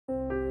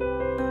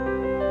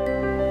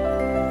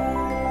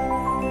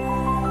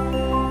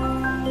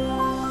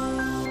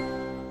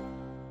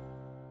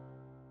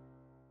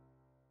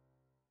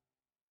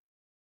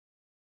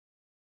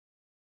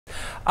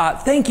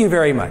Thank you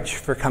very much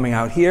for coming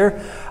out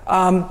here.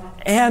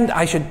 And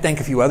I should thank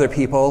a few other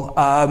people.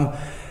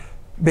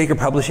 Baker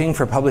Publishing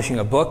for publishing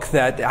a book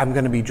that I'm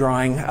going to be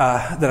drawing,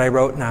 that I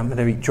wrote and I'm going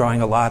to be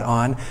drawing a lot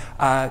on.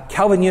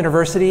 Calvin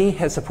University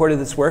has supported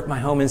this work, my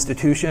home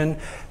institution.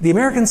 The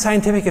American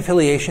Scientific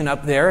Affiliation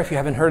up there, if you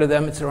haven't heard of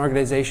them, it's an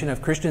organization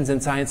of Christians in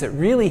science that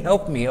really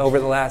helped me over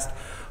the last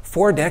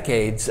 4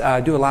 decades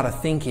do a lot of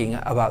thinking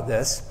about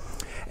this.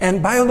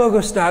 And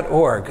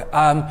biologos.org.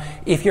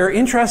 If you're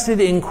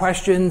interested in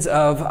questions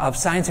of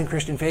science and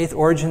Christian faith,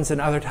 origins and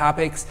other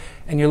topics,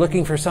 and you're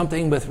looking for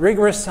something with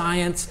rigorous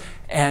science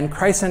and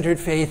Christ-centered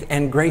faith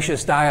and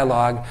gracious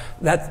dialogue,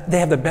 they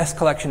have the best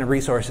collection of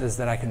resources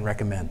that I can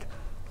recommend.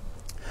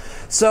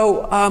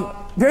 So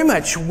very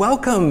much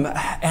welcome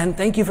and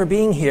thank you for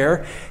being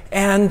here.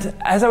 And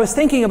as I was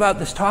thinking about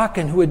this talk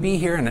and who would be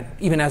here, and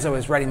even as I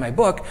was writing my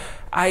book,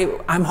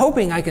 I'm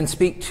hoping I can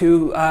speak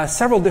to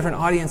several different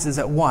audiences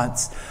at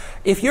once.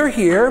 If you're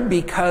here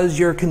because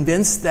you're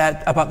convinced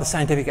about the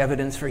scientific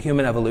evidence for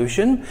human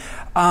evolution,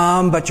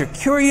 but you're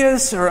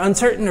curious or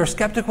uncertain or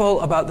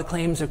skeptical about the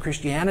claims of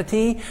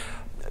Christianity,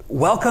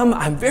 welcome.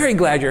 I'm very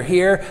glad you're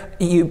here.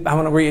 I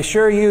want to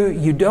reassure you,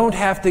 you don't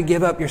have to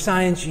give up your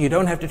science. You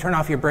don't have to turn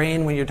off your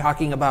brain when you're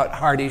talking about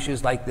hard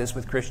issues like this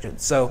with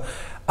Christians. So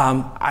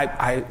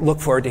I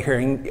look forward to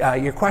hearing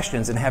your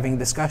questions and having a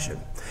discussion.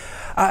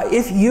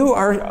 If you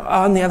are,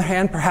 on the other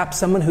hand, perhaps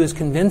someone who is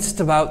convinced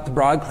about the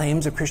broad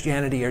claims of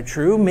Christianity are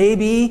true,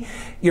 maybe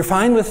you're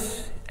fine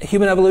with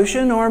human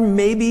evolution, or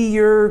maybe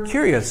you're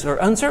curious or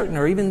uncertain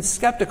or even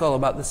skeptical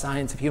about the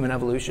science of human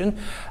evolution.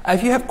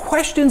 If you have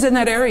questions in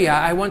that area,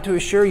 I want to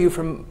assure you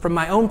from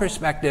my own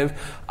perspective,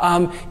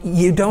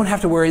 you don't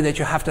have to worry that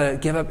you'll have to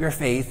give up your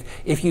faith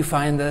if you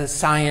find the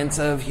science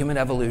of human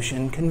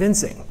evolution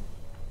convincing.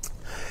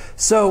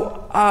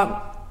 So,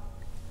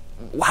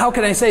 how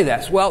can I say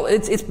this? Well,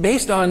 it's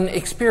based on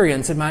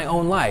experience in my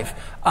own life.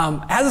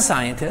 As a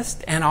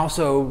scientist, and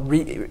also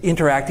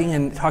interacting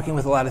and talking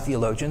with a lot of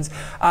theologians,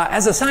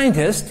 as a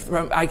scientist,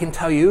 I can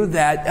tell you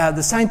that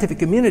the scientific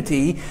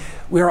community,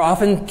 we are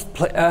often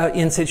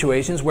in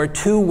situations where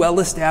two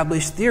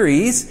well-established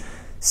theories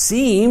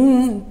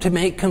seem to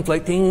make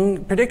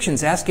conflicting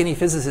predictions. Ask any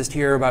physicist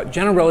here about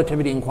general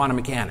relativity and quantum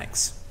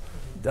mechanics.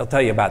 They'll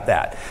tell you about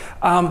that.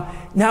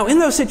 Now, in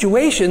those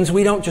situations,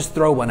 we don't just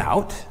throw one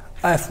out.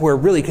 If we're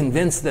really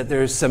convinced that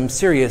there's some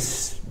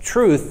serious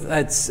truth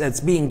that's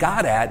being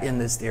got at in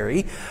this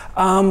theory,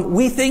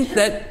 we think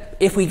that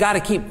if we got to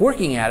keep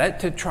working at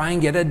it to try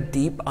and get a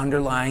deep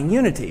underlying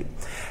unity.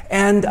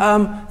 And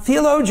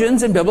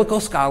theologians and biblical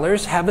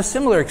scholars have a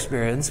similar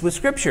experience with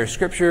Scripture.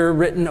 Scripture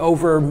written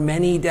over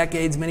many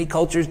decades, many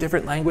cultures,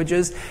 different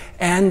languages,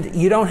 and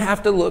you don't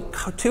have to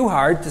look too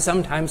hard to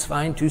sometimes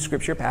find two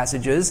Scripture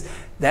passages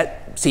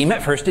that seem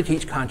at first to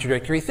teach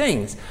contradictory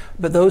things.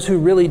 But those who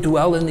really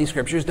dwell in these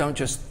Scriptures don't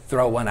just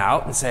throw one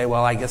out and say,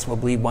 well, I guess we'll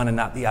believe one and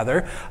not the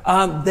other.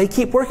 They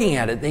keep working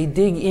at it. They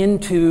dig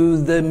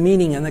into the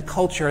meaning and the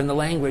culture and the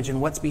language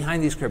and what's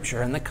behind the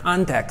Scripture and the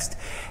context.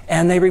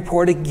 And they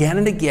report again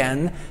and again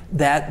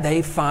that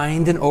they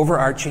find an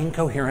overarching,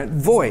 coherent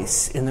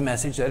voice in the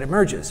message that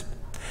emerges.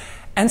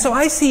 And so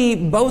I see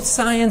both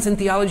science and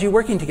theology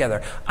working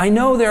together. I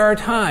know there are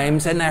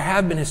times, and there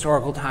have been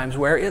historical times,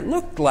 where it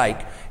looked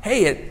like,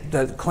 hey,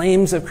 the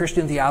claims of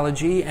Christian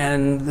theology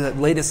and the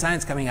latest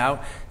science coming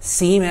out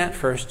seem at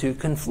first to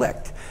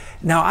conflict.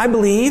 Now, I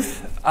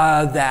believe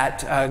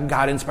that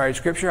God inspired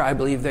Scripture. I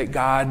believe that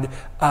God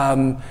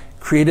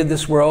created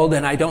this world,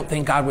 and I don't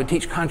think God would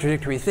teach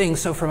contradictory things.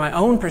 So from my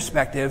own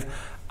perspective,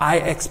 I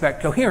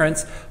expect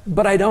coherence,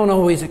 but I don't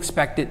always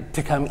expect it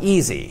to come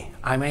easy.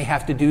 I may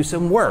have to do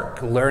some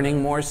work,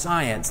 learning more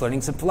science,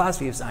 learning some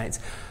philosophy of science.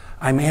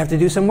 I may have to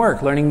do some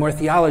work, learning more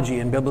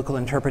theology and biblical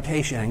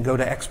interpretation, and go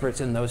to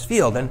experts in those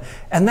fields.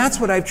 And that's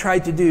what I've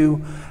tried to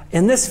do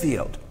in this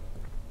field.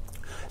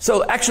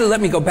 So actually,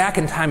 let me go back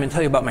in time and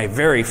tell you about my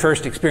very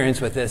first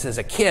experience with this as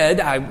a kid.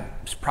 I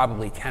was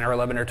probably 10 or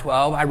 11 or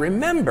 12. I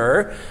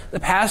remember the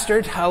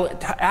pastor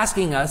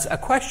asking us a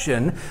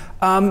question.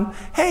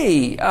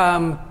 Hey,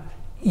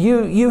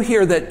 you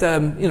hear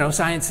that,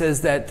 science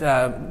says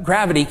that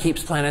gravity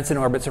keeps planets in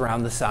orbits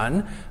around the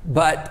sun,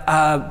 but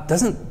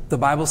doesn't the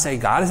Bible say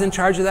God is in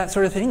charge of that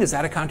sort of thing? Is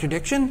that a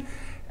contradiction?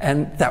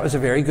 And that was a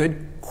very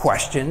good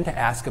question to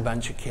ask a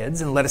bunch of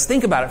kids and let us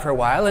think about it for a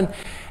while.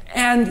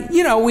 And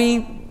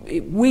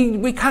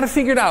we kind of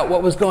figured out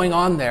what was going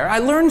on there. I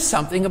learned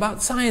something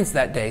about science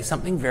that day,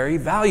 something very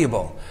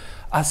valuable.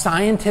 A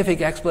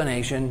scientific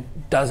explanation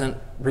doesn't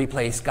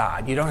replace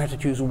God. You don't have to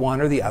choose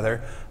one or the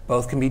other.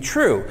 Both can be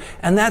true.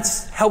 And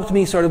that's helped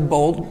me sort of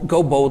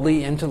go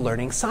boldly into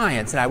learning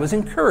science. And I was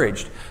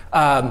encouraged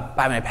by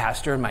my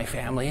pastor and my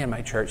family and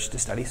my church to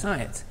study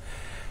science.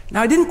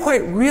 Now, I didn't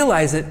quite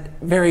realize it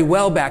very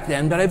well back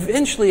then, but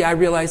eventually I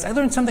realized I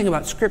learned something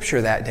about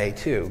Scripture that day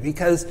too,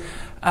 because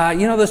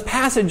those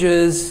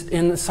passages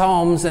in the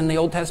Psalms and the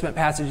Old Testament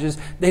passages,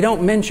 they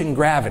don't mention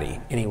gravity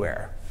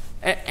anywhere.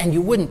 And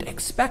you wouldn't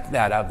expect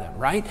that of them,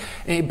 right?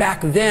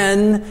 Back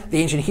then, the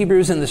ancient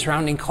Hebrews and the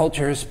surrounding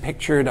cultures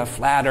pictured a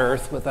flat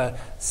earth with a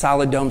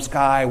solid dome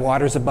sky,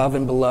 waters above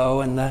and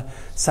below, and the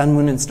sun,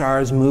 moon, and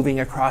stars moving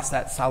across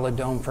that solid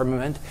dome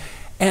firmament.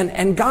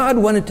 And God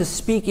wanted to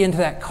speak into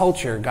that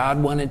culture.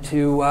 God wanted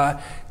to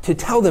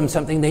tell them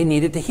something they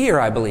needed to hear,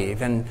 I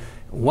believe. And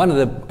one of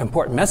the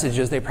important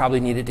messages they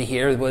probably needed to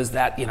hear was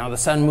that, the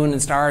sun, moon,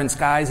 and star, and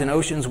skies and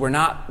oceans were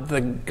not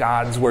the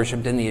gods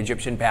worshipped in the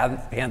Egyptian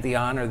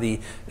pantheon or the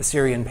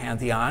Assyrian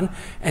pantheon.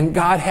 And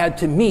God had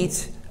to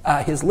meet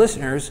his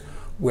listeners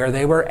where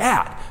they were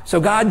at. So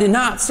God did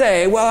not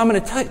say, well, I'm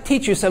going to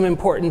teach you some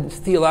important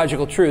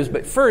theological truths,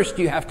 but first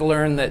you have to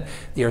learn that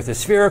the earth is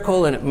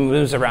spherical and it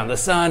moves around the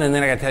sun, and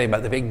then I got to tell you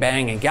about the Big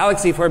Bang and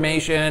galaxy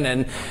formation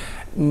and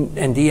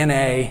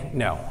DNA.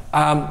 No,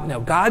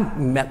 God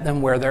met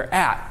them where they're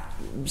at.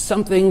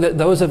 Something that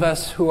those of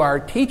us who are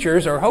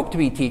teachers or hope to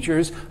be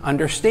teachers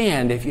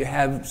understand. If you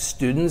have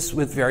students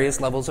with various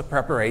levels of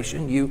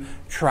preparation, you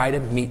try to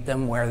meet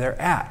them where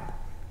they're at.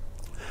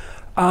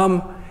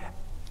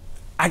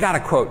 I got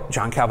to quote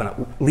John Calvin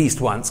at least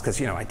once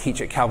because, I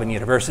teach at Calvin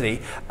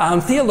University.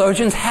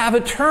 Theologians have a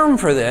term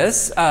for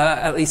this,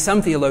 at least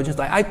some theologians.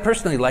 I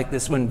personally like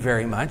this one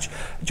very much.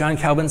 John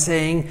Calvin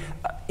saying,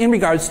 in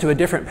regards to a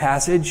different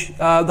passage,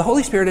 the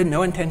Holy Spirit had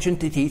no intention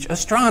to teach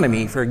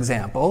astronomy, for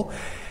example,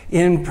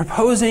 in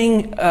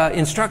proposing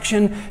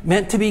instruction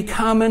meant to be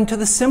common to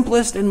the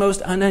simplest and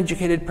most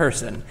uneducated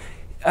person.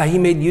 He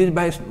made use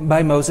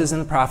by Moses and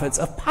the prophets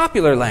of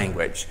popular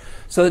language,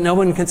 so that no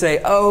one can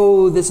say,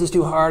 oh, this is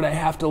too hard, I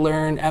have to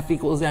learn F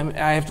equals M,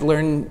 I have to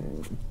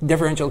learn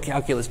differential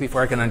calculus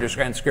before I can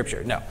understand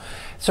Scripture. No.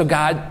 So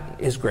God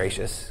is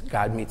gracious.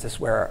 God meets us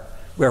where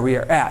we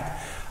are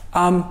at.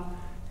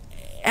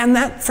 And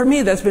that, for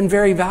me, that's been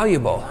very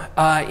valuable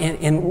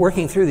in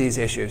working through these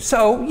issues.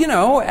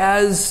 So,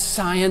 as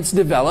science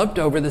developed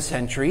over the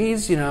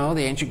centuries,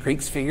 the ancient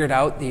Greeks figured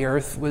out the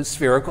Earth was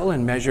spherical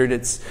and measured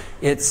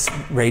its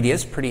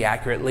radius pretty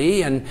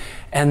accurately. And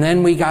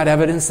then we got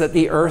evidence that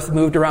the Earth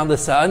moved around the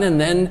sun, and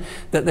then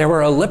that there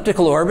were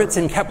elliptical orbits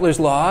and Kepler's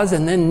laws,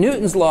 and then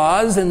Newton's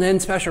laws, and then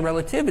special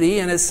relativity.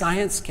 And as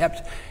science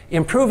kept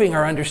improving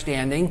our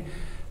understanding,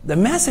 the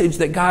message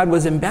that God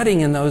was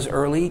embedding in those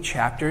early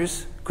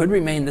chapters could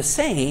remain the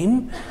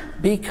same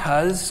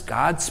because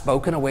God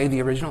spoke in a way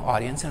the original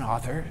audience and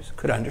authors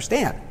could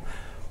understand.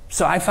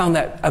 So I found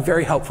that a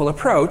very helpful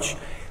approach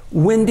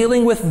when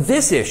dealing with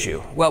this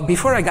issue. Well,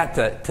 before I got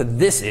to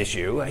this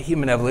issue,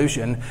 human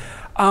evolution,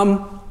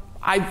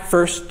 I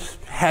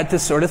first had to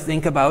sort of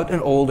think about an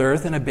old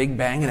Earth and a Big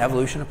Bang and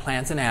evolution of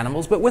plants and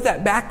animals. But with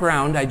that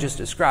background I just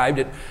described,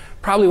 it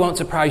probably won't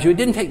surprise you. It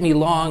didn't take me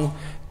long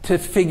to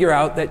figure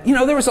out that,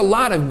 there was a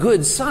lot of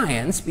good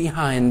science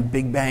behind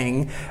Big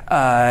Bang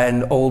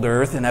and old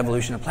Earth and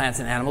evolution of plants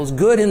and animals.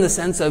 Good in the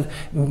sense of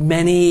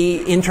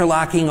many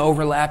interlocking,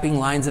 overlapping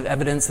lines of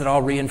evidence that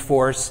all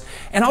reinforce.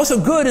 And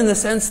also good in the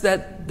sense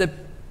that the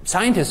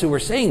scientists who were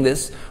saying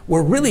this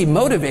were really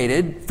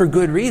motivated for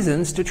good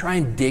reasons to try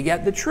and dig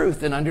at the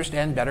truth and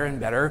understand better and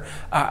better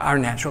our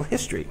natural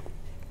history.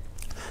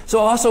 So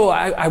also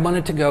I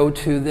wanted to go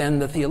to then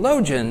the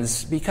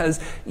theologians because,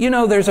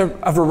 there's a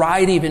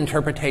variety of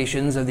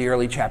interpretations of the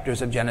early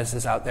chapters of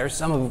Genesis out there,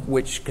 some of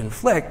which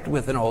conflict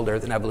with an old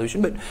Earth and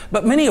evolution,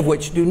 but many of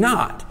which do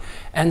not.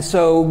 And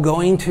so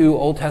going to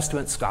Old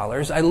Testament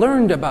scholars, I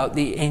learned about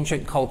the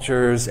ancient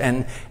cultures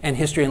and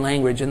history and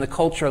language and the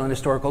cultural and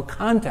historical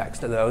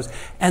context of those.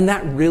 And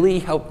that really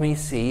helped me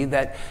see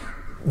that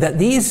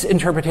these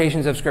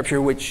interpretations of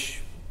Scripture, which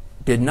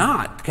did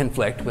not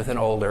conflict with an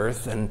old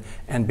Earth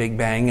and Big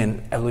Bang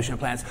and evolution of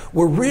plants,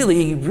 were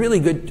really,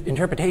 really good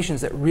interpretations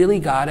that really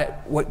got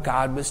at what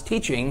God was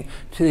teaching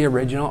to the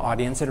original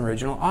audience and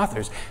original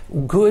authors.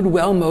 Good,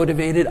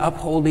 well-motivated,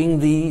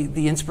 upholding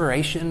the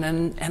inspiration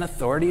and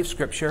authority of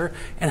Scripture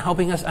and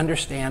helping us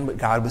understand what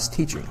God was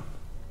teaching.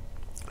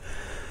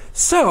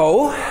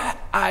 So,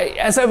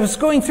 as I was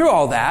going through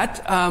all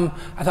that,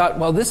 I thought,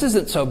 well, this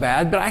isn't so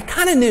bad, but I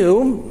kind of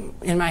knew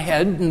in my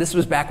head, and this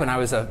was back when I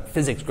was a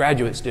physics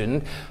graduate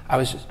student, I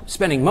was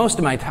spending most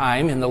of my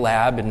time in the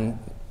lab and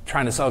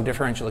trying to solve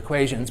differential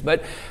equations,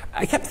 but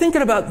I kept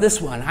thinking about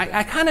this one.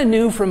 I kind of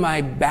knew from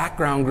my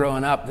background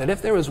growing up that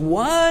if there was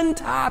one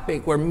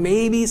topic where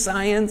maybe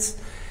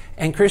science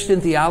and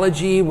Christian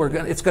theology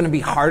it's going to be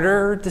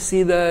harder to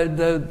see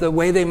the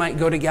way they might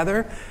go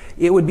together,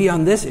 it would be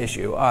on this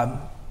issue.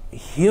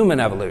 Human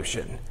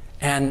evolution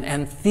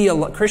and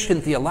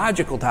Christian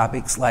theological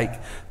topics like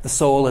the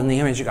soul and the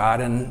image of God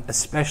and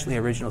especially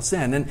original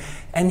sin.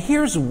 And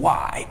here's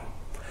why.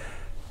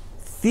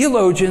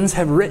 Theologians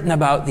have written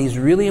about these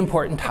really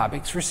important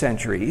topics for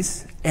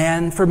centuries,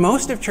 and for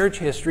most of church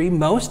history,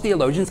 most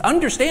theologians,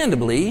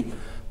 understandably,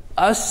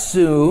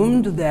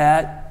 assumed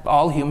that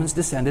all humans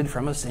descended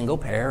from a single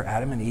pair,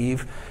 Adam and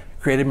Eve,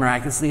 created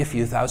miraculously a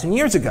few thousand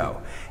years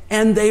ago.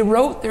 And they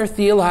wrote their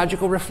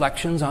theological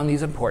reflections on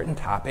these important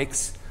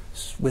topics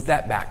with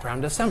that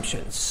background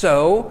assumption.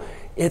 So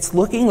it's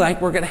looking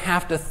like we're going to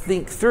have to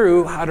think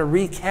through how to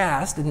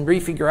recast and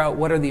refigure out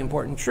what are the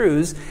important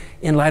truths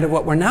in light of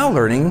what we're now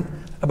learning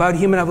about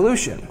human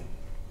evolution.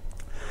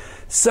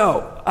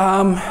 So,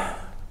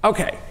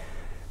 okay.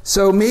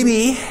 So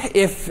maybe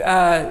if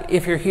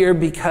you're here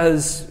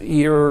because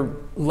you're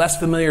less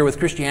familiar with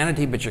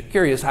Christianity, but you're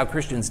curious how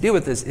Christians deal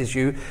with this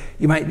issue,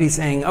 you might be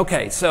saying,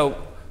 okay, so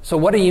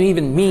what do you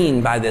even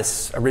mean by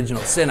this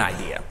original sin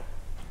idea?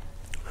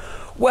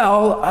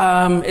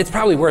 Well, it's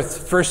probably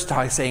worth first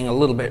saying a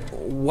little bit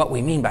what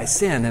we mean by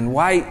sin and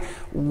why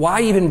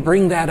even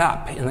bring that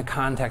up in the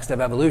context of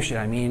evolution.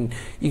 I mean,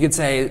 you could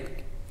say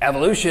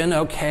evolution,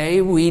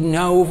 okay, we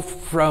know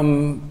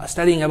from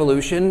studying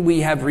evolution,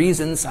 we have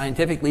reasons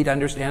scientifically to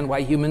understand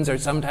why humans are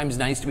sometimes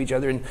nice to each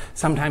other and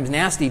sometimes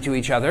nasty to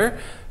each other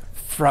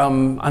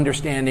from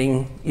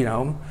understanding,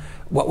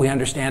 what we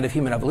understand of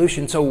human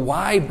evolution. So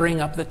why bring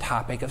up the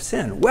topic of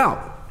sin?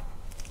 Well,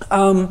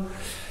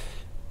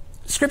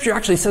 Scripture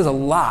actually says a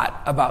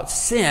lot about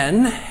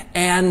sin,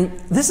 and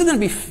this is going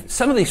to be,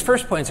 some of these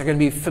first points are going to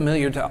be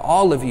familiar to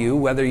all of you,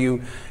 whether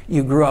you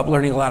grew up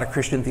learning a lot of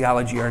Christian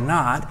theology or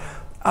not.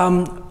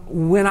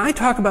 When I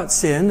talk about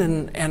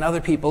sin, and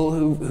other people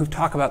who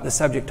talk about the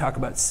subject talk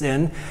about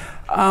sin,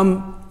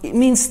 it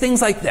means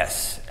things like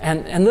this,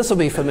 and this will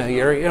be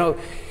familiar.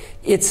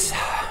 It's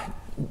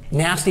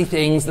nasty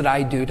things that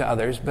I do to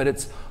others, but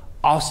it's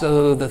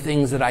also the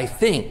things that I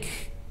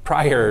think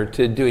prior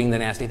to doing the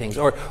nasty things,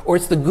 or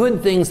it's the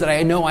good things that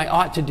I know I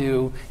ought to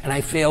do and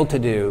I fail to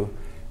do,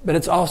 but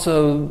it's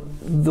also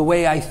the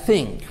way I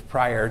think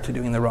prior to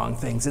doing the wrong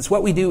things. It's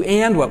what we do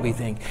and what we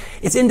think.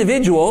 It's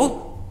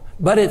individual,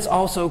 but it's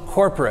also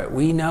corporate.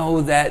 We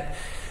know that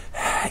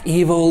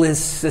evil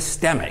is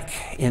systemic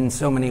in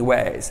so many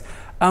ways.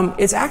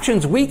 It's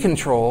actions we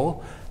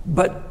control,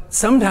 but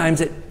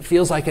sometimes it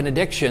feels like an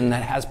addiction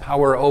that has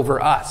power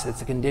over us.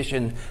 It's a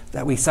condition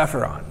that we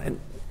suffer on. And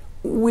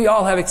we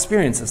all have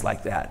experiences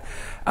like that.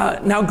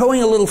 Now,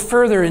 going a little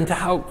further into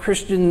how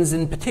Christians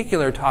in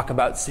particular talk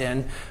about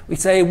sin, we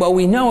say, well,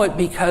 we know it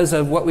because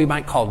of what we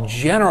might call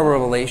general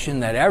revelation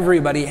that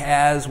everybody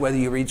has, whether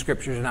you read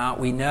scriptures or not.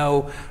 We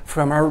know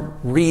from our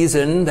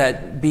reason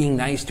that being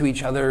nice to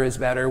each other is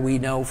better. We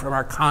know from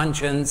our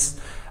conscience.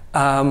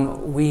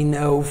 We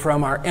know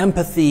from our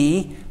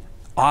empathy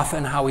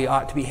often how we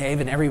ought to behave,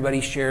 and everybody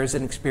shares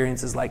in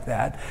experiences like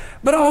that.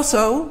 But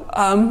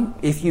also,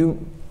 if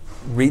you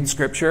read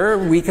scripture,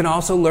 we can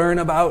also learn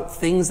about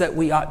things that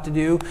we ought to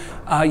do.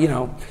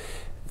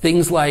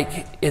 Things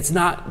like it's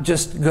not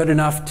just good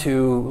enough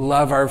to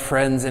love our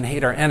friends and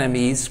hate our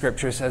enemies.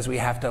 Scripture says we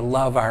have to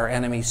love our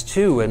enemies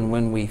too, and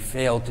when we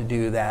fail to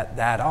do that,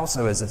 that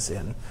also is a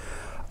sin.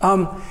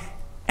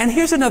 And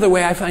here's another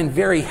way I find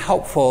very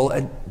helpful,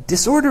 a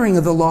disordering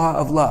of the law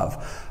of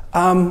love.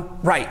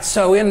 Right,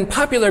 so in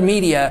popular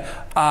media,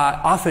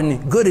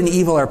 often good and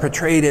evil are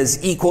portrayed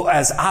as equal,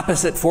 as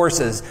opposite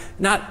forces.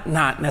 Not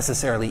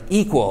necessarily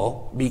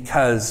equal,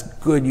 because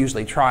good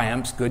usually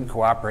triumphs, good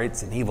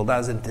cooperates and evil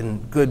doesn't,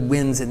 and good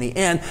wins in the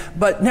end,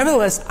 but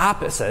nevertheless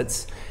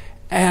opposites,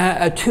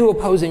 two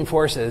opposing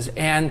forces,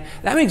 and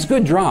that makes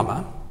good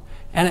drama,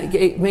 and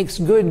it makes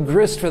good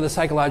grist for the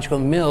psychological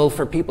mill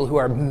for people who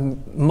are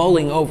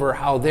mulling over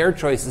how their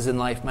choices in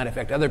life might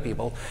affect other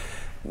people.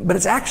 But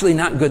it's actually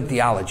not good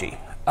theology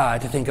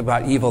to think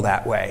about evil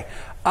that way.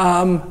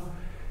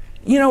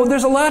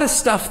 There's a lot of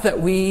stuff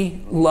that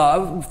we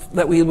love,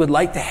 that we would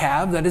like to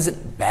have, that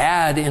isn't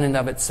bad in and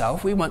of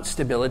itself. We want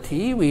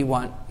stability. We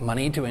want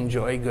money to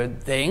enjoy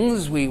good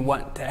things. We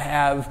want to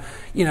have,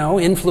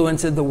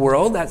 influence in the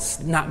world.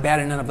 That's not bad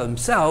in and of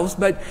themselves.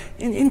 But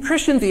in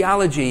Christian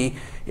theology,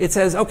 it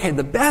says, okay,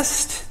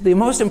 the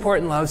most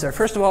important loves are,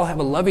 first of all, have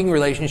a loving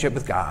relationship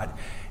with God,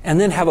 and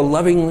then have a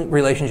loving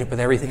relationship with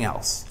everything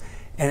else.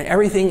 And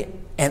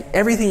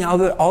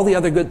all the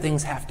other good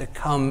things have to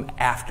come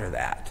after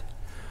that.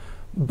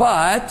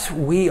 But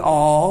we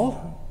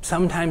all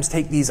sometimes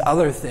take these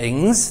other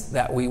things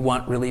that we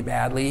want really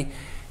badly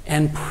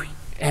and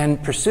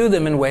pursue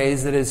them in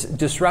ways that is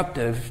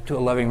disruptive to a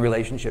loving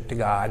relationship to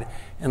God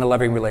and a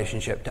loving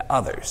relationship to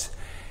others.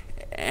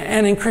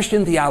 And in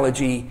Christian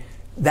theology,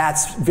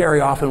 that's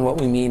very often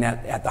what we mean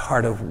at the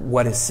heart of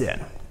what is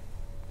sin.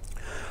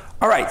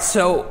 All right,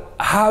 so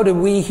how do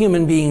we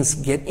human beings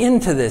get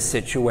into this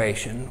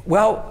situation?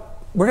 Well,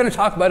 we're going to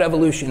talk about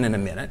evolution in a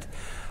minute.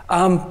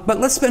 But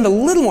let's spend a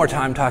little more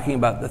time talking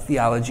about the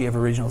theology of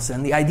original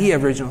sin, the idea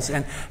of original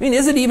sin. I mean,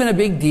 is it even a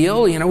big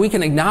deal? We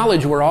can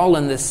acknowledge we're all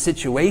in this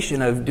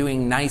situation of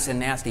doing nice and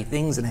nasty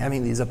things and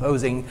having these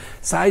opposing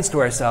sides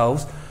to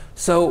ourselves.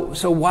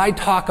 So why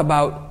talk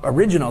about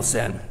original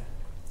sin?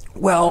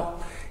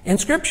 Well, in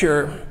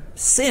Scripture,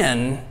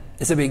 sin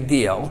is a big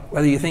deal.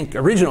 Whether you think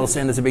original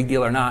sin is a big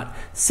deal or not,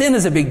 sin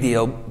is a big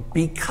deal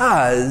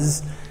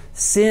because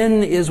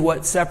sin is what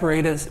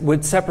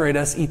would separate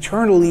us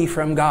eternally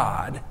from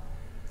God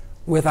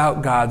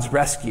without God's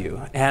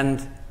rescue.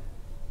 And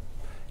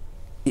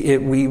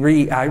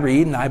I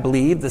read and I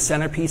believe the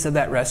centerpiece of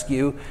that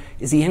rescue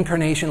is the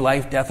incarnation,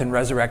 life, death, and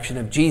resurrection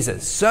of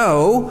Jesus.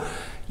 So,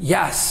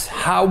 Yes,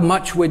 how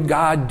much would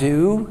God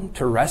do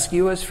to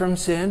rescue us from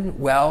sin?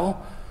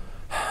 Well,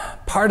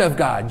 part of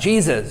God,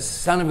 Jesus,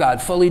 Son of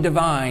God, fully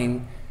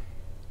divine,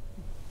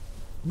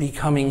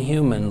 becoming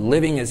human,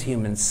 living as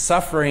human,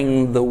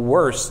 suffering the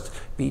worst,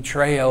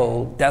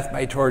 betrayal, death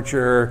by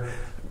torture,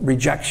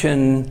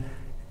 rejection,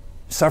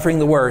 suffering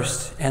the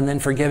worst, and then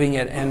forgiving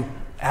it and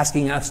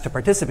asking us to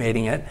participate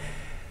in it.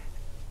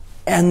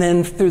 And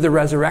then through the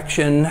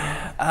resurrection,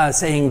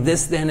 saying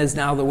this then is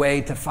now the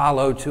way to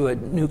follow to a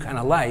new kind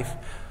of life.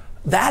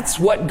 That's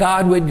what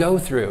God would go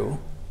through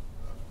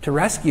to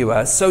rescue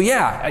us. So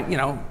yeah,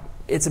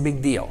 it's a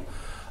big deal.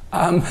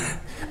 And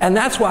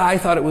that's why I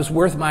thought it was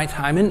worth my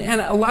time.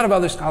 And a lot of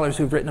other scholars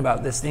who've written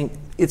about this think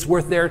it's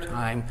worth their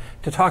time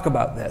to talk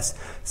about this.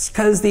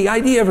 Because the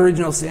idea of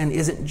original sin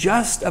isn't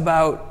just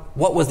about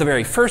what was the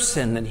very first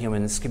sin that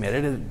humans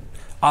committed.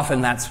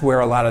 Often that's where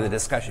a lot of the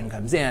discussion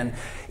comes in.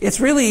 It's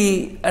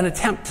really an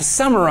attempt to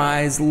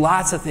summarize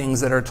lots of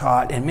things that are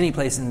taught in many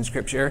places in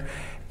Scripture.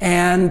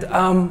 And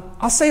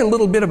I'll say a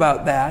little bit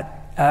about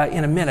that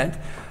in a minute.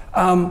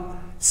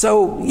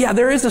 So yeah,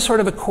 there is a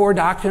sort of a core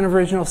doctrine of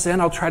original sin.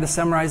 I'll try to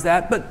summarize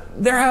that.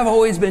 But there have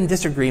always been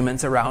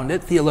disagreements around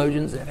it.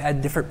 Theologians have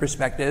had different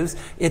perspectives.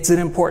 It's an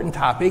important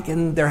topic,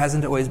 and there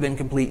hasn't always been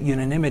complete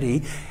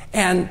unanimity.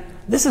 And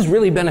this has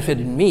really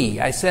benefited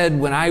me. I said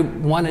when I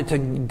wanted to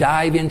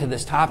dive into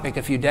this topic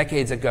a few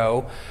decades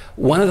ago,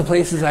 one of the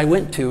places I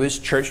went to is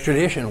church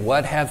tradition.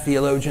 What have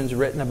theologians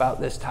written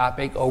about this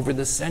topic over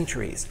the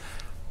centuries?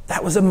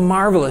 That was a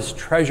marvelous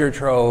treasure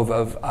trove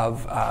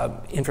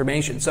of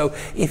information. So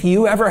if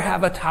you ever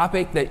have a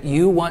topic that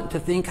you want to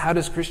think, how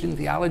does Christian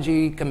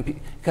theology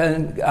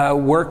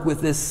work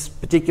with this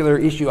particular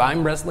issue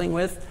I'm wrestling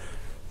with,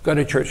 go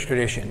to church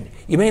tradition.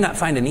 You may not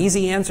find an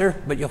easy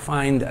answer, but you'll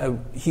find a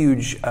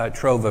huge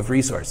trove of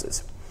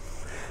resources.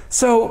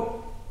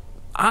 So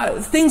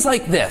things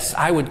like this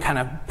I would kind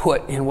of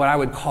put in what I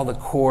would call the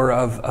core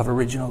of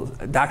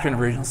doctrine of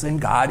original sin.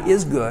 God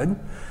is good.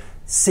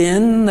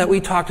 Sin that we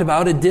talked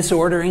about, a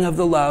disordering of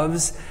the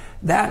loves,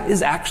 that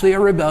is actually a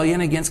rebellion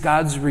against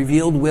God's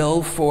revealed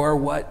will for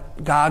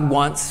what God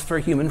wants for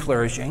human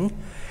flourishing.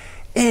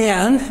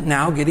 And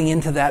now getting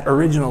into that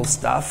original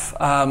stuff,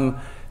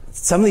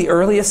 some of the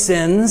earliest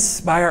sins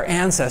by our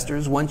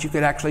ancestors, once you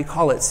could actually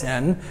call it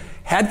sin,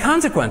 had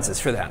consequences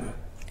for them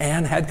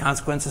and had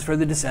consequences for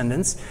the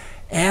descendants.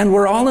 And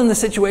we're all in the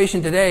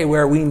situation today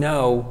where we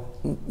know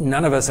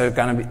none of us are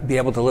going to be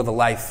able to live a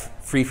life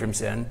free from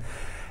sin.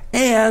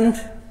 And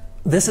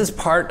this is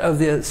part of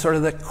the sort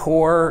of the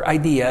core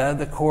idea,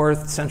 the core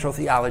central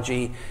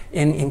theology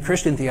in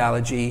Christian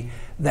theology,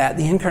 that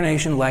the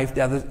incarnation, life,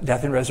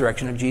 death, and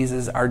resurrection of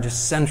Jesus are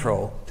just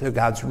central to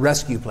God's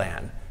rescue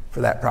plan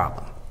for that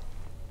problem.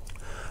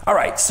 All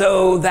right,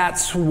 so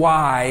that's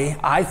why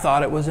I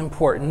thought it was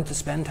important to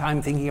spend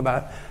time thinking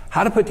about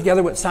how to put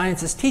together what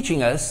science is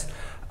teaching us,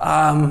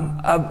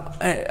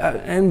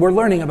 and we're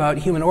learning about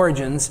human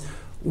origins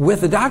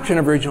with the doctrine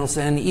of original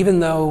sin,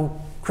 even though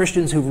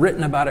Christians who've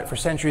written about it for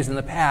centuries in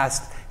the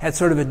past had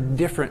sort of a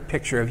different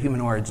picture of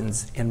human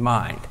origins in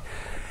mind.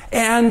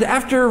 And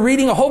after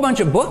reading a whole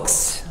bunch of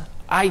books,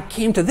 I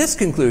came to this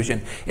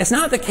conclusion. It's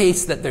not the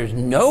case that there's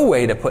no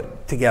way to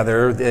put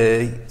together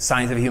the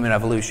science of human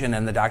evolution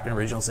and the doctrine of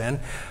original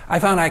sin. I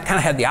found I kind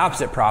of had the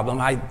opposite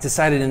problem. I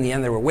decided in the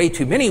end there were way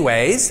too many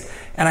ways,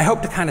 and I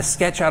hope to kind of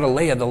sketch out a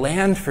lay of the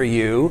land for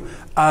you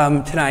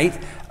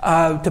tonight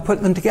to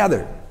put them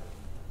together.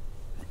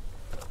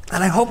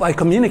 And I hope I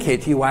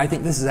communicate to you why I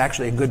think this is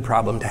actually a good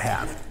problem to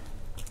have.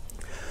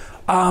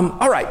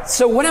 All right,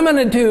 so what I'm going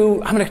to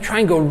do, I'm going to try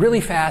and go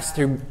really fast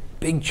through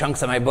big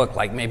chunks of my book,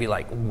 maybe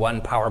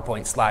one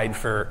PowerPoint slide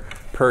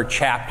per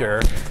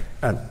chapter.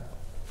 It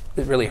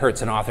really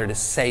hurts an author to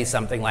say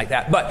something like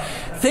that. But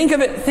think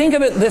of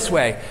it this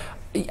way.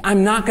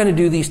 I'm not going to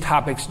do these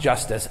topics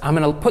justice. I'm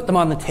going to put them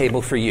on the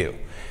table for you.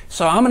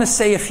 So I'm going to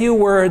say a few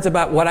words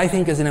about what I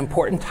think is an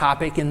important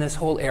topic in this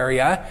whole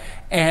area.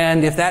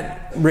 And if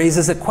that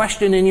raises a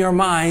question in your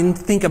mind,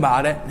 think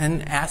about it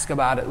and ask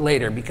about it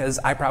later, because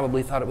I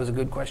probably thought it was a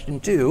good question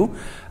too.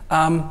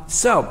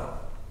 So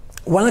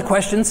one of the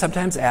questions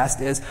sometimes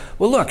asked is,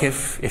 well, look,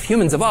 if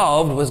humans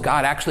evolved, was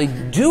God actually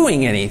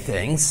doing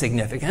anything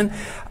significant?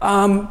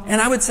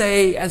 And I would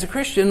say, as a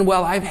Christian,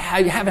 well, I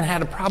haven't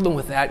had a problem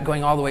with that,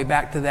 going all the way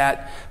back to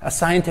that a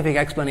scientific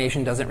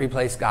explanation doesn't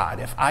replace God.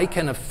 If I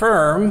can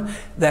affirm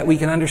that we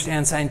can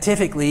understand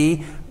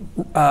scientifically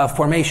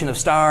formation of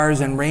stars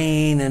and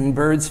rain and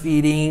birds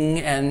feeding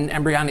and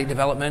embryonic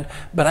development,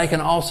 but I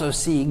can also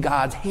see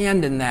God's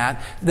hand in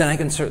that, then I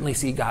can certainly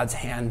see God's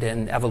hand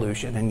in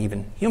evolution and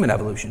even human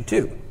evolution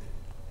too.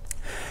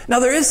 Now,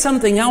 there is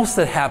something else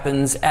that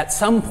happens at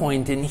some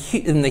point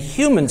in the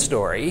human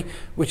story,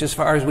 which as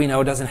far as we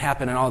know doesn't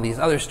happen in all these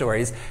other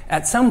stories.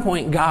 At some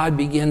point, God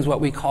begins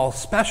what we call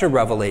special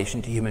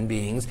revelation to human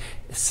beings,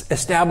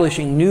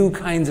 establishing new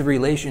kinds of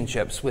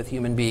relationships with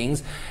human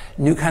beings,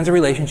 new kinds of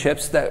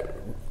relationships that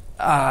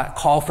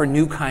call for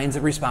new kinds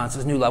of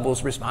responses, new levels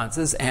of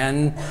responses,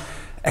 and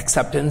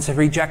acceptance of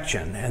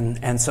rejection,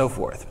 and so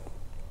forth.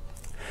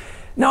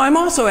 Now, I'm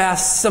also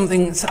asked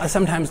something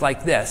sometimes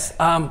like this.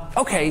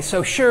 Okay,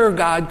 so sure,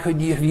 God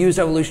could have used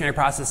evolutionary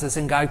processes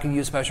and God could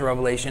use special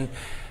revelation.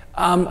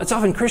 It's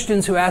often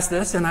Christians who ask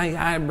this, and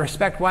I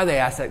respect why they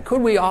ask that.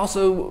 Could we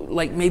also,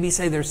 like, maybe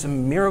say there's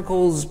some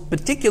miracles,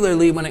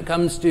 particularly when it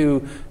comes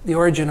to the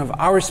origin of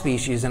our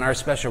species and our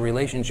special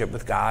relationship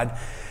with God?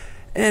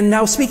 And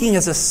now, speaking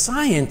as a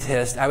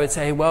scientist, I would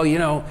say, well, you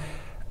know,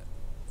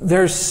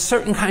 there's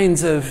certain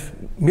kinds of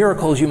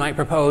miracles you might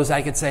propose.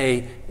 I could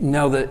say,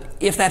 no, that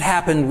if that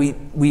happened,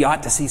 we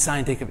ought to see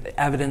scientific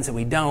evidence, and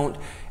we don't.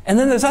 And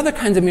then there's other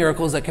kinds of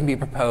miracles that can be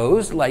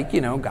proposed, like,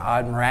 you know,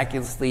 God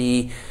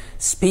miraculously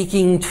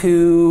speaking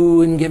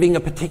to and giving a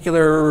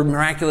particular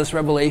miraculous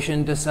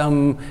revelation to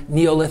some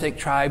Neolithic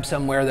tribe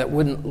somewhere that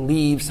wouldn't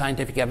leave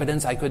scientific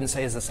evidence. I couldn't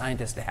say as a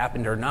scientist it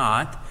happened or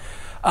not.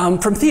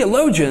 From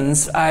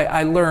theologians,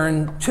 I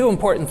learned two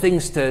important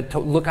things to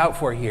look out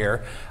for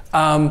here.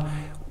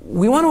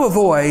 We want to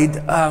avoid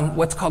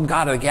what's called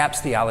God of the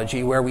gaps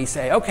theology, where we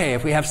say, okay,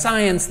 if we have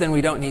science, then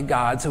we don't need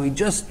God, so we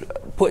just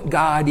put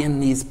God in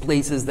these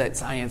places that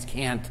science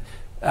can't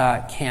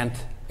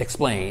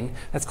explain.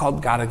 That's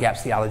called God of the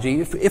gaps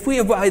theology. If we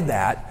avoid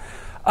that,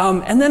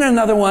 and then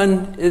another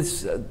one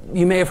is,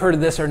 you may have heard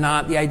of this or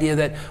not, the idea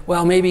that,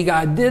 well, maybe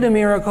God did a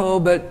miracle,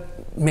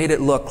 but made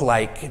it look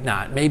like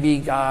not. Maybe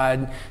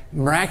God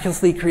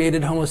miraculously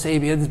created Homo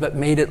sapiens, but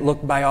made it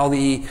look by all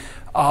the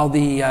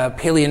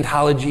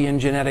paleontology and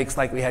genetics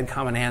like we had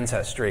common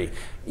ancestry.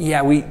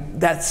 Yeah,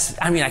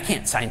 I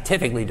can't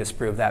scientifically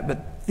disprove that,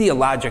 but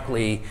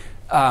theologically,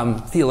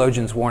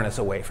 theologians warn us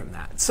away from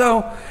that.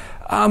 So,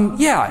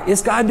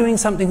 is God doing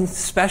something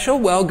special?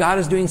 Well, God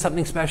is doing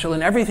something special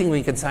in everything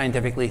we can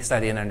scientifically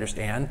study and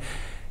understand.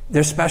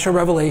 There's special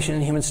revelation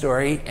in human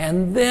story,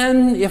 and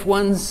then if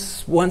one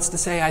wants to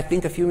say, I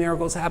think a few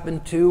miracles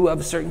happened too of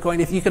a certain kind,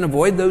 if you can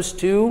avoid those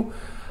two,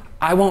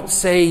 I won't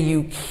say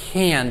you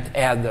can't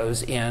add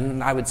those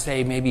in. I would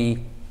say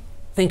maybe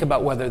think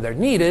about whether they're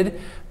needed,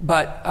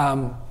 but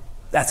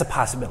that's a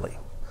possibility.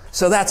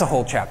 So that's a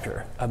whole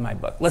chapter of my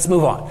book. Let's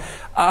move on.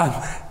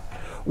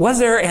 Was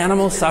there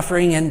animal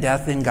suffering and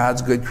death in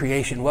God's good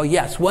creation? Well,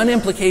 yes. One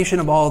implication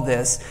of all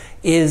this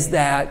is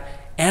that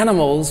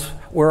animals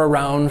were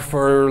around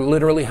for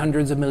literally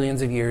hundreds of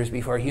millions of years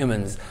before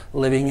humans,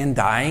 living and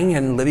dying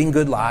and living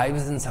good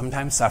lives and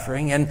sometimes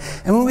suffering. And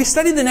when we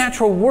study the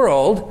natural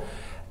world,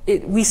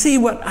 we see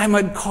what I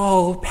might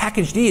call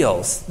package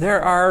deals.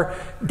 There are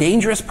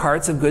dangerous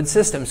parts of good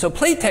systems. So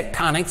plate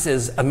tectonics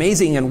is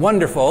amazing and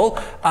wonderful.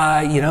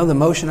 The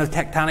motion of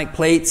tectonic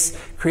plates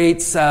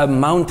creates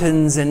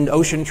mountains and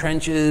ocean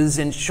trenches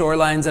and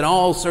shorelines and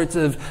all sorts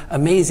of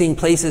amazing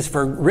places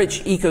for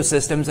rich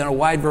ecosystems and a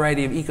wide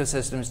variety of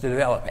ecosystems to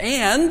develop.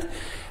 And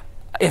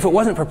if it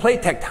wasn't for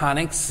plate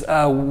tectonics,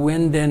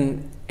 wind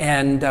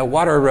and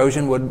water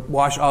erosion would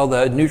wash all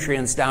the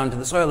nutrients down to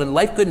the soil, and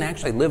life couldn't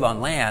actually live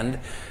on land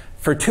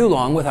for too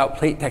long without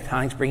plate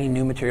tectonics bringing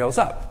new materials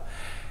up.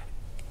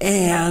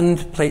 And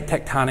plate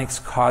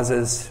tectonics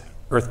causes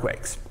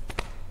earthquakes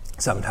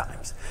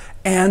sometimes.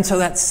 And so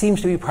that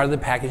seems to be part of the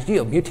package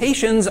deal.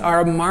 Mutations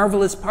are a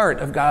marvelous part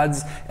of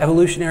God's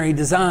evolutionary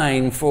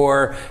design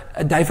for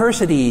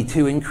diversity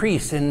to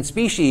increase in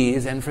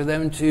species and for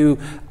them to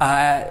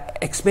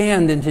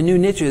expand into new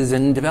niches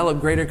and develop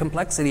greater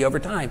complexity over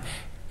time.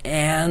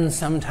 And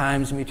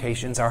sometimes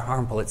mutations are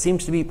harmful. It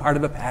seems to be part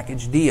of a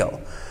package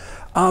deal.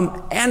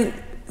 And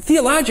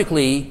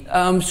theologically,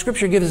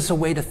 Scripture gives us a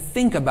way to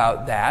think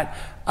about that.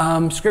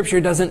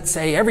 Scripture doesn't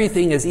say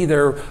everything is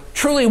either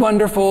truly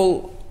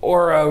wonderful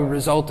or a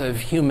result of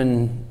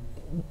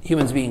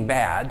humans being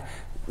bad.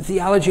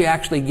 Scripture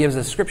actually gives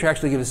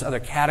us other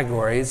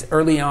categories.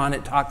 Early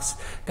on,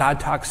 God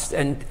talks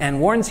and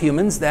warns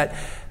humans that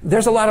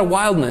there's a lot of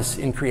wildness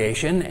in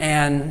creation,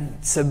 and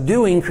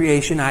subduing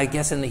creation, I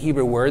guess in the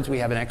Hebrew words, we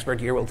have an expert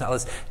here who will tell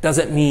us,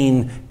 doesn't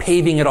mean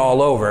paving it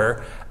all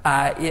over.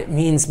 It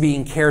means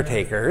being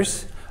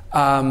caretakers.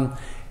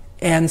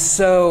 And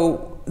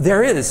so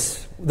there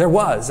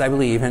was, I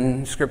believe,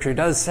 and Scripture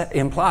does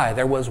imply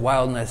there was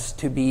wildness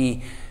to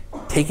be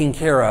taken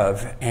care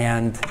of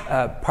and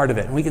part of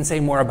it. And we can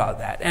say more about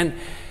that.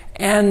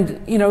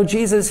 And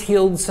Jesus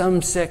healed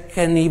some sick,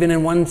 and even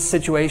in one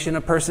situation,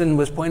 a person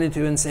was pointed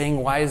to and saying,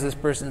 why is this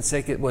person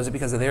sick? Was it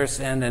because of their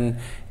sin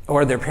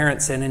or their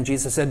parents' sin? And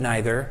Jesus said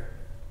neither.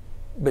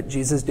 But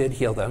Jesus did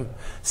heal them.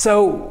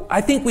 So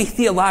I think we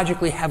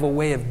theologically have a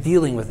way of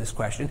dealing with this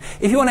question.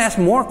 If you want to ask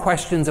more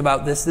questions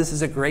about this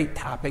is a great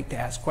topic to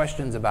ask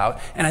questions about.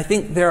 And I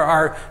think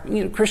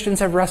Christians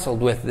have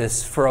wrestled with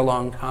this for a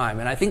long time.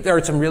 And I think there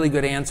are some really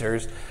good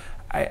answers.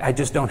 I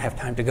just don't have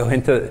time to go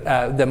into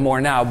them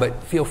more now,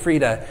 but feel free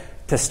to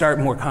start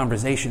more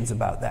conversations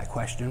about that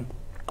question.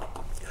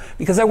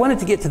 Because I wanted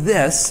to get to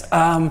this.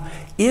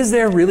 Is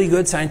there really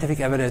good scientific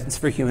evidence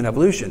for human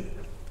evolution?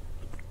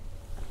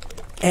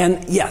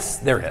 And yes,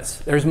 there is.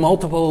 There's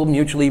multiple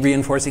mutually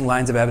reinforcing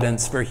lines of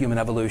evidence for human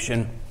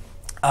evolution.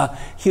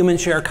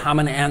 Humans share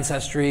common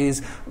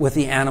ancestries with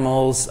the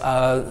animals.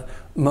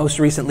 most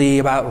recently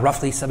about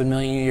roughly 7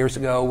 million years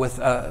ago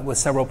with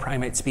several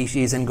primate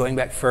species, and going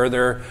back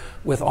further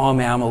with all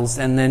mammals,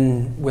 and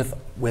then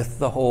with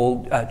the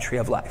whole tree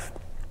of life.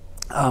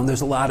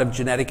 There's a lot of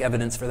genetic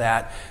evidence for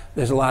that.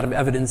 There's a lot of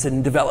evidence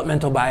in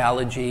developmental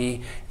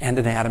biology and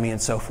anatomy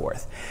and so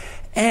forth.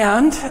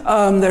 And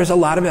there's a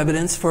lot of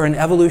evidence for an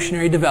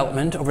evolutionary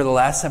development over the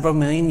last several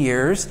million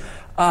years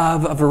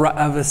of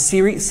a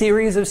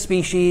series of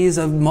species,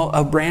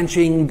 of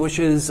branching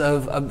bushes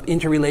of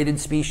interrelated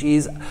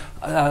species,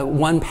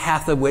 one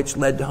path of which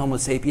led to Homo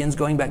sapiens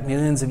going back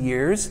millions of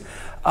years.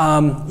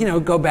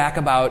 Go back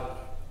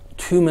about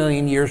 2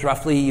 million years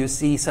roughly, you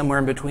see somewhere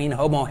in between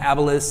Homo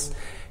habilis,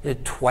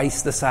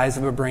 twice the size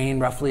of a brain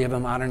roughly of a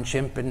modern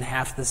chimp and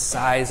half the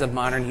size of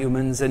modern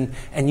humans, and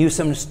use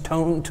some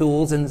stone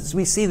tools, and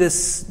we see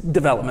this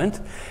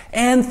development.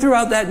 And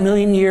throughout that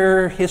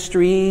million-year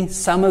history,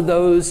 some of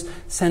those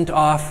sent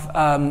off,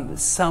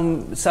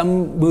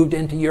 some moved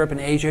into Europe and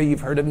Asia.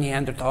 You've heard of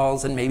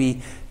Neanderthals and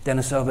maybe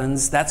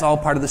Denisovans. That's all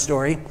part of the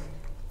story.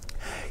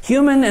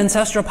 Human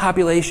ancestral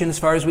population, as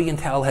far as we can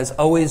tell, has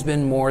always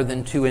been more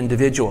than 2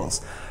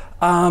 individuals.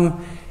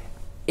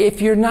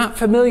 If you're not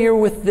familiar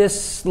with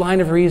this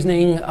line of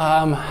reasoning,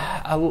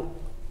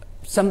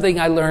 something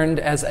I learned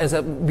as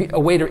a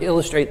way to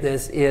illustrate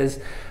this is,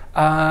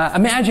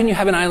 imagine you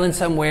have an island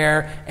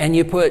somewhere and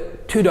you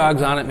put 2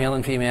 dogs on it, male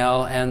and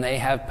female, and they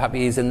have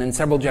puppies, and then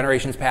several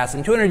generations pass,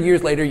 and 200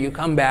 years later you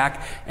come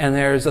back and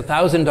there's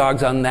 1,000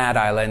 dogs on that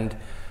island.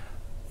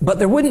 But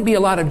there wouldn't be a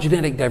lot of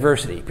genetic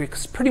diversity,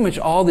 because pretty much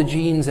all the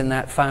genes in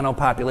that final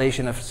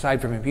population, aside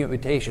from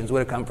mutations, would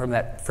have come from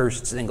that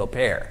first single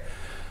pair.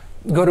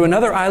 Go to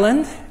another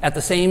island at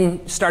the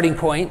same starting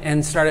point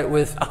and start it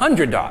with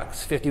 100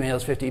 dogs, 50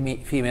 males,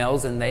 50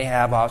 females, and they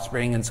have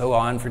offspring and so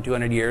on for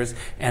 200 years,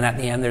 and at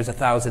the end there's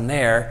 1,000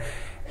 there.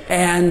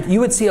 And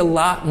you would see a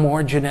lot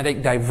more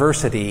genetic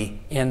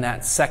diversity in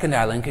that second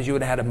island, because you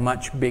would have had a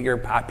much bigger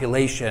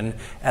population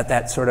at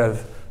that sort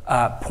of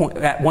point,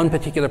 at one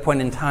particular point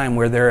in time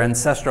where their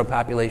ancestral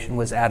population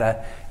was at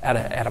a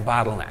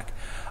bottleneck.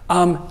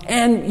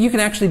 And you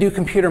can actually do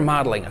computer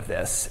modeling of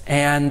this.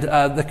 And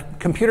the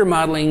computer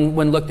modeling,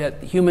 when looked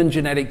at human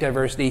genetic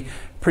diversity,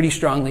 pretty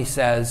strongly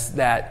says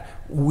that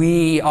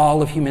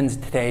all of humans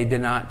today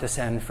did not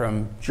descend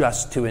from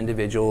just 2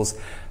 individuals.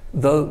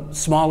 The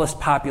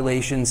smallest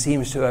population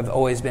seems to have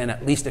always been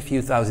at least a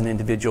few thousand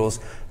individuals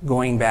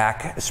going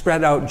back,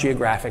 spread out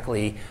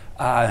geographically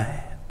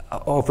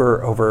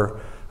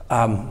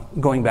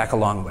going back a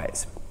long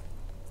ways.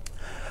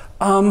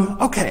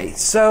 Okay,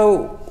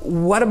 so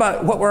what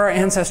were our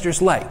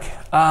ancestors like?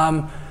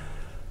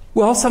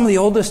 Well, some of the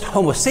oldest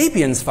Homo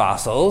sapiens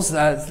fossils,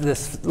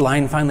 this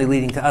line finally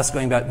leading to us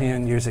going about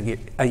million years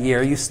a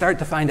year, you start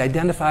to find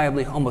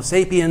identifiably Homo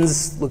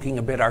sapiens, looking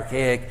a bit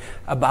archaic,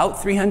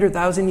 about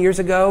 300,000 years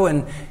ago,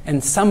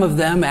 and some of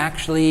them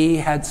actually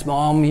had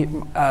small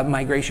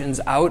migrations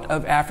out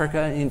of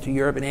Africa into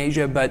Europe and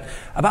Asia, but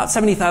about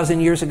 70,000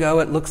 years ago,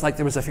 it looks like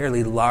there was a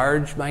fairly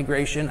large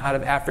migration out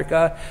of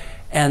Africa,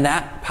 and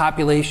that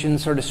population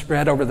sort of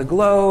spread over the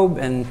globe,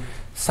 and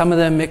some of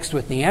them mixed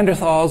with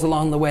Neanderthals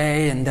along the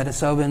way, and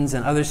Denisovans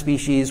and other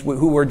species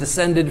who were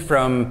descended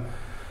from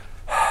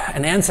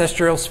an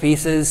ancestral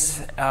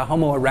species,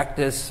 Homo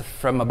erectus,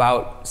 from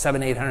about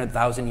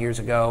 800,000 years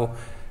ago,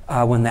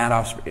 when that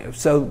offspring,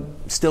 so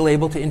still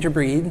able to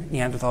interbreed,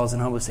 Neanderthals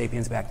and Homo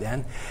sapiens back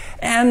then.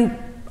 And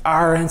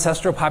our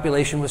ancestral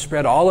population was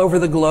spread all over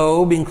the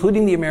globe,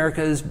 including the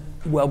Americas,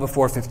 well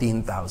before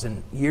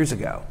 15,000 years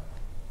ago.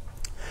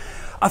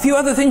 A few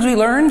other things we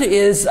learned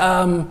is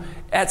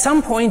at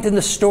some point in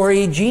the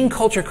story,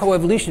 gene-culture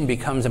coevolution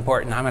becomes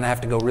important. I'm going to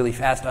have to go really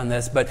fast on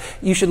this, but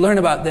you should learn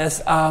about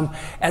this.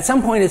 At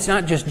some point, it's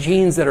not just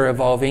genes that are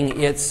evolving,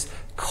 it's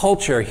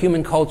culture,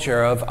 human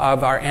culture of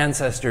our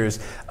ancestors,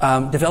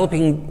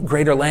 developing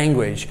greater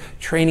language,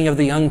 training of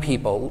the young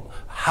people,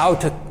 how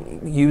to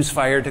use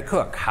fire to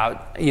cook,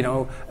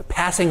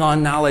 passing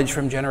on knowledge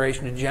from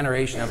generation to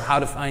generation of how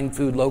to find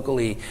food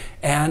locally,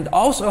 and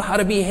also how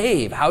to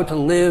behave, how to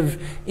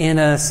live in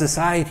a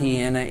society,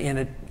 in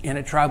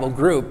a tribal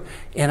group,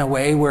 in a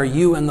way where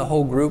you and the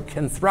whole group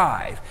can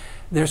thrive.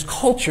 There's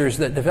cultures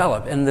that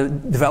develop, and the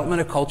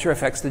development of culture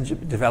affects the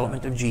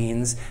development of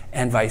genes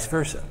and vice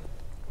versa.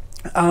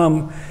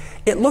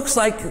 It looks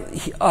like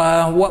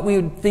what we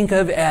would think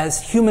of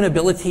as human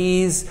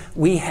abilities.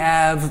 We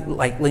have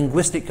like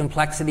linguistic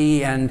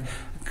complexity and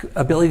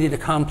ability to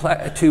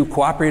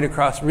cooperate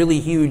across really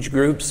huge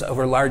groups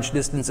over large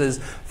distances,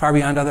 far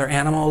beyond other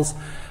animals.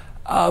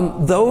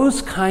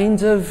 Those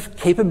kinds of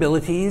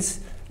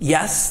capabilities,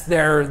 yes,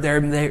 they're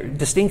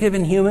distinctive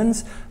in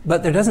humans,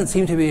 but there doesn't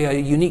seem to be a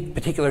unique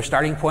particular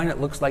starting point.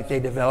 It looks like they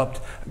developed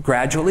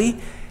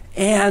gradually.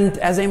 And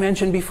as I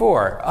mentioned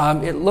before,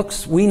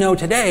 we know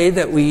today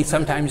that we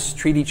sometimes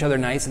treat each other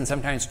nice and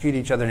sometimes treat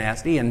each other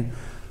nasty, and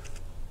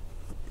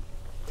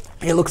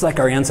it looks like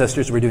our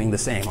ancestors were doing the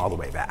same all the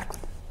way back.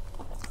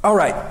 All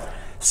right,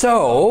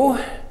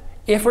 so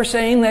If we're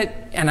saying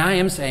that, and I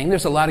am saying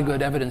there's a lot of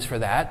good evidence for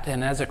that,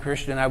 and as a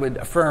Christian I would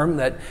affirm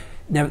that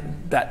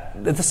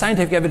the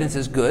scientific evidence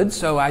is good,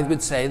 so I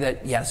would say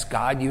that yes,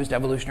 God used these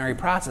evolutionary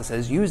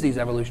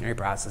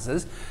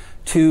processes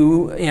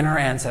in our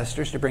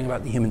ancestors to bring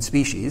about the human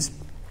species.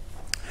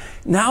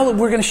 Now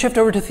we're going to shift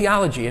over to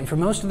theology, and for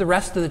most of the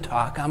rest of the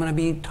talk, I'm going to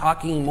be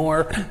talking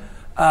more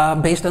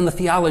based on the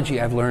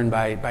theology I've learned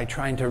by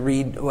trying to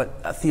read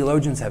what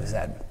theologians have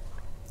said.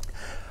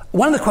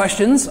 One of the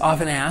questions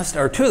often asked,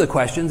 or two of the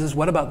questions, is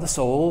what about the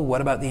soul?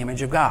 What about the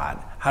image of God?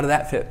 How did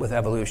that fit with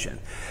evolution?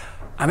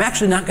 I'm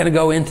actually not going to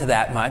go into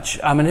that much.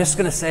 I'm just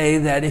going to say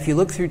that if you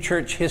look through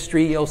church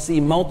history, you'll see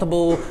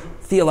multiple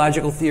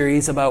theological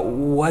theories about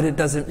what it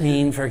doesn't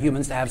mean for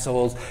humans to have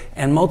souls,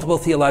 and multiple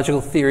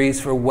theological theories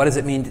for what does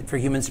it mean for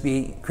humans to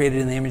be created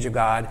in the image of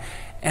God.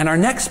 And our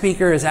next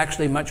speaker is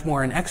actually much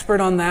more an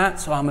expert on that,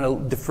 so I'm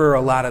going to defer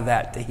a lot of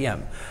that to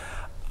him.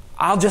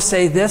 I'll just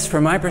say this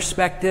from my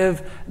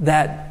perspective,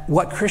 that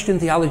what Christian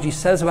theology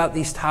says about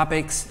these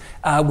topics,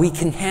 we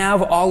can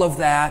have all of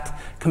that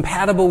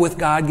compatible with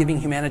God giving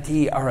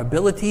humanity our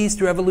abilities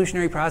through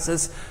evolutionary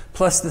process,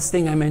 plus this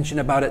thing I mentioned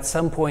about at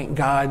some point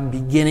God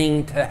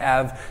beginning to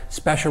have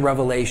special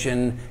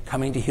revelation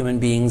coming to human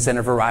beings in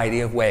a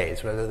variety of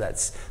ways, whether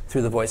that's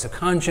through the voice of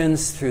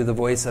conscience, through the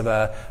voice of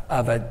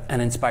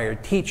an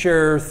inspired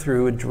teacher,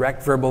 through a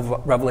direct verbal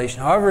revelation,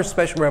 however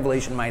special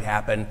revelation might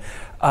happen.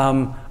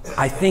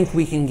 I think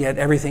we can get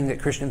everything that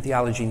Christian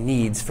theology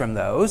needs from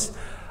those.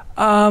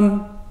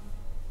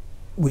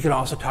 We could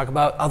also talk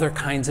about other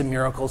kinds of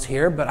miracles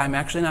here, but I'm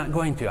actually not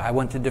going to. I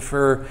want to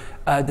defer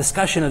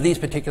discussion of these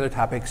particular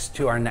topics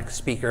to our next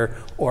speaker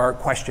or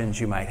questions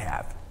you might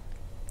have.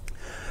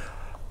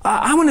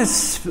 I want to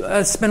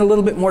spend a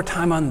little bit more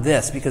time on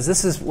this because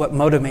this is what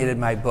motivated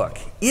my book.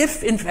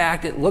 If, in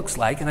fact, it looks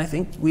like, and I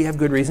think we have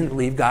good reason to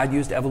believe God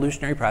used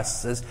evolutionary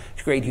processes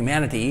to create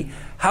humanity,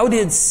 how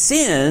did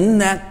sin,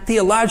 that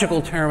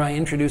theological term I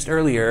introduced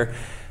earlier,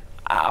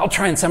 I'll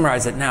try and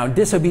summarize it now,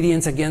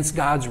 disobedience against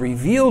God's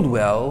revealed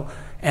will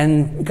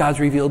and God's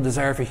revealed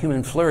desire for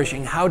human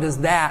flourishing, how does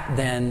that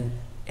then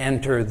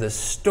enter the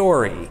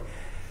story?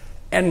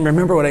 And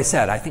remember what I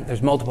said, I think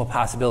there's multiple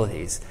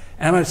possibilities.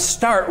 And I'm going to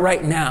start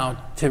right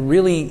now to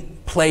really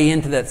play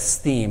into this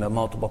theme of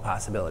multiple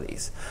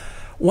possibilities.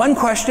 One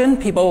question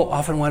people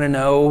often want to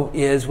know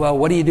is, well,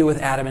 what do you do with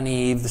Adam and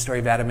Eve, the story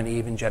of Adam and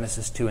Eve in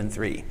Genesis 2 and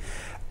 3,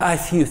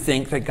 if you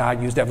think that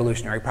God used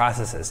evolutionary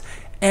processes?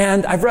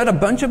 And I've read a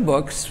bunch of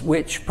books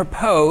which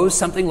propose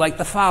something like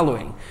the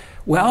following.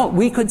 Well,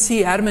 we could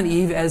see Adam and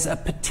Eve as a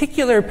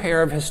particular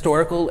pair of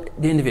historical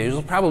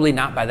individuals, probably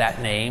not by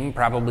that name,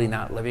 probably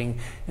not living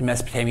in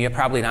Mesopotamia,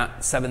 probably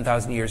not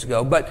 7,000 years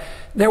ago, but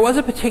there was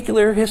a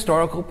particular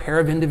historical pair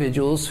of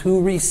individuals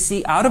who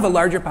received, out of a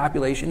larger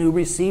population, who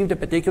received a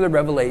particular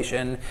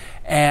revelation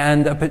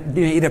and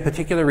made a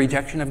particular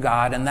rejection of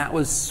God, and that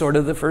was sort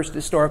of the first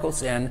historical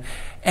sin.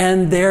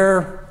 And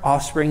their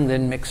offspring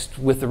then mixed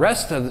with the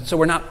rest of it. So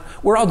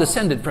we're all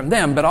descended from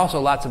them, but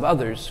also lots of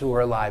others who were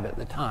alive at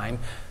the time.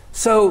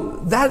 So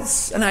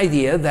that's an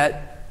idea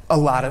that a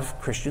lot of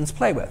Christians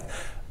play with.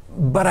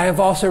 But I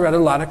have also read a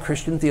lot of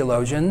Christian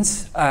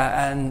theologians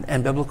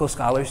and biblical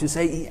scholars who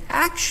say,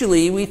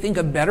 actually, we think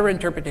a better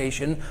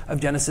interpretation of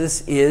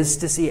Genesis is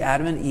to see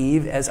Adam and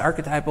Eve as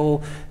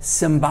archetypal,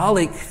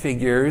 symbolic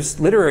figures,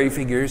 literary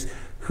figures,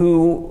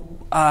 who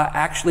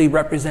actually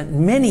represent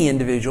many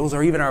individuals,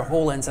 or even our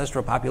whole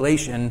ancestral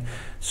population,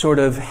 sort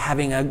of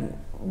having a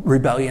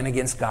rebellion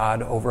against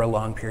God over a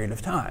long period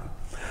of time.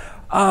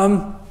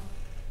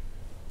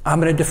 I'm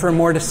going to defer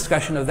more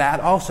discussion of that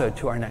also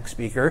to our next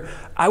speaker.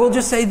 I will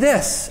just say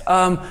this.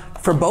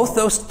 For both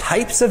those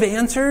types of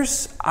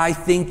answers, I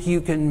think you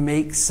can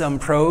make some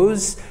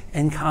pros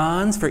and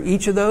cons for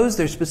each of those.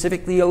 There's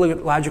specific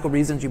theological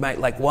reasons you might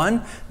like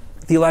one,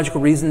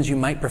 theological reasons you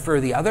might prefer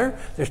the other.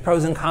 There's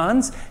pros and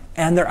cons,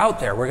 and they're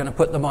out there. We're going to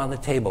put them on the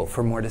table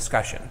for more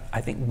discussion.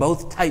 I think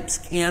both types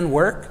can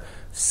work.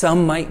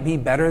 Some might be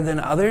better than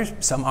others.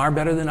 Some are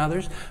better than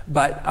others,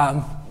 but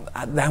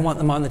I want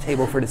them on the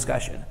table for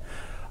discussion.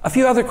 A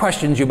few other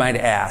questions you might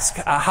ask.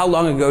 How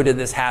long ago did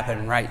this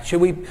happen, right? Should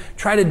we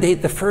try to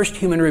date the first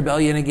human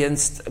rebellion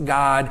against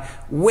God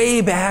way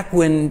back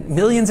when,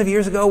 millions of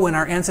years ago, when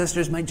our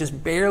ancestors might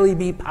just barely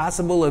be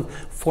possible of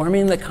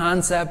forming the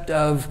concept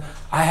of,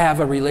 I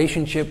have a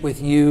relationship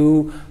with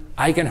you,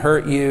 I can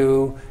hurt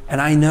you, and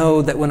I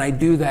know that when I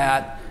do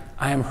that,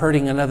 I am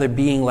hurting another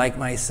being like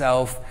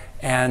myself,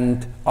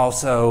 and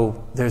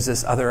also there's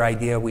this other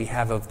idea we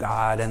have of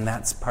God, and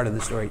that's part of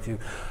the story too.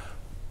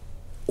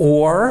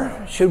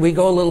 Or should we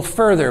go a little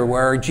further,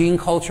 where gene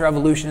culture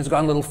evolution has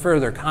gone a little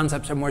further,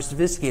 concepts are more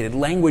sophisticated,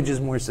 language is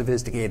more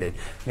sophisticated,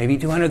 maybe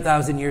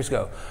 200,000 years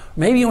ago.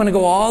 Maybe you want to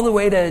go all the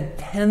way to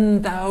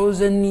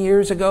 10,000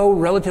 years ago,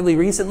 relatively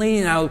recently.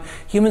 Now,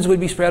 humans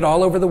would be spread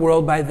all over the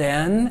world by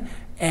then,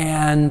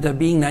 and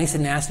being nice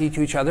and nasty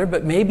to each other,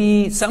 but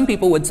maybe some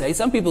people would say,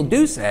 some people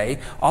do say,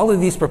 all of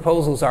these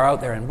proposals are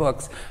out there in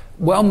books,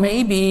 well,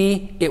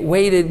 maybe it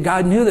waited,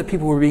 God knew that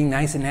people were being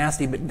nice and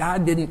nasty, but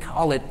God didn't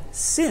call it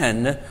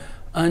sin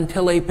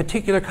until a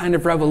particular kind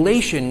of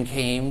revelation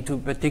came to a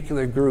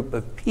particular group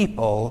of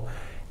people,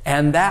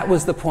 and that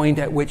was the point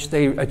at which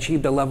they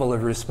achieved a level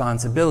of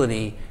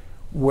responsibility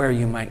where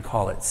you might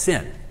call it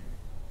sin.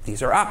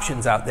 These are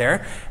options out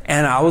there,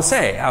 and I will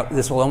say,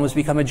 this will almost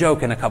become a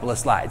joke in a couple of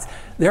slides.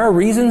 There are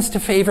reasons to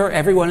favor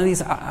every one of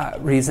these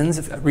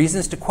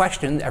reasons to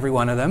question every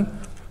one of them.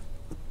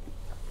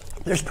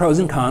 There's pros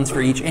and cons for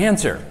each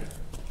answer.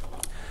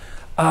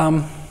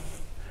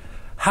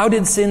 How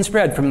did sin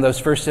spread from those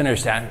first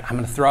sinners? I'm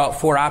going to throw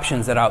out 4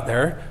 options that are out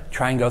there,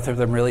 try and go through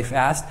them really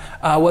fast.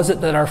 Was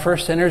it that our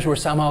first sinners were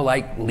somehow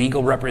like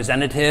legal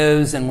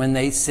representatives, and when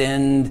they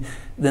sinned,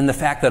 then the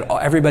fact that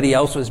everybody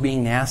else was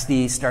being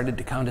nasty started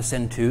to count as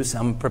sin too?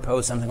 Some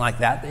propose something like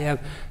that. They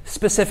have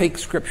specific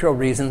scriptural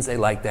reasons they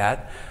like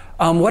that.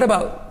 What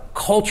about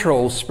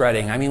cultural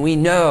spreading? I mean, we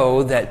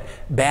know that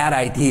bad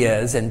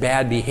ideas and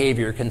bad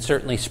behavior can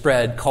certainly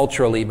spread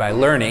culturally by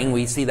learning.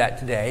 We see that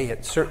today.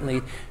 It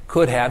certainly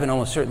could have, and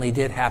almost certainly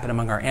did happen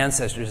among our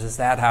ancestors. Is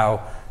that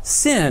how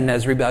sin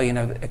as rebellion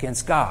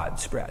against God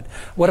spread?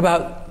 What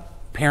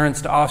about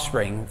parents to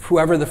offspring?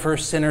 Whoever the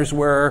first sinners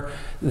were,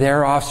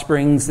 their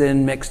offsprings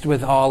then mixed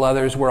with all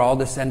others, were all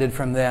descended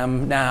from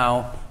them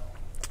now.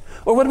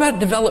 Or what about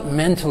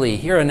developmentally?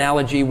 Here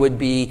analogy would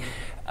be,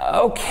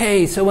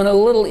 okay, so when a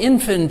little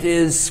infant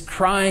is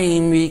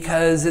crying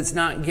because it's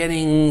not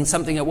getting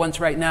something it wants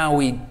right now,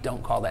 we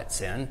don't call that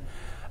sin.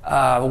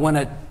 When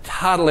a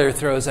toddler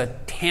throws a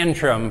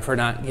tantrum for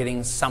not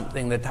getting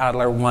something the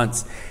toddler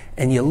wants,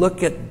 and you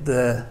look at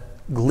the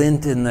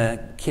glint in the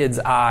kid's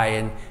eye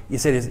and you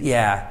say,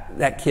 yeah,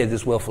 that kid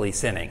is willfully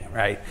sinning,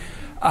 right?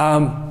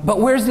 But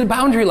where's the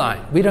boundary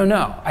line? We don't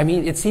know. I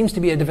mean, it seems to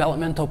be a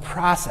developmental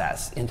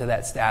process into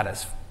that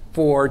status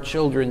for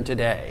children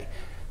today.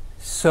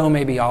 So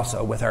maybe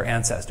also with our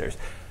ancestors.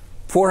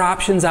 4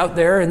 options out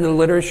there in the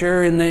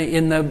literature,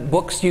 in the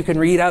books you can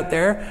read out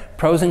there,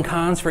 pros and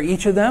cons for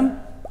each of them.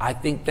 I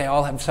think they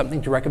all have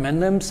something to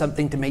recommend them,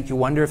 something to make you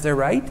wonder if they're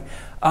right.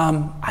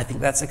 I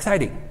think that's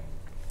exciting.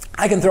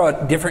 I can throw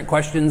out different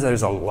questions.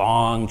 There's a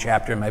long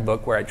chapter in my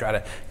book where I try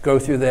to go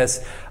through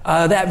this.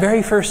 That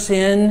very first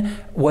sin,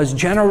 was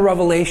general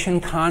revelation,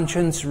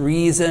 conscience,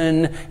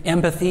 reason,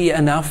 empathy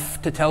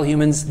enough to tell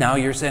humans, now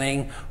you're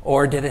sinning,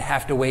 or did it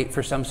have to wait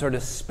for some sort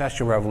of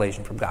special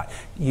revelation from God?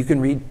 You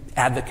can read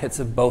advocates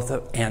of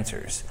both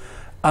answers.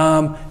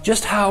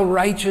 Just how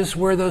righteous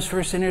were those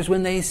first sinners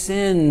when they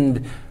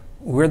sinned?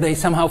 Were they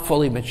somehow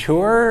fully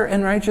mature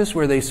and righteous?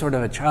 Were they sort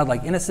of a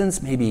childlike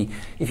innocence? Maybe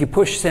if you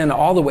push sin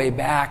all the way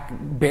back,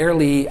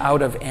 barely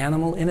out of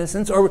animal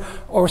innocence,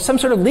 or some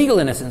sort of legal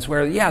innocence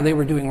where, yeah, they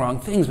were doing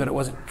wrong things, but it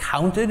wasn't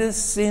counted as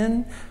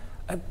sin.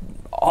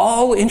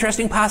 All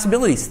interesting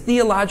possibilities,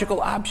 theological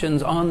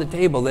options on the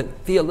table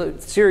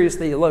that serious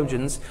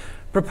theologians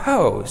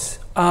propose.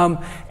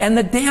 And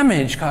the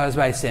damage caused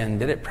by sin,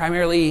 did it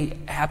primarily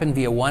happen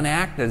via one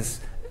act, as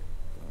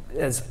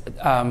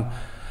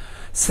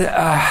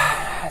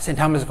St.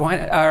 Thomas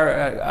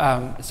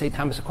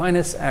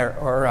Aquinas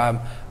or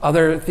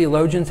other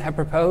theologians have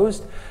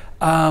proposed?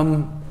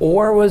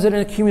 Or was it an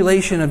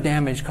accumulation of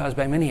damage caused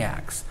by many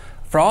acts?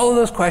 For all of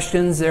those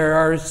questions, there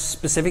are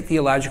specific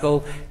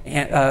theological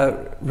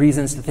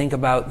reasons to think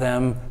about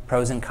them,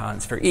 pros and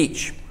cons for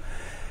each.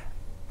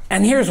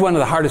 And here's one of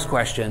the hardest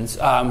questions.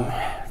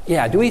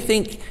 Do we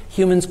think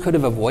humans could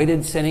have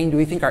avoided sinning? Do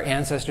we think our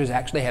ancestors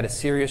actually had a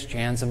serious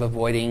chance of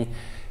avoiding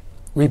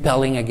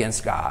rebelling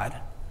against God?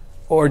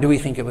 Or do we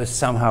think it was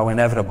somehow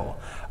inevitable?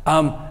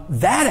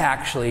 That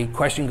actually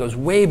question goes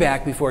way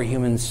back before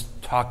humans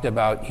talked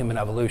about human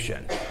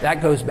evolution.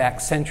 That goes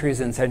back centuries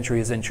and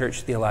centuries in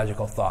church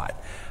theological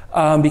thought,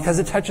 because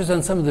it touches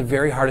on some of the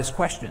very hardest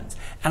questions.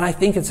 And I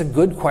think it's a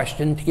good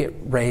question to get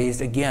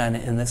raised again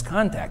in this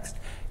context.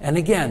 And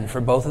again, for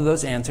both of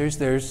those answers,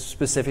 there's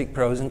specific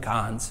pros and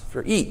cons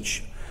for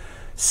each.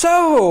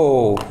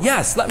 So,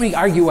 yes, let me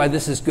argue why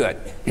this is good.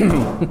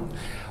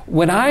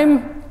 When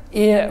I'm,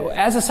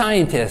 as a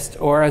scientist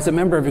or as a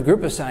member of a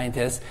group of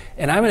scientists,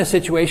 and I'm in a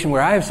situation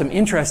where I have some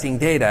interesting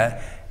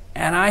data,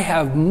 and I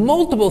have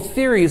multiple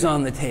theories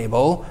on the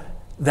table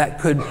that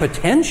could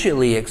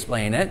potentially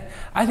explain it,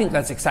 I think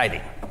that's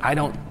exciting. I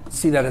don't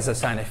see that as a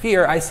sign of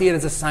fear. I see it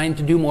as a sign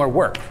to do more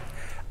work.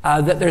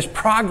 That there's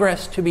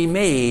progress to be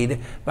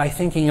made by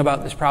thinking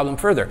about this problem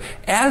further.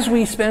 As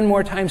we spend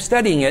more time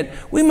studying it,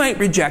 we might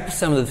reject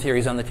some of the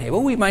theories on the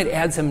table. We might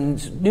add some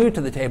new to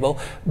the table,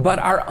 but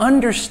our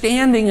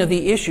understanding of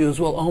the issues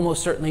will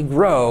almost certainly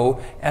grow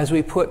as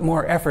we put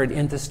more effort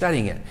into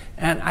studying it.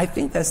 And I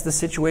think that's the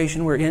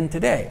situation we're in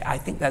today. I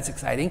think that's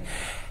exciting.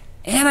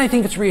 And I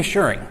think it's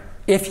reassuring.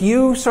 If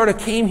you sort of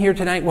came here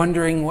tonight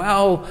wondering,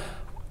 well,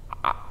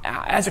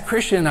 as a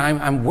Christian,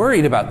 I'm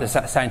worried about this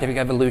scientific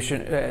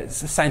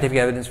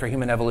evidence for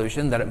human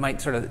evolution, that it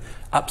might sort of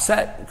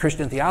upset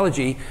Christian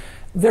theology.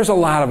 There's a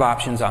lot of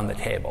options on the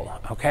table,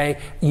 okay?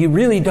 You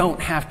really don't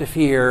have to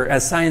fear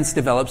as science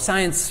develops.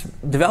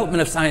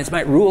 Development of science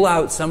might rule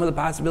out some of the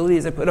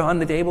possibilities I put on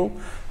the table.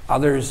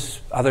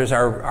 Others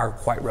are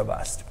quite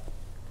robust.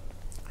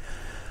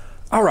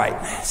 All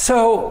right,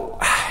 so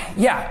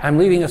yeah, I'm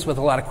leaving us with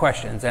a lot of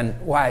questions, and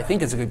why I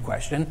think it's a good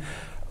question.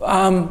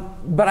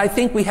 But I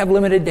think we have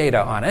limited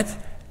data on it,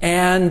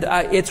 and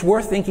it's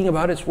worth thinking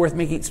about. It's worth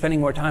spending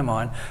more time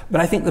on.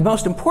 But I think the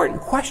most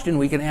important question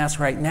we can ask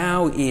right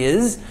now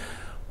is,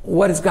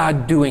 what is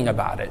God doing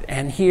about it?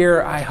 And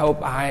here I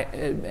hope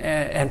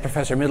and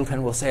Professor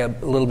Middleton will say a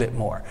little bit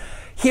more.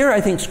 Here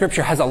I think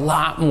Scripture has a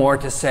lot more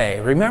to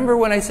say. Remember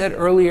when I said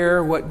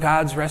earlier what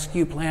God's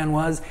rescue plan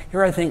was?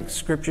 Here I think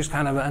Scripture's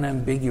kind of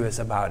unambiguous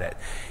about it.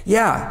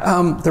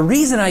 Yeah, the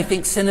reason I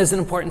think sin is an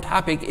important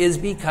topic is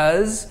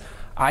because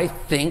I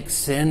think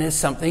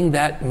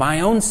my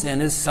own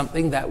sin is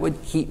something that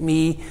would keep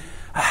me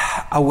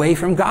away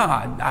from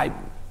God.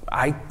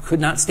 I could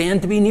not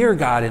stand to be near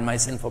God in my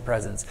sinful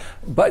presence.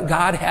 But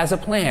God has a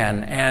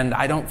plan, and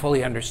I don't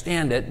fully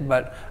understand it,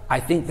 but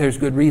I think there's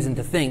good reason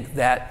to think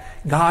that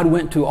God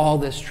went to all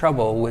this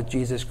trouble with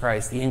Jesus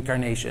Christ, the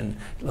incarnation,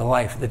 the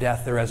life, the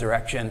death, the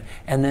resurrection,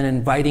 and then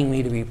inviting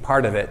me to be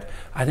part of it.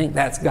 I think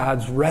that's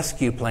God's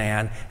rescue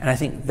plan, and I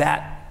think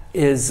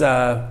that's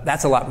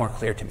a lot more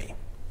clear to me.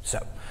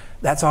 So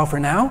that's all for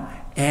now,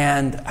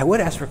 and I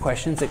would ask for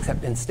questions,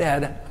 except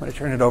instead I'm going to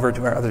turn it over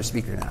to our other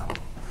speaker now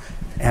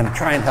and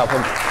try and help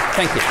him.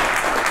 Thank you.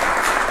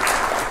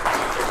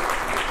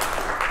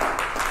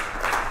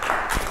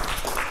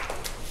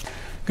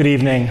 Good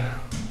evening.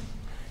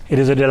 It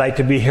is a delight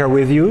to be here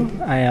with you.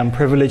 I am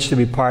privileged to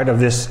be part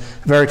of this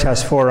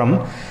Veritas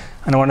Forum,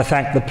 and I want to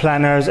thank the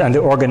planners and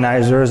the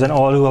organizers and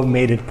all who have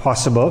made it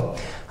possible,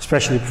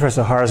 especially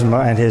Professor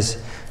Haarsma and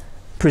his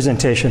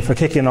presentation for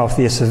kicking off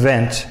this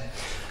event.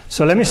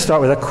 So let me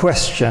start with a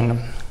question.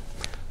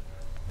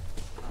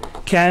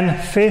 Can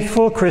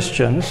faithful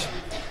Christians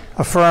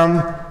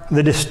affirm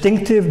the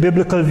distinctive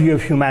biblical view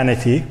of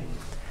humanity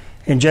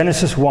in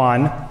Genesis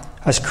 1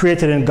 as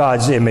created in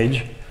God's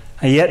image,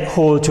 and yet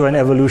hold to an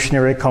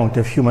evolutionary account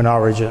of human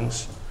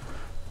origins?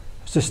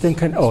 Is this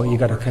thing oh, you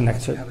got to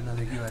connect it.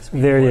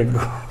 There you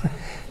go.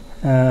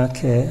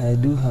 Okay, I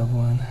do have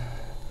one.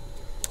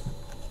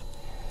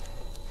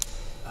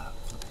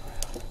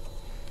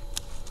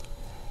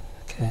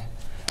 Okay,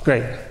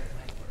 great.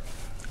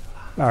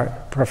 All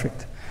right,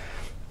 perfect.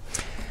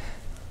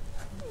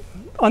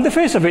 On the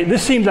face of it,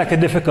 this seems like a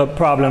difficult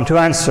problem to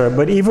answer,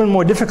 but even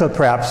more difficult,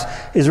 perhaps,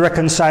 is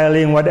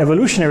reconciling what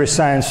evolutionary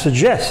science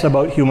suggests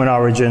about human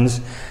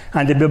origins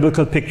and the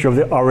biblical picture of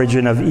the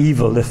origin of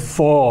evil, the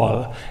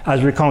fall,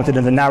 as recounted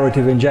in the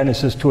narrative in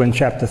Genesis 2 and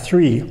chapter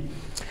 3.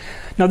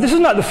 Now, this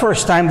is not the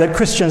first time that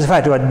Christians have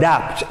had to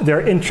adapt their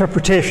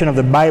interpretation of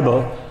the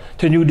Bible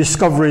to new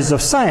discoveries of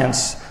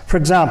science. For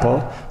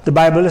example, the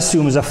Bible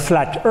assumes a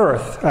flat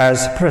earth,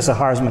 as Professor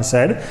Haarsma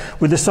said,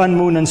 with the sun,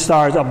 moon, and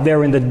stars up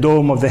there in the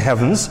dome of the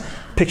heavens,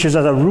 pictures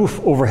as a roof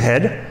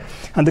overhead,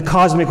 and the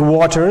cosmic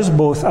waters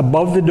both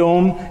above the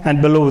dome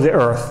and below the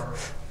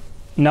earth.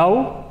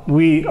 Now,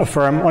 we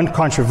affirm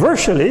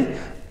uncontroversially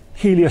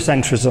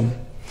heliocentrism,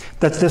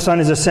 that the sun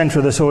is the center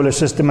of the solar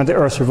system and the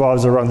earth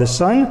revolves around the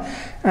sun,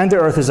 and the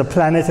earth is a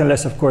planet,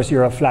 unless of course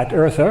you're a flat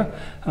earther,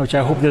 which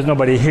I hope there's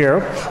nobody here.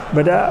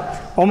 But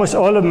almost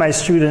all of my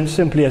students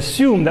simply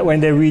assume that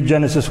when they read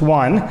Genesis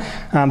 1,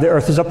 the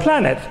earth is a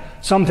planet,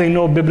 something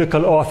no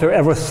biblical author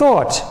ever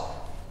thought.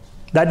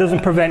 That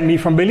doesn't prevent me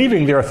from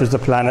believing the earth is a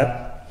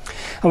planet.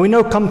 And we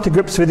now come to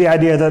grips with the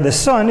idea that the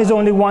sun is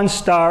only one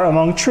star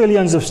among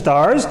trillions of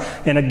stars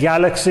in a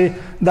galaxy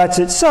that's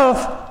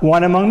itself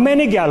one among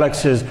many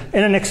galaxies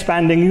in an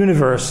expanding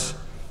universe.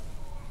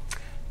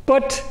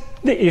 But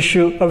the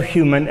issue of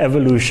human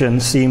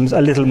evolution seems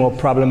a little more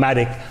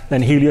problematic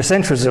than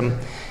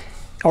heliocentrism,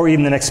 or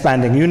even an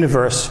expanding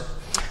universe.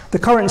 The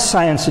current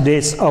science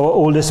dates our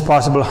oldest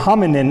possible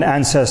hominin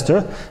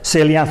ancestor,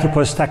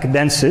 Sahelanthropus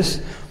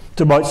tacadensis,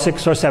 to about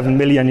 6 or 7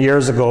 million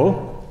years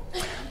ago.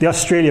 The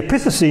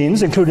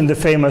Australopithecines, including the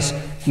famous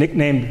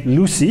nicknamed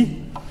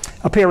Lucy,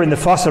 appear in the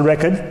fossil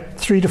record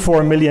 3 to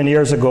 4 million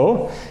years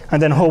ago,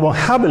 and then Homo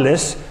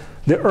habilis,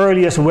 the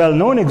earliest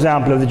well-known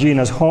example of the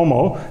genus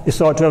Homo, is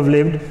thought to have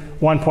lived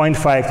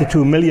 1.5 to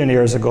 2 million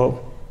years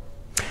ago.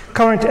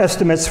 Current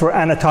estimates for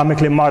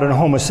anatomically modern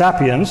Homo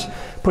sapiens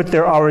put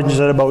their origins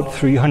at about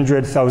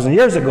 300,000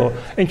 years ago.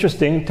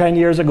 Interesting, 10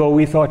 years ago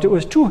we thought it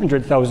was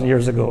 200,000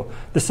 years ago.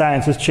 The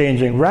science is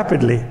changing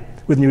rapidly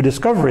with new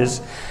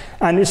discoveries.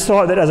 And it's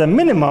thought that as a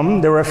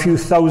minimum, there were a few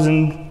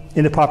thousand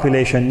in the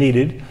population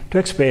needed to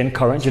explain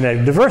current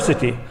genetic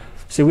diversity.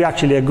 See, we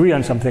actually agree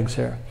on some things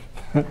here.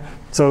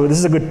 So this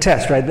is a good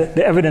test, right?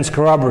 The evidence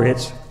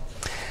corroborates.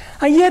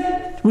 And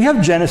yet, we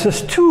have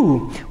Genesis 2,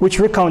 which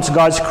recounts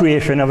God's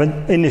creation of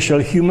an initial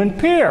human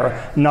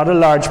pair, not a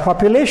large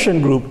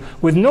population group,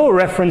 with no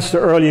reference to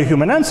earlier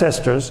human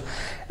ancestors.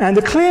 And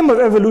the claim of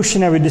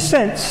evolutionary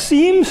descent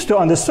seems to,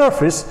 on the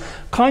surface,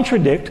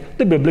 contradict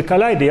the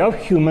biblical idea of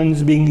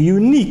humans being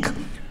unique,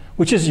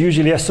 which is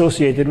usually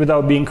associated with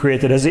our being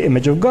created as the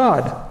image of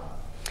God.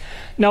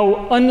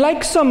 Now,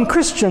 unlike some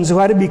Christians who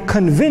had to be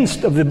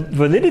convinced of the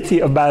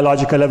validity of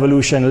biological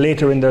evolution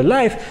later in their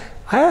life,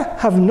 I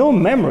have no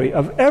memory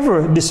of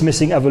ever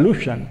dismissing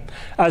evolution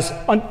as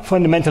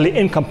fundamentally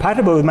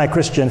incompatible with my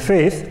Christian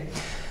faith.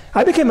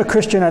 I became a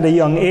Christian at a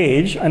young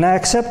age, and I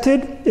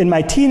accepted in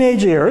my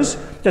teenage years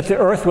that the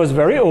earth was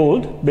very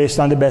old, based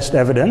on the best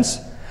evidence.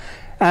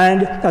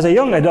 And as a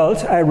young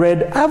adult, I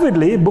read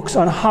avidly books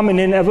on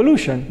hominin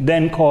evolution,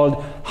 then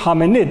called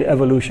hominid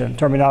evolution.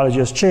 Terminology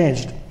has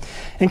changed,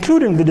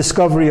 including the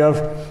discovery of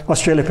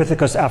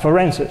Australopithecus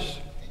afarensis,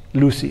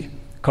 Lucy,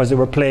 because they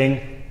were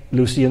playing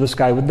Lucy in the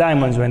Sky with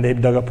Diamonds when they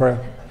dug up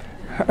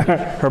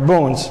her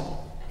bones.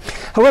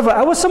 However,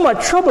 I was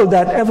somewhat troubled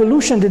that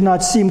evolution did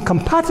not seem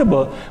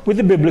compatible with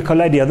the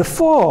biblical idea of the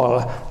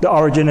fall, the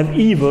origin of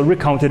evil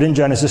recounted in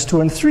Genesis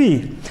 2 and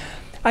 3.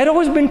 I'd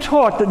always been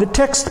taught that the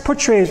text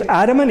portrays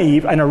Adam and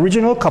Eve, an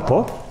original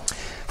couple,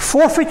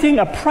 forfeiting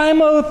a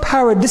primal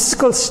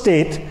paradisical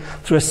state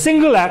through a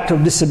single act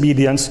of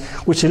disobedience,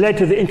 which led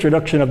to the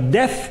introduction of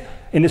death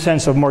in the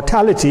sense of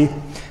mortality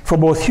for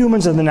both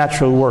humans and the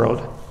natural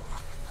world.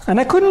 And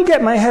I couldn't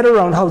get my head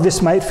around how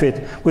this might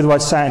fit with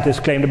what scientists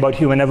claimed about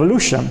human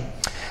evolution.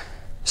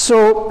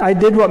 So I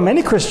did what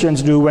many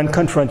Christians do when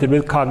confronted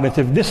with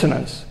cognitive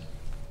dissonance.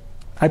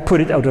 I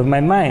put it out of my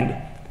mind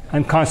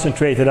and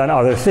concentrated on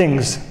other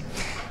things.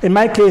 In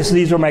my case,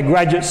 these were my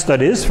graduate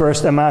studies.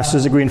 First, a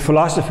master's degree in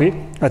philosophy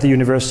at the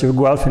University of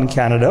Guelph in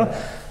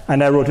Canada,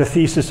 and I wrote a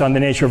thesis on the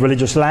nature of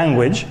religious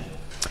language.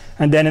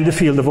 And then in the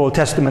field of Old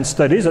Testament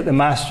studies at the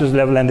master's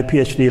level and the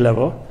PhD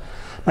level.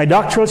 My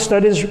doctoral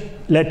studies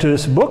led to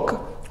this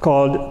book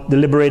called The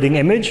Liberating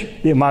Image,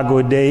 the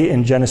Imago Dei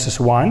in Genesis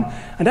 1.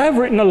 And I've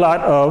written a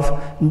lot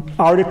of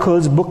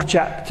articles, book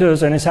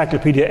chapters, and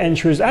encyclopedia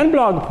entries and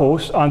blog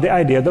posts on the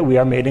idea that we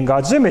are made in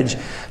God's image.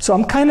 So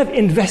I'm kind of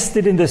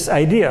invested in this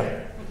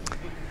idea.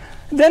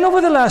 Then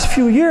over the last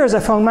few years, I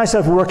found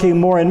myself working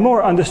more and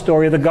more on the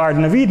story of the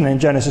Garden of Eden in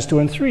Genesis 2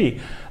 and 3.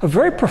 A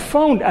very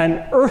profound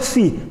and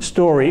earthy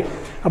story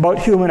about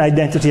human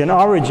identity and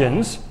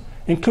origins,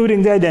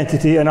 including the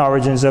identity and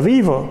origins of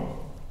evil.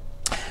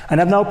 And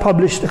I've now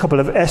published a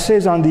couple of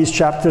essays on these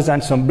chapters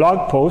and some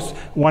blog posts.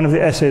 One of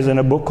the essays in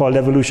a book called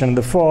Evolution and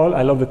the Fall.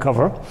 I love the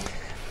cover.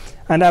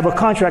 And I have a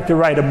contract to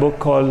write a book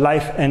called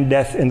Life and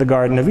Death in the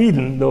Garden of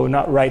Eden, though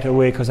not right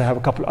away because I have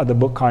a couple other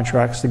book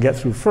contracts to get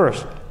through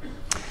first.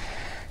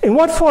 In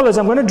what follows,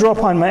 I'm going to draw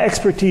upon my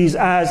expertise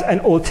as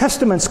an Old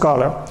Testament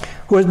scholar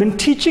who has been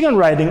teaching and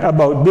writing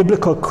about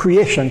biblical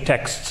creation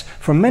texts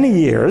for many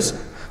years,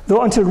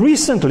 though until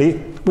recently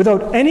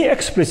without any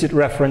explicit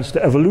reference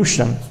to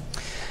evolution.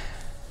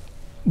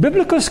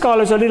 Biblical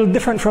scholars are a little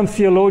different from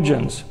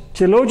theologians.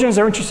 Theologians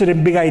are interested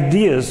in big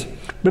ideas.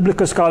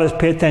 Biblical scholars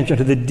pay attention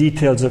to the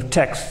details of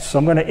texts. So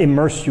I'm going to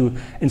immerse you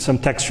in some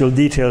textual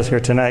details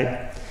here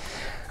tonight.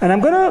 And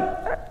I'm going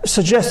to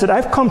suggest that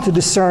I've come to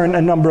discern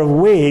a number of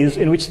ways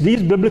in which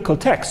these biblical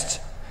texts,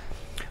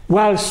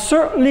 while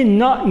certainly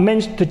not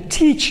meant to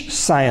teach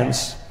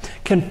science,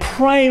 can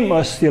prime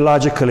us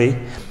theologically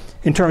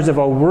in terms of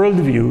our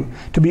worldview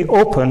to be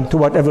open to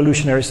what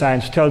evolutionary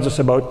science tells us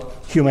about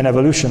human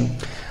evolution.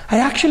 I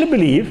actually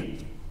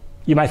believe,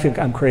 you might think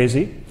I'm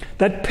crazy,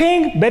 that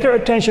paying better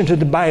attention to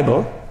the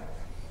Bible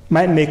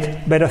might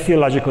make better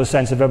theological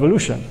sense of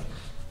evolution.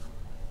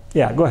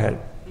 Yeah, go ahead.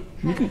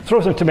 You can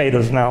throw some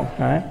tomatoes now. All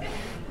right?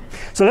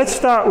 So let's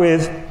start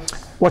with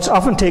what's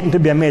often taken to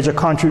be a major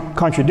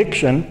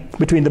contradiction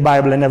between the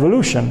Bible and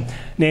evolution,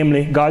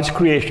 namely God's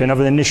creation of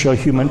an initial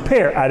human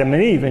pair, Adam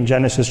and Eve, in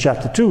Genesis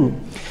chapter 2.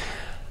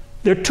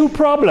 There are two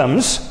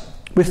problems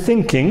with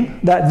thinking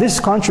that this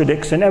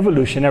contradicts an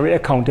evolutionary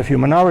account of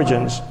human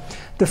origins.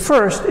 The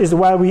first is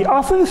while we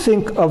often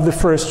think of the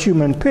first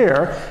human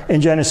pair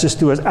in Genesis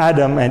 2 as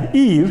Adam and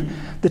Eve,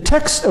 the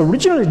text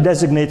originally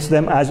designates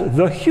them as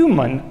the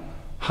human,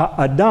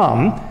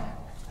 Ha-Adam,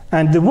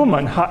 and the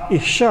woman,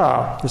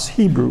 Ha-Isha, this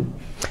Hebrew.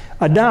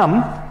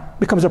 Adam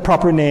becomes a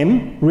proper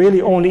name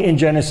really only in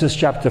Genesis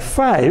chapter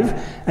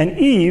 5, and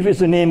Eve is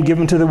the name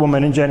given to the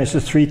woman in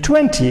Genesis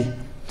 3:20.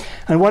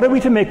 And what are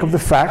we to make of the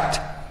fact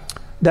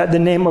that the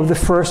name of the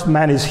first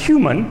man is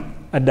human,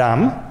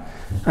 Adam,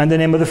 and the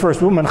name of the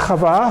first woman,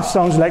 Chava,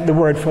 sounds like the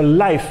word for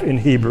life in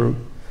Hebrew,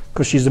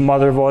 because she's the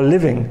mother of all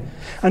living.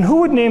 And who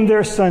would name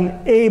their son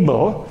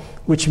Abel,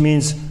 which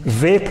means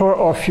vapor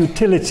or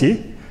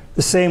futility,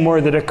 the same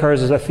word that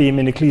occurs as a theme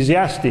in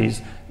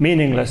Ecclesiastes,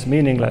 meaningless,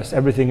 meaningless,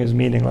 everything is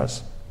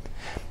meaningless.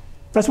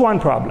 That's one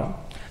problem.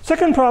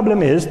 Second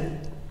problem is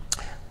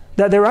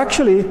that there are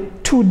actually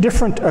two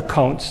different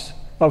accounts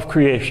of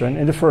creation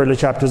in the early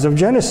chapters of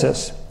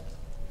Genesis.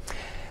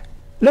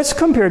 Let's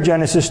compare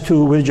Genesis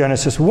 2 with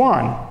Genesis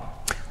 1,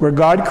 where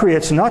God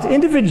creates not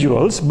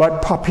individuals,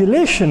 but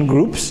population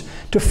groups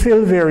to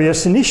fill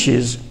various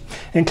niches,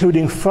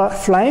 including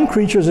flying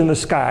creatures in the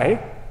sky,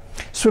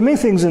 swimming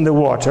things in the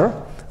water,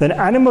 then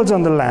animals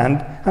on the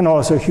land, and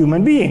also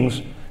human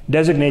beings,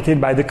 designated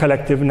by the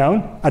collective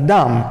noun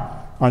Adam,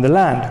 on the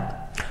land.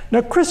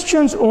 Now,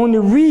 Christians only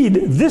read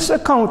this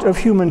account of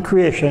human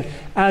creation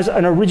as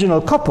an original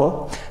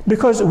couple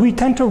because we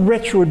tend to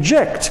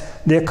retroject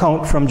the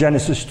account from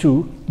Genesis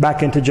 2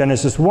 back into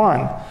Genesis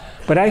 1.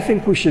 But I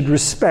think we should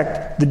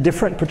respect the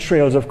different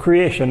portrayals of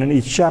creation in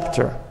each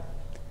chapter.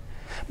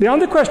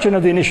 Beyond the question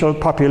of the initial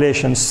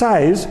population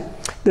size,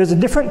 there's a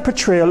different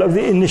portrayal of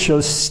the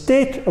initial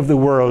state of the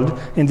world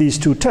in these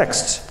two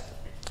texts.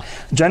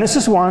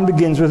 Genesis 1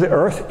 begins with the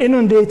earth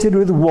inundated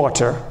with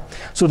water,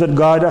 so that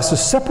God has to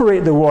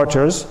separate the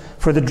waters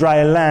for the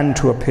dry land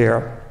to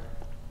appear.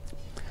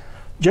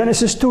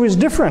 Genesis 2 is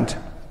different.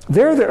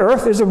 There the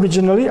earth is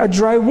originally a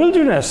dry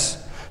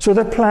wilderness, so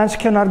that plants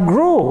cannot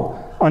grow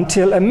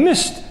until a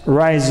mist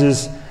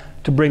rises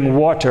to bring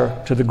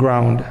water to the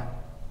ground.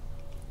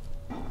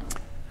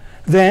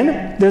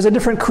 Then there's a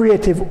different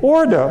creative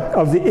order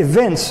of the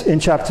events in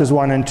chapters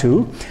 1 and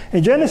 2.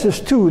 In Genesis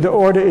 2, the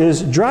order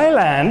is dry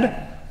land,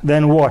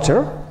 then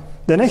water,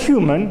 then a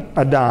human,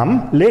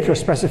 Adam, later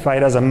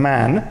specified as a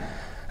man,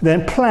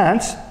 then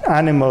plants,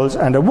 animals,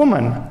 and a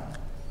woman.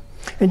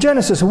 In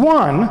Genesis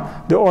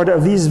 1, the order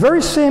of these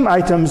very same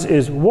items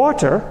is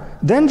water,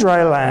 then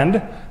dry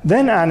land,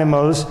 then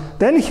animals,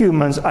 then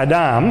humans,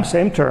 Adam,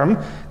 same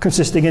term,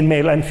 consisting in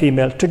male and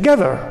female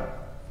together.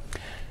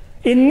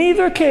 In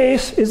neither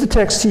case is the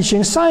text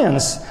teaching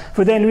science,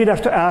 for then we'd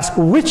have to ask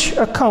which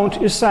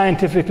account is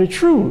scientifically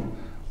true,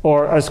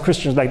 or as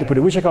Christians like to put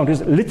it, which account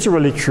is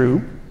literally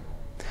true.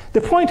 The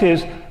point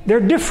is,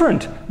 they're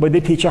different, but they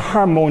teach a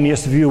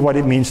harmonious view of what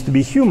it means to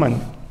be human.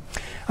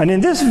 And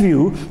in this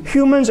view,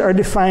 humans are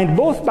defined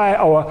both by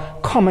our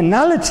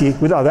commonality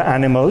with other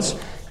animals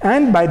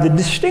and by the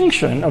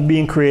distinction of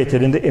being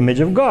created in the image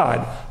of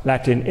God,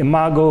 Latin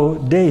imago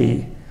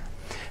Dei.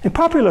 In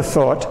popular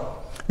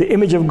thought, the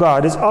image of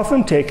God is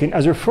often taken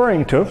as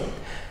referring to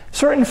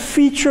certain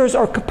features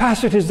or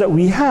capacities that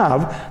we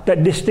have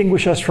that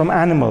distinguish us from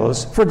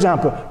animals. For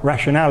example,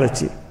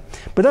 rationality.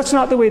 But that's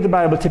not the way the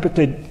Bible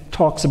typically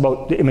talks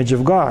about the image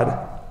of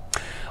God.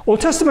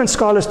 Old Testament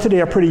scholars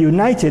today are pretty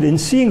united in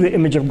seeing the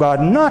image of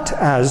God not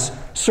as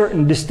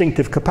certain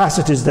distinctive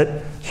capacities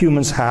that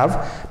humans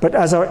have, but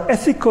as our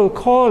ethical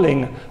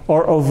calling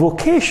or a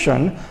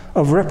vocation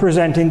of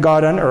representing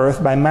God on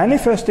earth by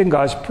manifesting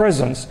God's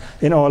presence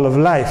in all of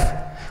life.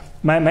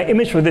 My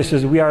image for this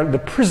is we are the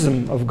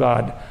prism of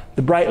God.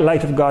 The bright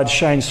light of God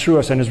shines through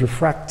us and is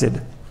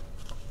refracted.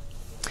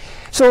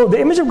 So the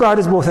image of God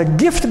is both a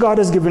gift God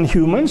has given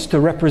humans to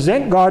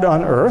represent God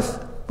on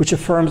earth, which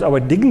affirms our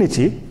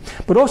dignity,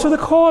 but also the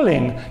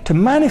calling to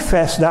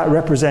manifest that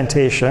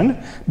representation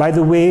by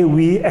the way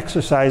we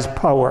exercise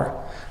power,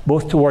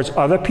 both towards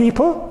other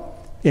people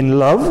in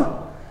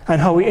love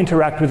and how we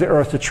interact with the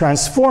earth to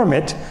transform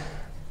it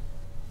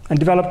and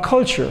develop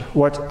culture,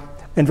 what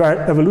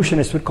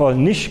evolutionists would call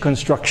niche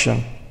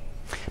construction,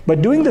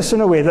 but doing this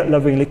in a way that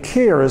lovingly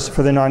cares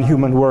for the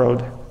non-human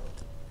world.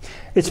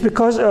 It's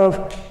because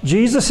of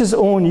Jesus'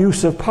 own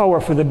use of power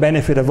for the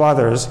benefit of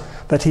others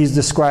that he's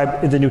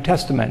described in the New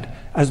Testament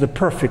as the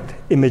perfect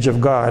image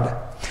of God.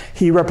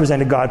 He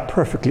represented God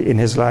perfectly in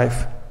his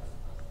life.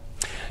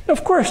 Now,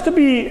 of course, to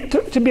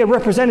be a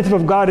representative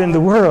of God in the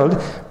world,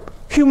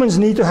 humans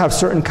need to have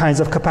certain kinds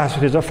of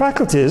capacities or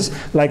faculties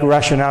like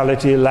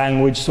rationality,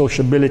 language,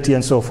 sociability,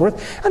 and so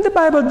forth. And the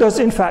Bible does,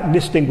 in fact,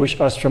 distinguish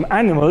us from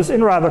animals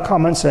in rather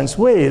common sense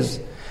ways.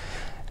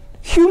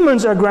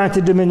 Humans are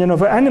granted dominion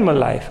over animal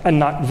life and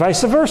not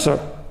vice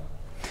versa.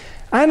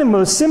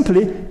 Animals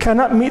simply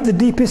cannot meet the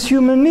deepest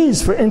human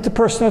needs for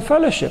interpersonal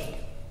fellowship.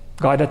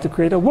 God had to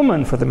create a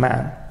woman for the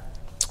man.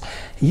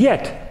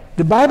 Yet,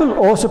 the Bible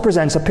also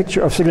presents a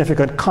picture of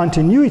significant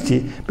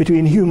continuity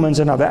between humans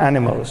and other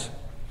animals.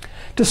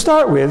 To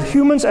start with,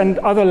 humans and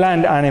other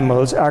land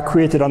animals are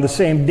created on the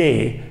same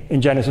day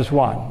in Genesis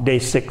 1, day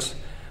 6.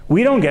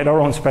 We don't get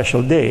our own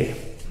special day.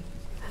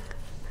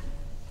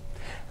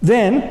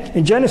 Then,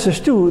 in Genesis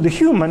 2, the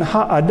human,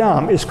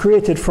 Ha-Adam, is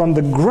created from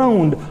the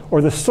ground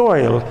or the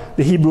soil,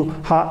 the Hebrew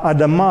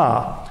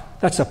Ha-Adamah.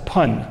 That's a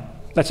pun.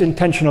 That's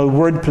intentional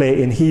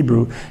wordplay in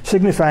Hebrew,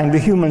 signifying the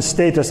human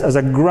status as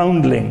a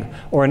groundling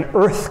or an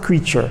earth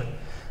creature.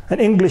 An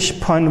English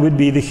pun would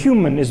be the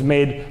human is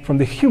made from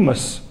the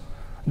humus.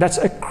 That's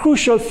a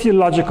crucial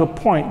theological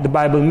point the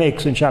Bible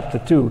makes in chapter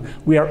 2.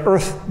 We are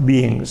earth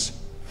beings.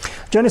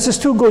 Genesis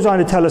 2 goes on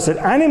to tell us that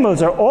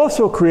animals are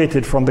also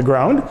created from the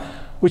ground,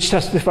 which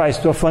testifies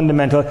to a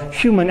fundamental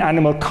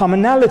human-animal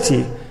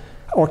commonality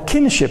or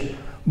kinship.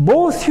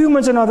 Both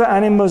humans and other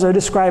animals are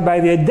described by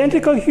the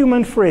identical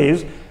human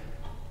phrase,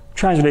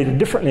 translated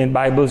differently in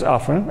Bibles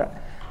often,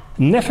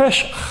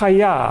 nefesh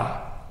chaya.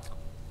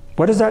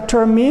 What does that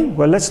term mean?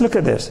 Well, let's look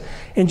at this.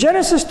 In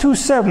Genesis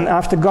 2:7,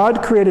 after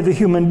God created the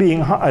human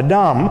being,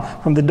 Ha-Adam,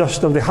 from the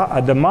dust of the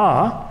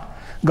Ha-Adamah,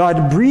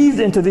 God breathed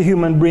into the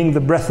human being the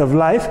breath of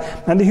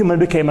life, and the human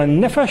became a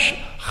nefesh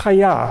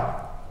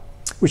chaya,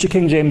 which the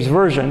King James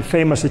Version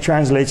famously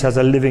translates as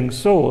a living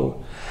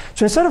soul.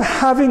 So instead of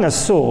having a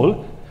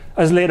soul,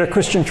 as later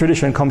Christian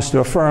tradition comes to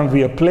affirm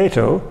via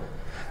Plato,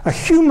 a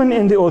human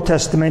in the Old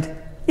Testament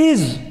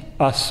is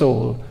a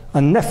soul, a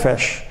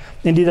nefesh,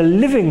 indeed a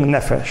living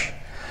nefesh.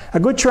 A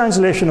good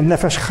translation of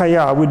nefesh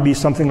chaya would be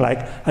something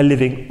like a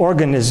living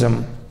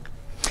organism.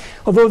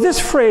 Although this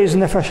phrase,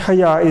 nefesh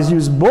haya, is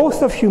used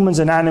both of humans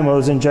and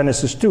animals in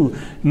Genesis 2,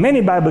 many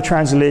Bible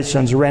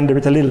translations render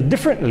it a little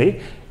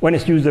differently when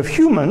it's used of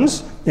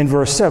humans in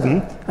verse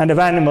 7 and of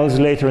animals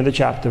later in the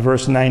chapter,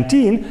 verse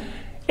 19,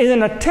 in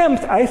an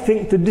attempt, I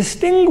think, to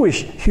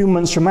distinguish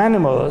humans from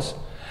animals.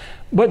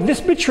 But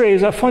this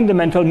betrays a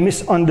fundamental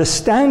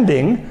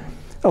misunderstanding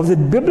of the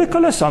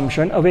biblical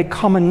assumption of a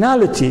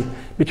commonality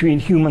between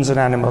humans and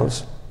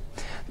animals.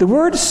 The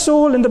word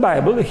soul in the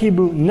Bible, the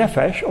Hebrew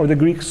nephesh or the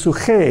Greek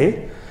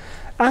psyche,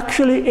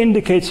 actually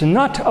indicates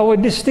not our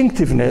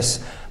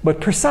distinctiveness, but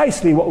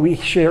precisely what we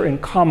share in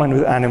common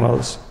with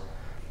animals.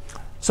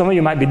 Some of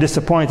you might be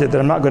disappointed that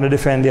I'm not going to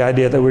defend the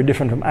idea that we're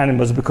different from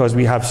animals because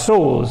we have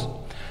souls.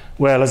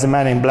 Well, as the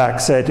man in black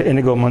said to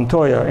Inigo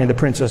Montoya in The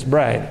Princess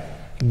Bride,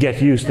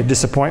 get used to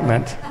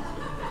disappointment.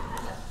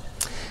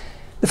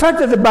 The fact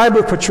that the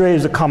Bible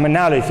portrays the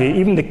commonality,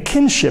 even the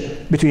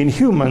kinship between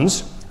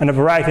humans and a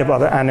variety of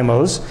other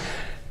animals,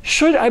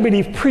 should, I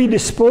believe,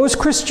 predispose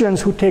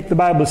Christians who take the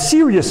Bible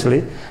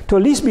seriously to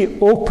at least be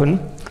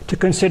open to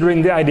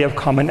considering the idea of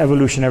common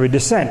evolutionary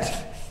descent.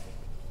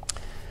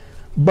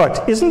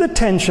 But isn't the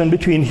tension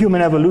between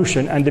human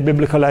evolution and the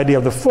biblical idea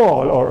of the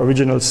fall or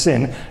original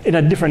sin in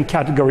a different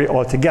category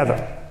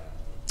altogether?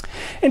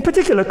 In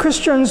particular,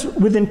 Christians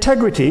with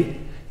integrity,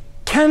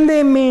 can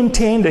they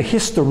maintain the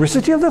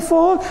historicity of the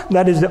fall,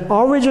 that is, the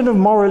origin of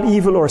moral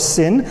evil or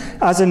sin,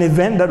 as an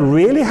event that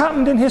really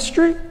happened in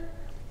history?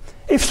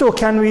 If so,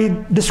 can we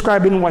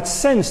describe in what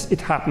sense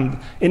it happened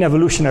in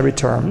evolutionary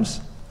terms?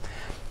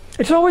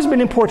 It's always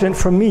been important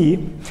for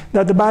me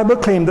that the Bible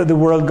claimed that the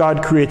world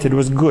God created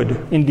was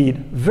good, indeed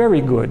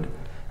very good,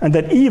 and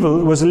that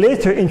evil was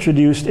later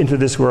introduced into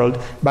this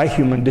world by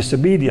human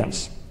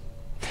disobedience.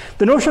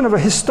 The notion of a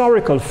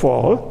historical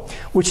fall,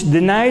 which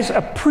denies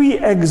a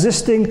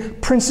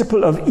pre-existing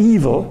principle of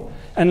evil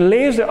and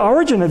lays the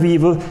origin of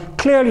evil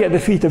clearly at the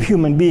feet of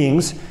human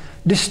beings,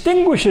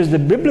 distinguishes the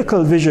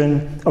biblical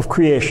vision of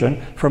creation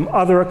from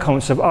other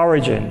accounts of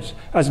origins,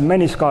 as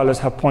many scholars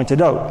have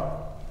pointed out.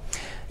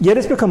 Yet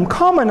it's become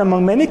common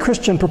among many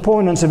Christian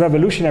proponents of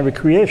evolutionary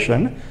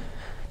creation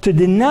to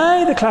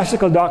deny the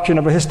classical doctrine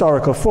of a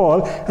historical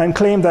fall and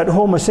claim that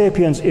Homo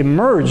sapiens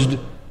emerged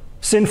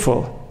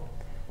sinful.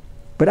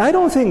 But I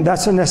don't think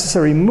that's a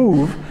necessary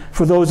move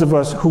for those of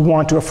us who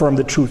want to affirm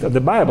the truth of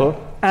the Bible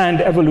and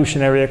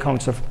evolutionary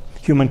accounts of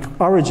human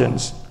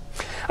origins.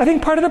 I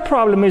think part of the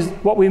problem is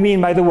what we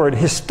mean by the word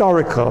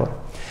historical.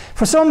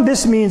 For some,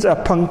 this means a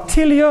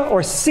punctiliar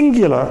or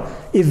singular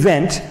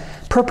event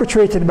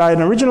perpetrated by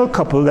an original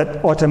couple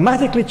that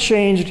automatically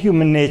changed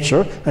human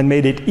nature and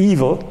made it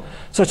evil,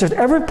 such that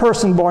every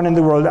person born in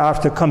the world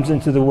after comes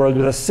into the world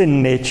with a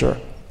sin nature.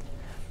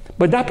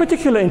 But that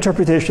particular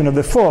interpretation of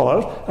the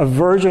fall, a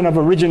version of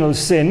original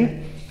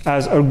sin,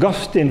 as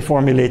Augustine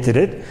formulated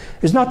it,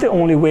 is not the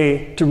only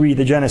way to read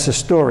the Genesis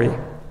story.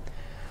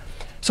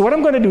 So what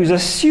I'm going to do is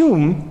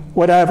assume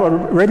what I've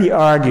already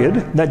argued,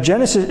 that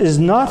Genesis is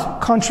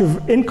not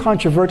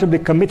incontrovertibly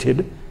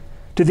committed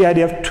to the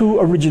idea of two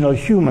original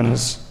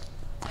humans.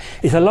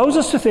 It allows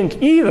us to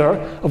think either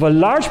of a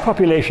large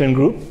population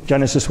group,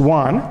 Genesis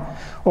 1,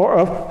 or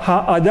of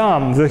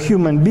Ha-Adam, the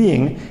human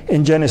being,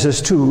 in Genesis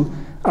 2,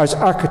 as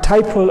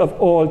archetypal of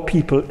all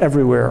people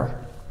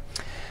everywhere.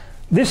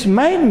 This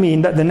might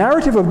mean that the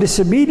narrative of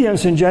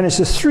disobedience in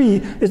Genesis 3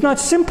 is not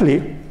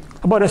simply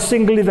about a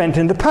single event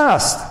in the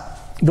past,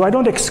 though I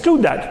don't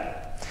exclude that,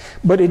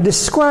 but it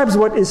describes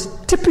what is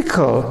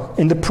typical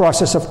in the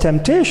process of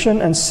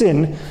temptation and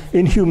sin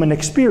in human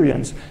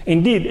experience.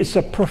 Indeed, it's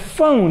a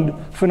profound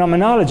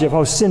phenomenology of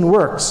how sin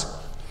works.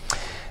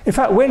 In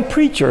fact, when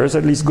preachers,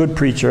 at least good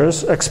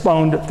preachers,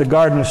 expound the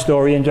garden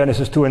story in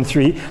Genesis 2 and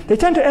 3, they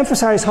tend to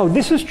emphasize how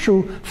this is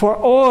true for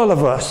all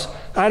of us.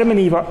 Adam and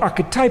Eve are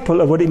archetypal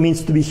of what it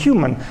means to be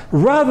human,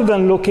 rather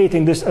than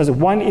locating this as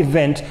one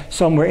event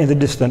somewhere in the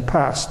distant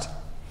past.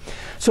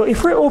 So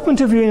if we're open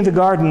to viewing the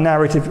garden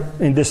narrative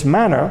in this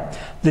manner,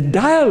 the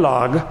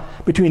dialogue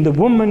between the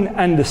woman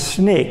and the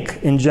snake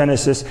in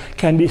Genesis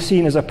can be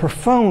seen as a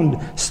profound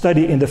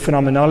study in the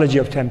phenomenology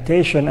of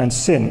temptation and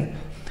sin,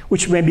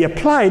 which may be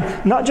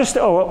applied not just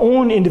to our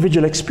own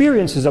individual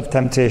experiences of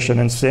temptation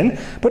and sin,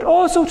 but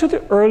also to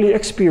the early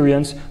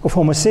experience of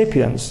Homo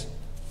sapiens.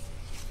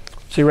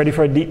 So you ready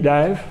for a deep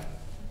dive?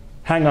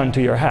 Hang on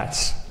to your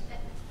hats.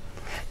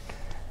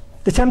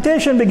 The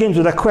temptation begins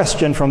with a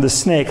question from the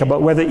snake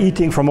about whether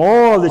eating from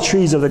all the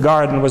trees of the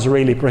garden was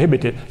really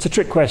prohibited. It's a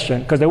trick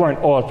question, because they weren't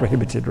all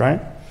prohibited,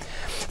 right?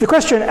 The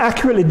question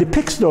accurately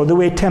depicts, though, the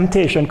way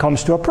temptation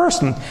comes to a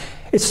person.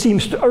 It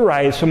seems to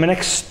arise from an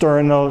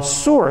external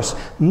source.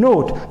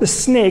 Note, the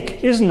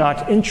snake is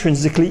not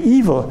intrinsically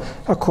evil.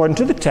 According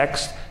to the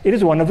text, it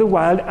is one of the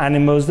wild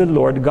animals the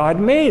Lord God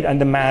made and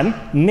the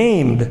man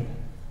named.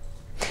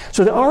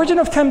 So the origin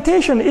of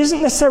temptation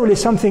isn't necessarily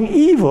something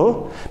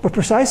evil, but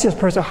precisely as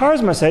Professor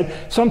Haarsma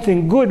said,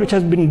 something good which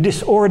has been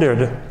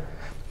disordered.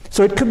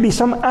 So it could be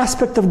some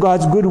aspect of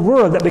God's good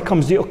world that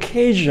becomes the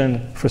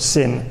occasion for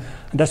sin.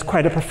 And that's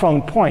quite a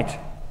profound point.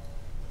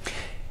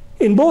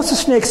 In both the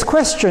snake's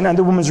question and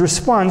the woman's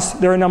response,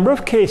 there are a number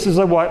of cases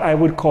of what I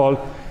would call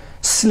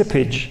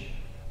slippage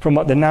from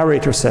what the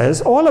narrator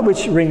says, all of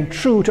which ring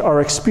true to our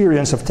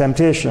experience of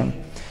temptation.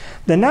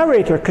 The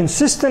narrator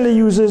consistently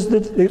uses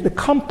the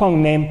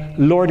compound name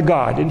Lord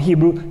God, in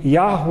Hebrew,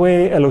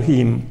 Yahweh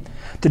Elohim,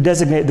 to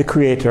designate the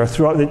creator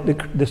throughout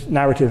the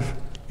narrative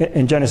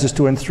in Genesis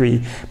 2 and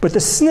 3. But the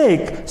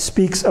snake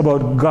speaks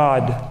about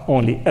God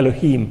only,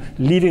 Elohim,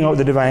 leaving out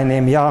the divine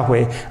name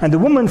Yahweh. And the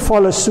woman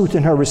follows suit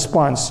in her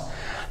response.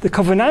 The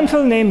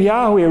covenantal name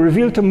Yahweh,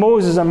 revealed to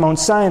Moses on Mount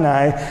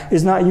Sinai,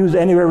 is not used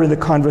anywhere in the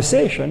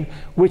conversation,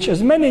 which,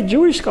 as many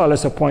Jewish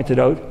scholars have pointed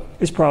out,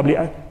 is probably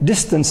a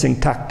distancing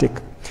tactic,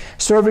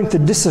 serving to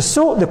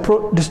disassociate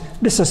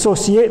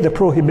the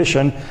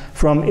prohibition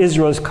from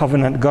Israel's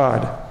covenant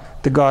God,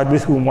 the God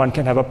with whom one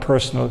can have a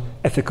personal,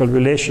 ethical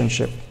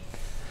relationship.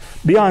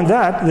 Beyond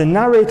that, the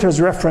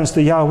narrator's reference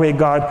to Yahweh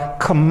God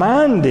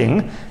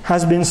commanding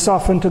has been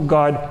softened to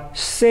God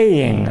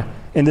saying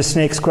in the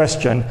snake's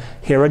question.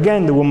 Here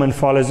again, the woman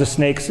follows the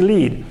snake's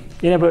lead.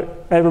 You never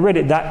read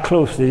it that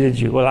closely, did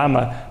you? Well, I'm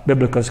a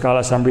biblical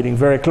scholar, so I'm reading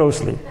very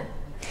closely.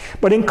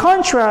 But in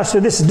contrast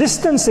to this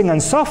distancing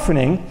and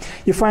softening,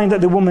 you find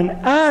that the woman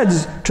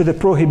adds to the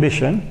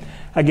prohibition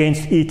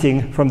against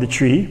eating from the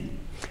tree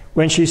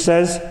when she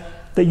says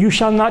that you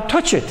shall not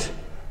touch it,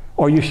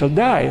 or you shall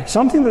die,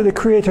 something that the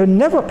Creator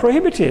never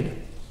prohibited.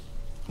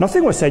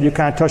 Nothing was said you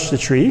can't touch the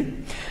tree.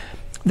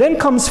 Then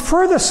comes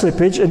further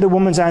slippage in the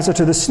woman's answer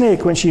to the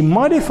snake when she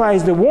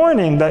modifies the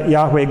warning that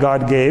Yahweh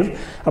God gave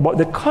about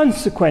the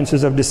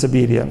consequences of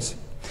disobedience.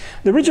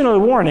 The original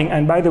warning,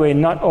 and by the way,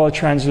 not all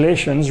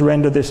translations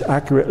render this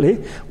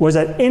accurately, was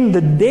that in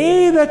the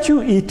day that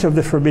you eat of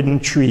the forbidden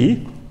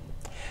tree,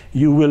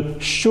 you will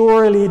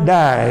surely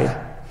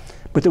die.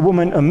 But the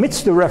woman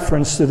omits the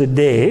reference to the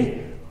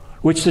day,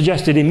 which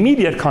suggested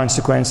immediate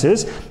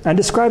consequences, and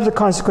describes the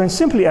consequence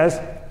simply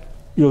as,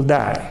 you'll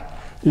die,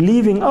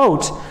 leaving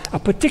out a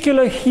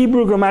particular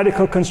Hebrew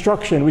grammatical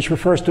construction which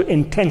refers to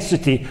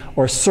intensity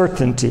or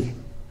certainty.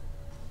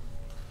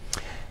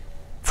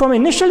 From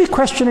initially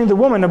questioning the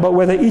woman about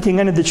whether eating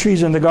any of the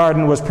trees in the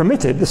garden was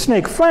permitted, the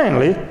snake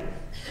finally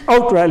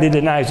outrightly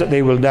denies that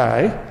they will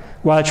die,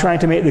 while trying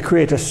to make the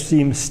Creator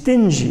seem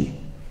stingy.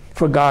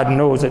 For God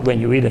knows that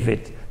when you eat of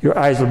it, your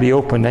eyes will be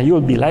opened and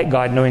you'll be like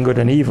God, knowing good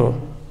and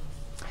evil.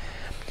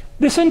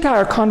 This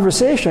entire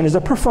conversation is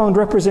a profound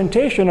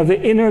representation of the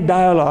inner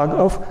dialogue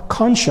of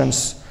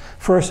conscience,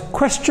 first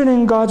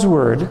questioning God's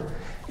word,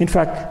 in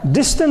fact,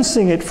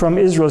 distancing it from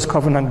Israel's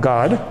covenant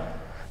God,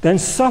 then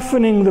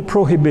softening the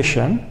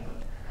prohibition,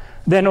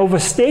 then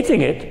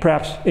overstating it,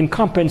 perhaps in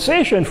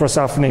compensation for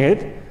softening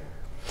it,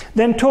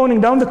 then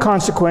toning down the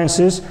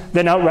consequences,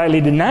 then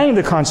outrightly denying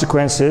the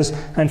consequences,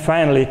 and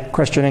finally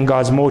questioning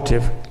God's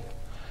motive.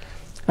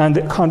 And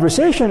the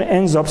conversation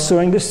ends up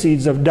sowing the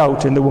seeds of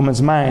doubt in the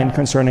woman's mind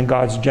concerning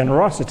God's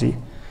generosity,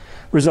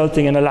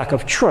 resulting in a lack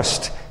of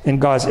trust in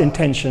God's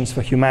intentions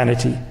for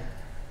humanity.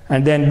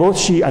 And then both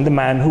she and the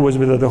man who was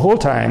with her the whole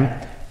time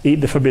eat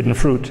the forbidden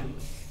fruit.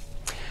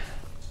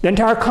 The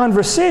entire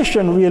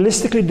conversation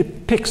realistically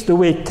depicts the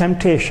way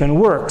temptation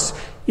works,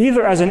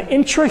 either as an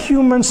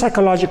intrahuman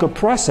psychological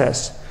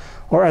process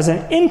or as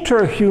an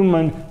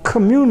interhuman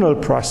communal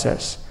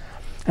process.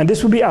 And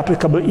this would be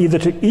applicable either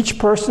to each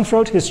person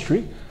throughout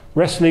history,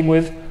 wrestling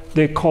with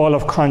the call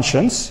of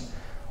conscience,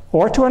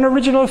 or to an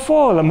original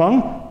fall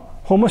among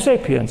Homo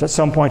sapiens at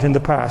some point in the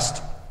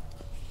past.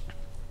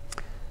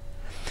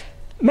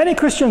 Many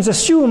Christians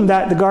assume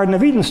that the Garden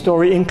of Eden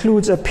story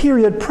includes a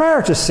period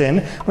prior to sin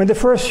when the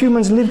first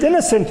humans lived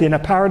innocently in a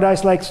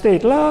paradise-like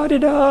state,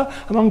 la-di-da,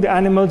 among the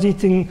animals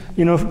eating,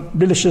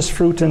 delicious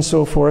fruit and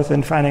so forth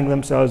and fanning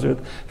themselves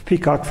with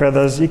peacock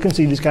feathers. You can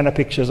see these kind of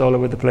pictures all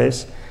over the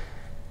place.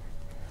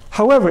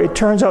 However, it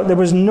turns out there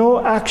was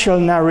no actual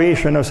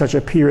narration of such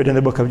a period in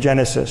the book of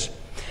Genesis.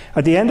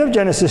 At the end of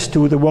Genesis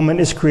 2, the woman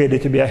is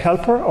created to be a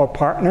helper or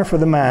partner for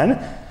the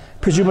man,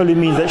 presumably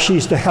means that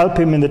she's to help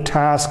him in the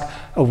task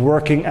of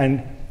working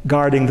and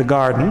guarding the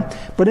garden.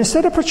 But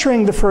instead of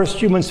portraying the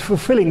first humans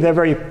fulfilling their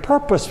very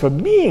purpose for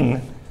being,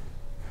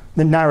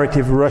 the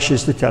narrative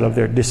rushes to tell of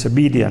their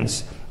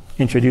disobedience,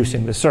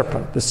 introducing the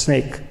serpent, the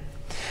snake.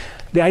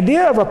 The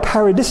idea of a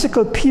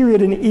paradisical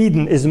period in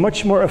Eden is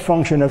much more a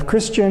function of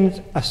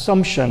Christian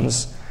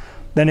assumptions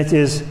than it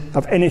is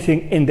of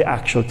anything in the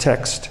actual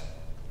text.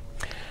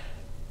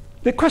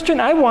 The question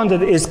I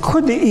wondered is,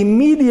 could the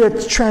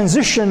immediate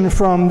transition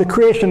from the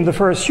creation of the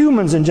first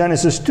humans in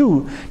Genesis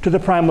 2 to the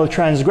primal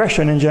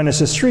transgression in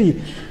Genesis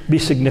 3 be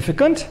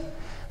significant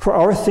for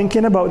our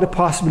thinking about the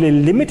possibly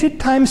limited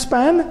time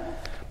span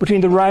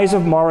between the rise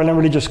of moral and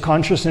religious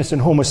consciousness in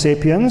Homo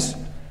sapiens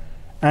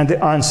and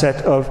the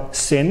onset of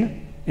sin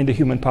in the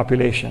human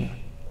population?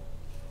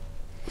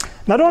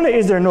 Not only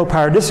is there no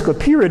paradisical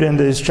period in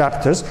these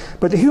chapters,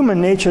 but the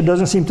human nature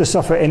doesn't seem to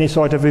suffer any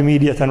sort of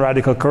immediate and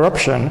radical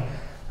corruption,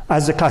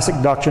 as the classic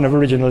doctrine of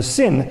original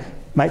sin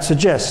might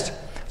suggest,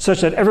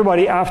 such that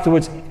everybody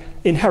afterwards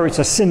inherits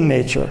a sin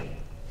nature.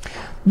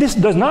 This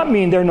does not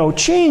mean there are no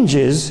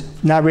changes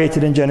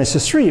narrated in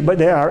Genesis 3, but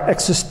there are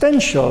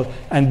existential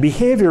and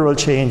behavioral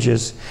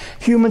changes.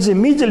 Humans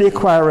immediately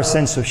acquire a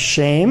sense of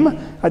shame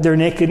at their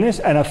nakedness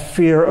and a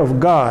fear of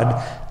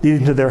God,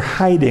 leading to their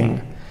hiding,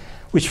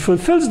 which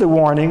fulfills the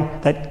warning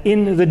that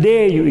in the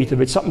day you eat of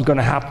it, something's going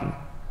to happen.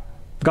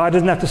 God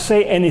doesn't have to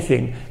say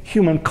anything.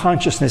 Human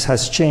consciousness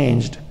has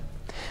changed.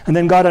 And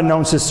then God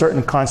announces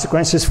certain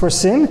consequences for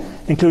sin,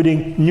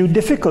 including new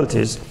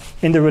difficulties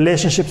in the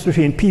relationships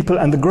between people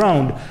and the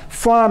ground.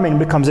 Farming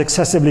becomes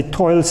excessively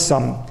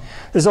toilsome.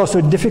 There's also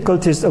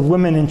difficulties of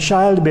women in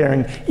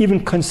childbearing.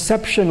 Even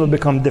conception will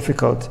become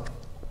difficult.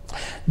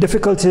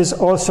 Difficulties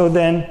also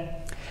then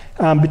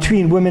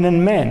between women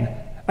and men.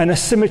 An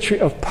asymmetry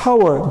of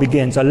power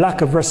begins. A lack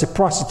of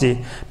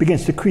reciprocity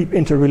begins to creep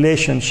into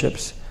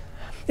relationships.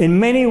 In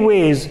many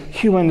ways,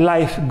 human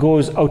life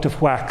goes out of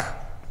whack.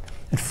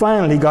 And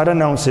finally, God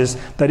announces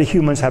that the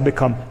humans have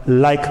become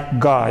like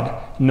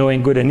God,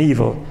 knowing good and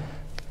evil,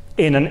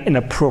 in an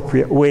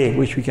inappropriate way,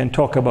 which we can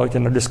talk about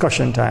in a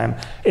discussion time,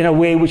 in a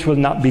way which will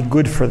not be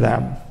good for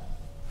them.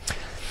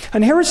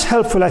 And here it's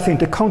helpful, I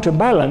think, to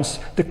counterbalance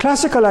the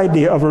classical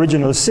idea of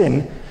original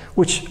sin,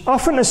 which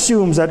often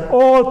assumes that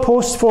all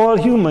post-fall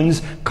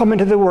humans come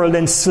into the world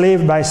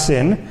enslaved by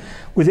sin,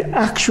 with the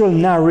actual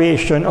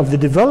narration of the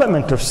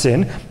development of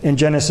sin in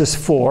Genesis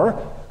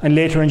 4 and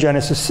later in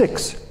Genesis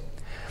 6.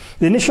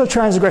 The initial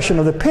transgression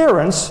of the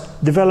parents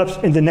develops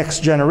in the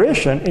next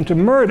generation into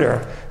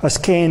murder as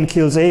Cain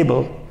kills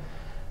Abel.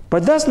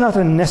 But that's not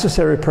a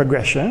necessary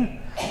progression.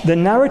 The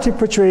narrative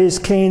portrays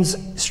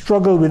Cain's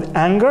struggle with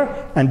anger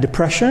and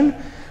depression,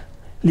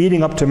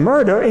 leading up to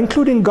murder,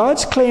 including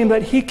God's claim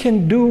that he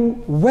can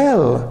do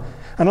well.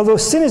 And although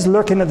sin is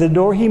lurking at the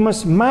door, he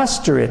must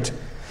master it.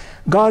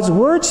 God's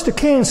words to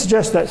Cain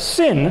suggest that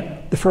sin,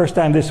 the first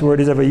time this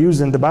word is ever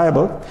used in the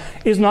Bible,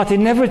 is not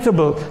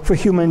inevitable for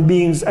human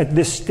beings at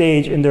this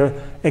stage in their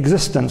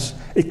existence.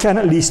 It can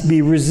at least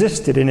be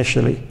resisted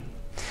initially.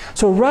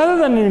 So rather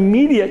than an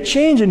immediate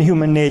change in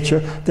human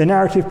nature, the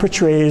narrative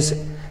portrays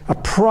a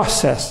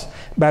process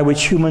by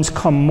which humans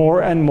come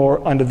more and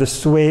more under the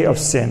sway of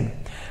sin.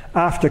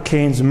 After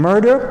Cain's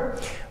murder,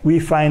 we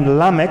find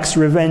Lamech's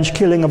revenge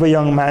killing of a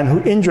young man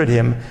who injured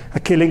him, a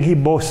killing he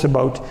boasts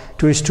about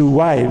to his 2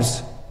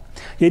 wives.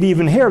 Yet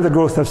even here the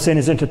growth of sin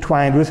is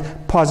intertwined with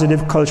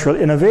positive cultural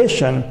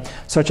innovation,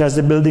 such as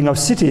the building of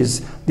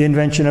cities, the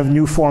invention of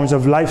new forms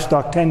of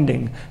livestock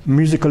tending,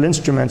 musical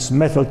instruments,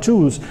 metal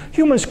tools.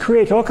 Humans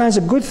create all kinds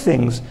of good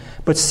things,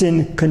 but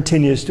sin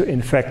continues to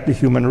infect the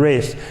human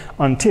race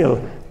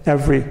until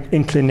every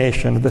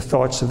inclination of the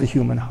thoughts of the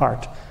human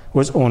heart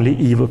was only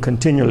evil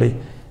continually,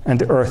 and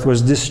the earth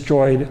was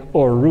destroyed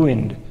or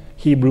ruined.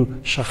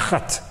 Hebrew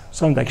shachat,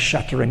 sounds like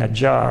shattering a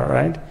jar,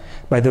 right?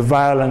 By the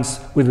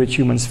violence with which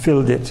humans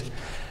filled it.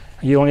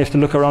 You only have to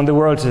look around the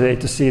world today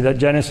to see that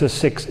Genesis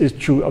 6 is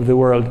true of the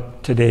world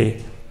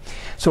today.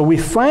 So we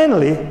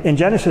finally, in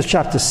Genesis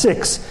chapter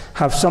 6,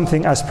 have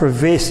something as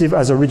pervasive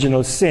as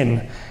original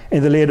sin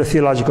in the later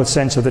theological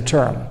sense of the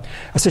term.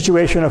 A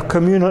situation of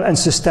communal and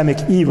systemic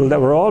evil that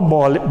we're all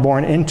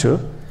born into.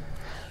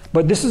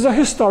 But this is a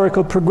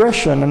historical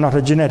progression and not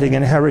a genetic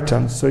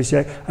inheritance. So you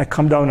see, I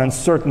come down on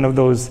certain of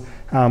those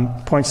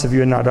points of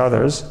view and not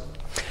others.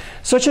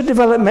 Such a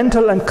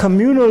developmental and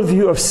communal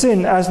view of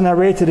sin as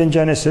narrated in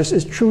Genesis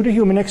is true to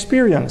human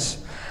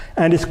experience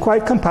and is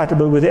quite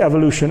compatible with the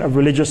evolution of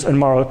religious and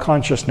moral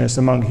consciousness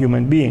among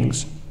human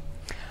beings.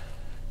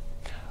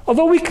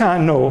 Although we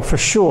can't know for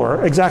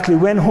sure exactly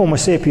when Homo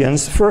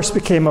sapiens first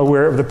became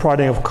aware of the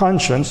prodding of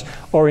conscience,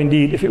 or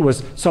indeed if it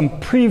was some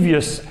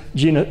previous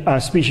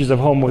species of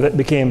Homo that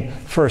became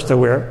first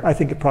aware, I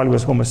think it probably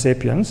was Homo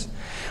sapiens,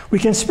 we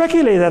can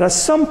speculate that at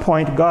some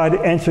point God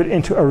entered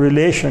into a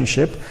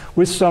relationship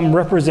with some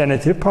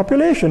representative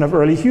population of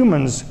early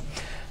humans,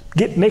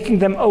 making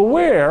them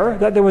aware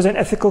that there was an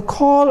ethical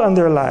call on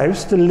their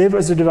lives to live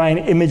as a divine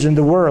image in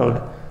the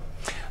world.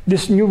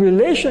 This new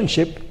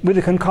relationship with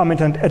the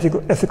concomitant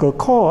ethical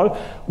call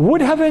would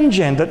have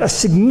engendered a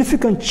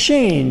significant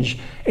change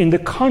in the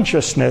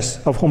consciousness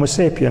of Homo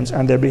sapiens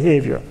and their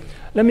behavior.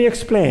 Let me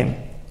explain.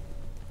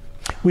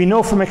 We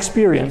know from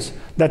experience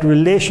that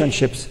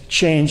relationships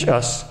change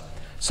us,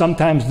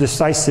 sometimes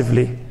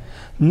decisively.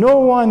 No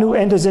one who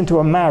enters into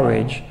a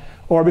marriage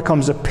or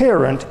becomes a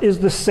parent is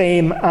the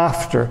same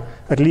after,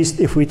 at least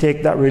if we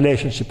take that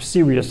relationship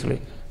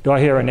seriously. Do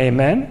I hear an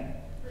amen?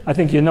 I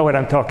think you know what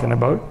I'm talking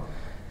about.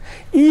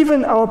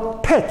 Even our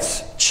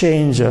pets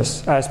change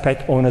us, as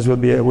pet owners will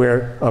be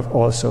aware of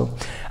also.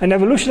 And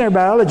evolutionary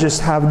biologists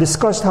have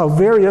discussed how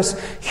various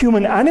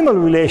human-animal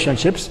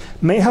relationships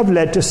may have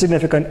led to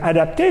significant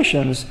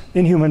adaptations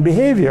in human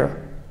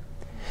behavior.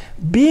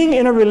 Being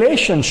in a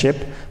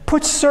relationship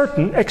puts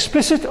certain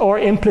explicit or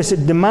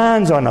implicit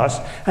demands on us,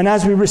 and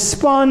as we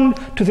respond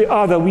to the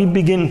other, we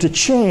begin to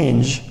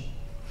change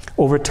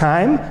over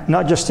time,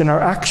 not just in our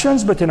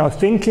actions, but in our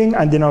thinking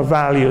and in our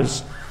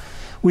values.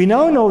 We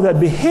now know that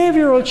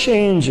behavioral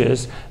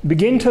changes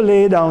begin to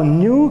lay down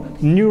new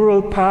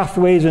neural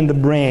pathways in the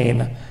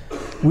brain,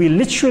 we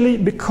literally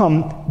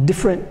become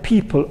different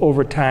people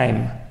over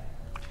time.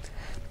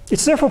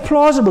 It's therefore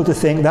plausible to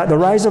think that the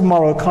rise of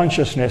moral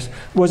consciousness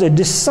was a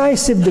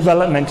decisive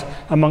development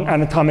among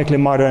anatomically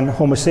modern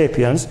Homo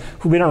sapiens,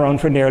 who've been around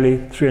for nearly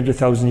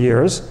 300,000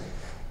 years.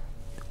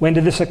 When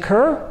did this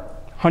occur?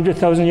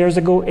 100,000 years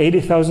ago,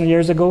 80,000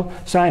 years ago?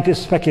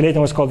 Scientists speculate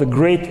on what's called the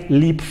Great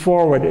Leap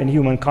Forward in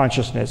human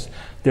consciousness.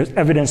 There's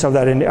evidence of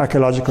that in the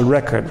archaeological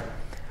record.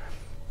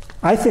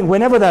 I think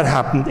whenever that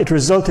happened, it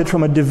resulted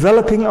from a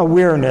developing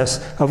awareness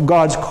of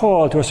God's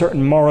call to a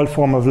certain moral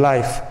form of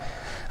life.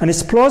 And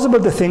it's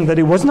plausible to think that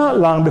it was not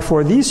long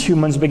before these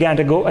humans began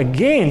to go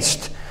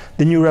against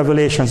the new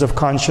revelations of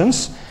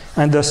conscience,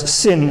 and thus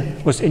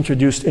sin was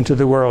introduced into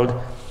the world.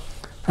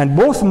 And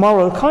both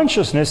moral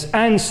consciousness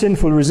and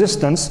sinful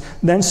resistance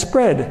then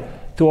spread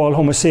to all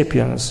Homo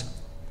sapiens.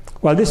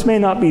 While this may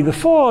not be the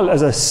fall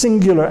as a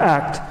singular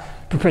act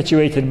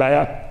perpetuated by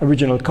our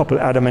original couple,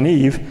 Adam and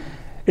Eve,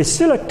 it's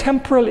still a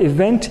temporal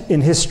event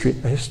in history,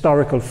 a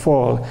historical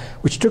fall,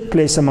 which took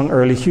place among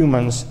early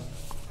humans.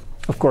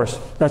 Of course,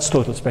 that's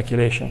total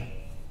speculation.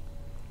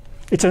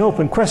 It's an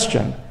open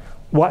question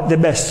what the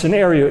best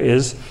scenario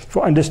is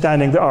for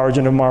understanding the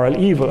origin of moral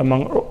evil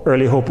among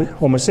early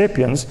Homo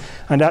sapiens,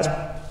 and that's,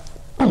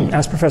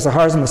 as Professor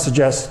Haarsma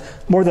suggests,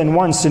 more than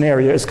one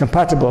scenario is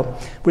compatible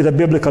with a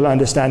biblical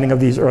understanding of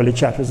these early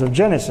chapters of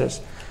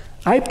Genesis.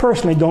 I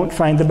personally don't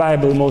find the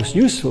Bible most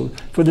useful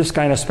for this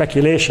kind of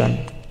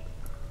speculation.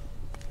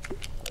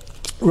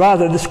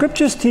 Rather, the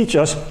scriptures teach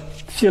us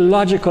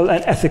theological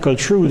and ethical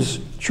truths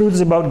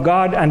about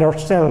God and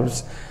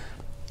ourselves.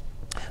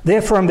 They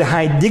affirm the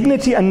high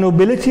dignity and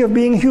nobility of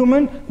being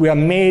human. We are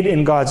made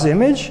in God's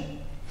image,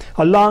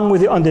 along with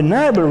the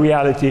undeniable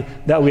reality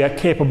that we are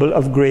capable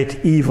of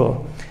great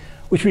evil,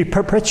 which we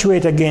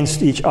perpetuate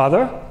against each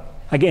other,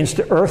 against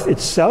the earth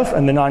itself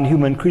and the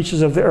non-human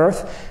creatures of the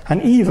earth,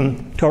 and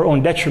even to our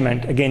own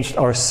detriment against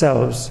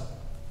ourselves.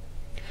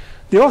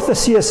 The author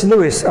C.S.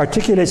 Lewis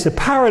articulates the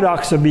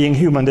paradox of being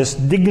human, this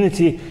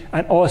dignity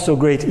and also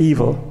great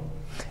evil,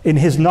 in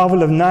his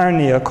novel of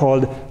Narnia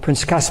called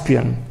Prince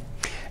Caspian.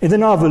 In the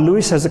novel,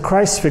 Lewis has the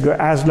Christ figure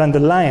Aslan the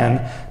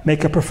lion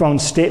make a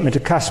profound statement to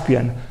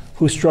Caspian,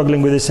 who's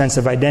struggling with his sense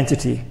of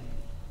identity.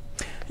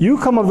 "You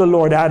come of the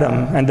Lord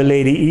Adam and the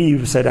Lady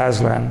Eve," said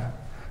Aslan,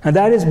 "and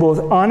that is both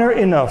honor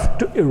enough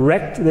to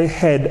erect the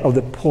head of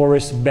the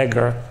poorest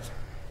beggar,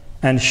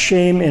 and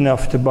shame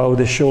enough to bow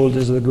the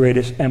shoulders of the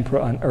greatest emperor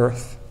on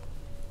earth."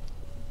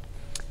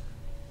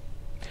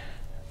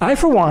 I,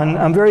 for one,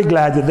 am very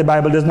glad that the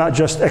Bible does not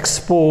just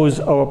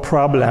expose our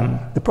problem,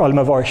 the problem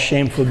of our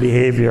shameful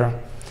behavior.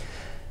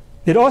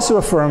 It also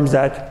affirms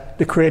that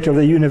the creator of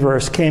the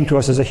universe came to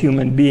us as a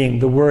human being.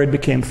 The Word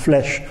became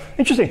flesh.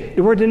 Interesting,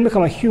 the Word didn't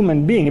become a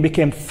human being, it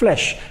became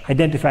flesh,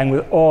 identifying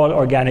with all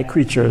organic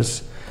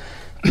creatures.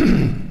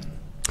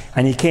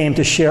 And he came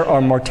to share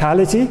our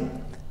mortality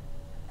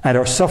and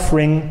our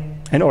suffering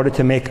in order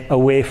to make a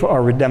way for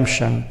our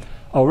redemption,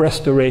 our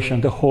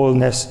restoration to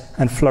wholeness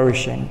and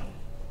flourishing.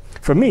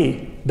 For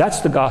me,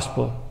 that's the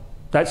gospel.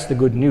 That's the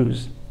good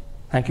news.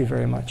 Thank you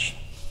very much.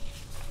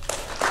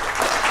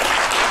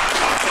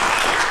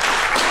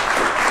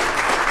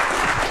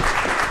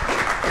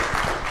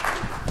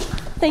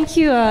 Thank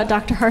you,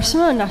 Dr.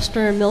 Haarsma and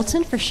Dr.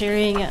 Middleton, for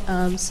sharing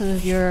some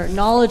of your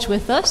knowledge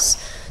with us.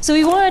 So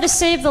we wanted to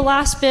save the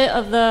last bit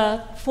of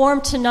the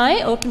forum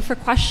tonight open for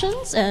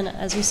questions, and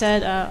as we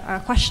said,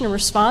 a question and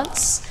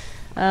response.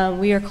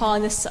 We are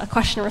calling this a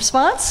question and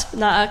response,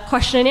 not a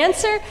question and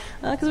answer,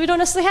 because we don't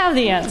necessarily have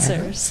the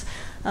answers.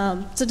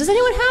 So does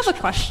anyone have a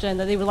question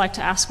that they would like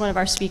to ask one of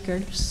our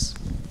speakers?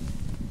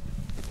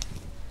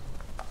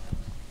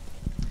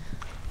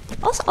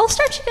 I'll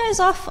start you guys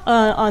off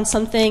on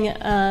something.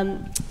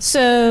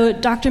 So,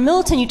 Dr.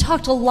 Middleton, you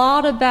talked a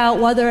lot about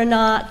whether or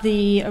not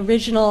the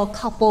original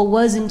couple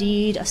was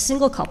indeed a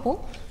single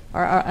couple,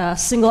 or a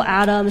single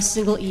Adam, a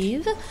single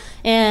Eve.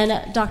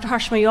 And Dr.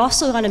 Haarsma, you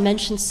also kind of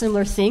mentioned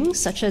similar things,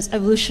 such as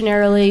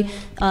evolutionarily,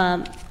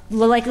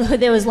 the likelihood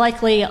there was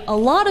likely a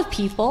lot of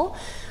people.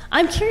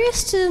 I'm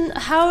curious to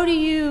how do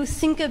you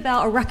think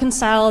about or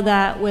reconcile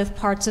that with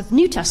parts of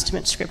New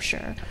Testament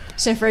scripture?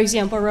 So, for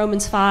example,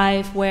 Romans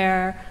 5,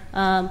 where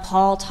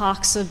Paul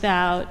talks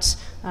about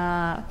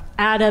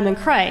Adam and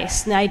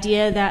Christ, and the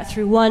idea that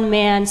through one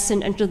man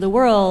sin entered the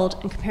world,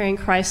 and comparing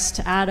Christ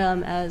to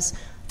Adam as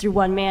through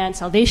one man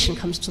salvation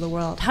comes to the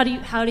world. How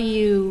do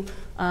you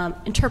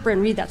interpret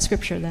and read that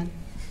scripture then?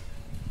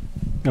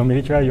 You want me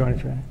to try? You want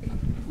to try?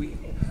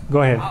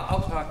 Go ahead.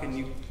 I'll talk and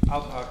you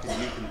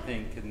can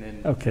think, and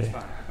then okay. It's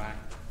fine.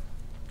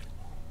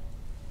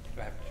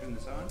 Do I have to turn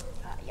this on?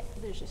 Yeah,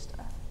 there's just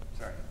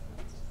Sorry.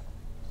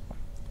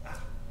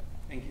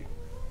 Thank you.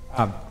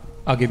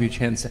 I'll give you a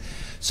chance.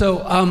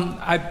 So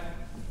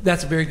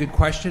that's a very good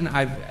question.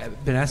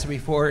 I've been asked it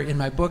before. In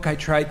my book, I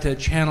tried to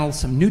channel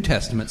some New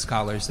Testament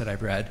scholars that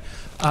I've read.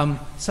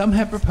 Some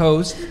have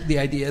proposed the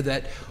idea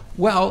that,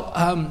 well,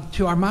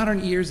 to our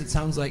modern ears, it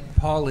sounds like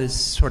Paul is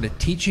sort of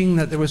teaching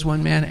that there was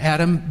one man,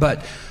 Adam,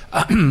 but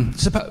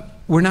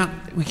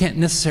we can't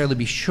necessarily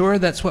be sure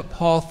that's what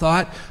Paul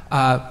thought.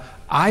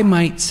 I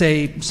might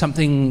say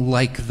something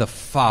like the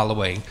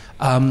following,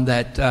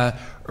 that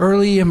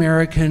early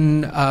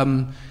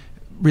American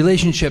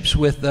relationships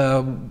with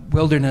the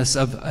wilderness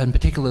and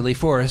particularly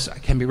forests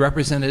can be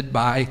represented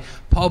by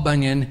Paul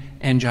Bunyan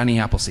and Johnny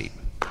Appleseed.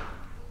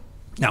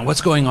 Now,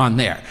 what's going on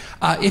there?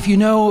 If you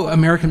know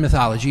American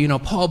mythology, you know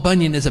Paul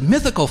Bunyan is a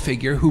mythical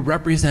figure who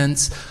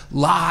represents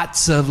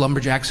lots of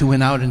lumberjacks who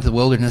went out into the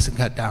wilderness and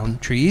cut down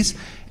trees.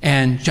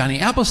 And Johnny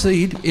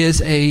Appleseed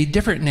is a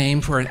different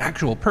name for an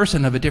actual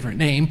person of a different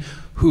name,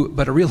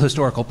 but a real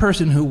historical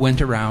person who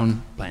went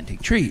around planting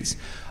trees.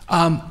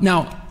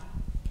 Now,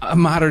 a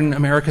modern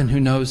American who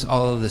knows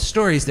all of the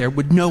stories there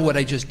would know what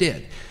I just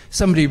did.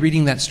 Somebody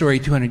reading that story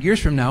 200 years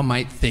from now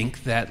might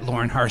think that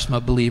Loren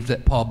Haarsma believed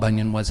that Paul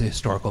Bunyan was a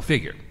historical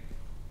figure.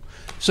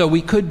 So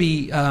we could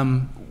be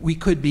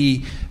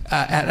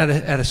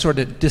at a sort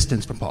of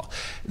distance from Paul.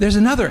 There's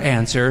another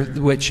answer,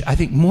 which I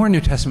think more New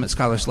Testament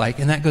scholars like,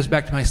 and that goes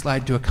back to my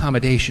slide to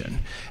accommodation.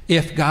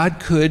 If God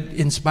could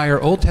inspire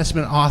Old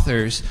Testament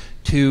authors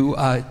to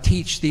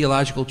teach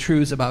theological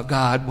truths about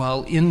God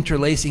while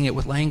interlacing it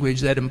with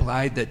language that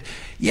implied that,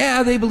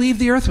 yeah, they believed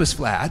the earth was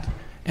flat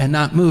and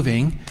not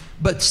moving,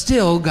 but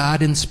still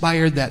God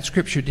inspired that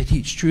scripture to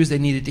teach truths they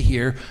needed to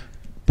hear,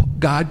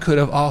 God could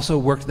have also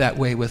worked that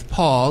way with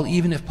Paul,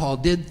 even if Paul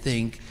did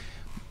think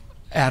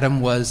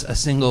Adam was a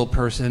single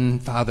person,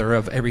 father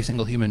of every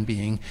single human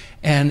being,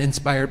 and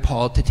inspired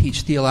Paul to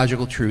teach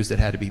theological truths that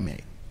had to be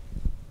made.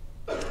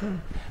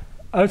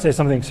 I would say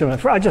something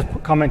similar. I just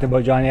comment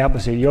about Johnny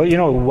Appleseed. You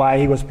know why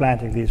he was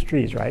planting these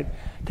trees, right?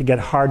 To get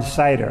hard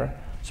cider.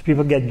 So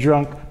people get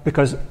drunk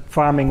because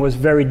farming was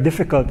very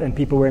difficult and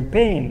people were in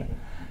pain.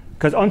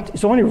 Because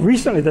it's only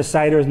recently that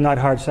cider is not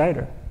hard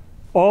cider.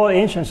 All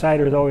ancient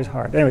cider is always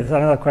hard. Anyway, that's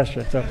another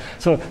question.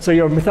 So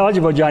your mythology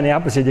about Johnny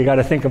Appleseed, you got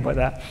to think about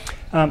that.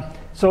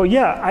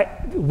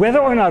 Whether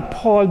or not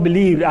Paul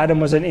believed Adam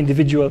was an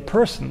individual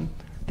person,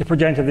 the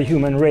progenitor of the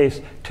human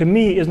race, to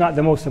me is not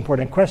the most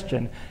important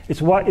question.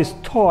 It's what is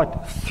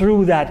taught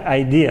through that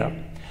idea.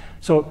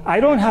 So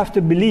I don't have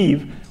to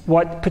believe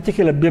what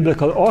particular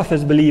biblical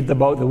authors believed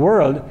about the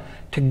world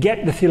to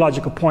get the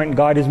theological point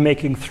God is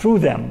making through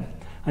them.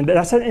 And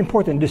that's an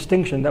important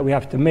distinction that we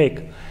have to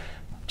make.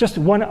 Just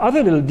one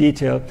other little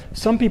detail.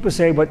 Some people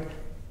say, but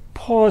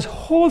Paul's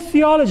whole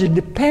theology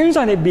depends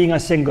on it being a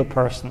single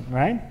person,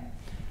 right?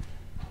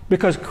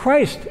 Because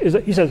Christ,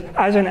 he says,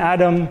 as in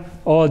Adam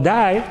all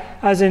die,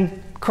 as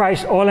in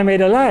Christ all are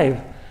made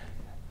alive.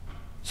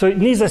 So it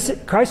needs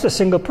Christ a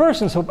single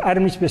person, so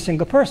Adam needs to be a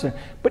single person.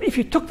 But if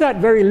you took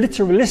that very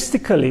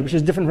literalistically, which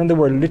is different from the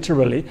word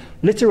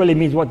literally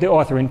means what the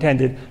author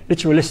intended.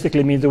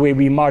 Literalistically means the way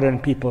we modern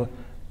people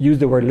use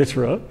the word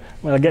literal.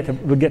 We'll get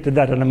to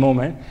that in a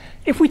moment.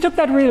 If we took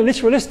that really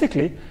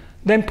literalistically,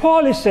 then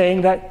Paul is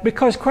saying that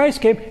because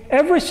Christ came,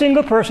 every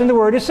single person in the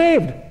world is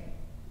saved.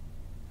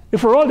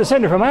 If we're all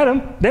descended from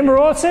Adam, then we're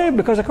all saved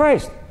because of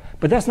Christ.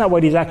 But that's not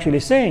what he's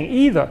actually saying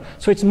either.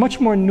 So it's much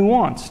more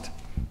nuanced.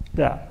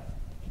 Yeah.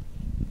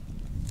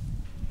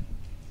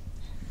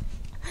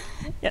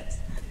 Yes.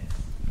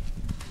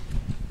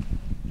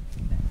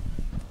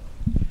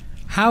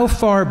 How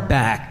far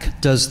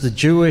back does the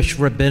Jewish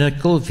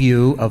rabbinical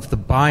view of the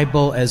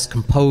Bible as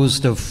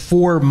composed of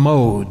four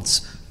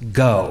modes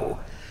go?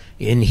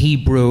 In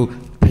Hebrew,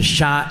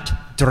 Peshat,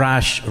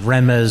 Drash,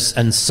 Remez,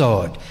 and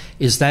Sod.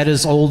 Is that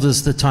as old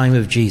as the time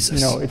of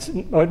Jesus? No, it's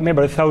maybe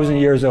 1,000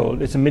 years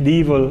old. It's a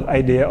medieval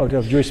idea out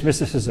of Jewish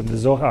mysticism, the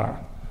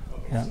Zohar.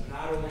 Okay,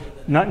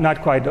 yeah.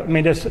 Not quite. I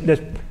mean, there's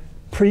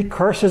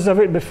precursors of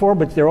it before,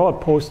 but they're all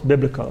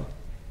post-biblical.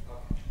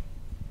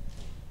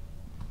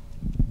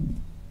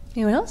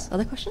 Anyone else?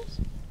 Other questions?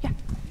 Yeah.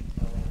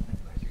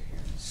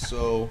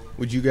 So,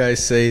 would you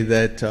guys say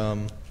that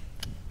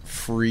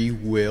free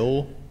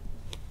will,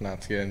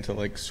 not to get into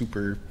like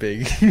super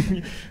big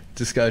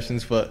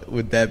discussions, but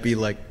would that be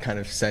like kind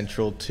of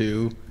central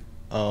to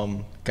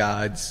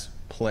God's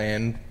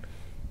plan?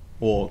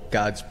 Well,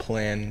 God's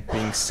plan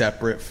being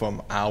separate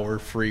from our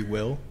free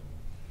will?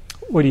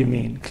 What do you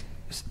mean?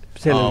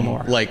 Say a little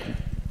more. Like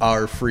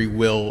our free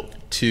will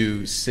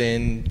to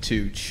sin,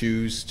 to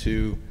choose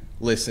to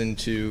listen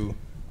to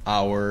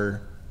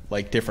our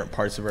like different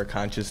parts of our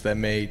conscience that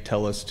may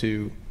tell us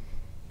to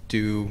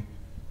do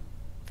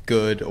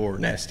good or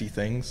nasty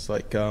things,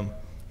 like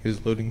he was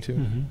alluding to.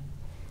 Mm-hmm.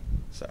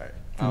 Sorry.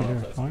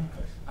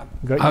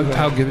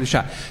 I'll give it a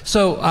shot.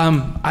 So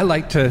I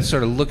like to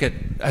sort of look at,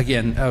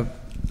 again,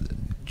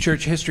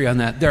 church history on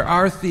that. There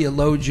are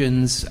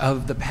theologians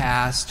of the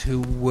past who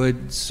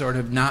would sort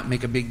of not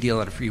make a big deal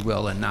out of free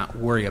will and not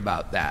worry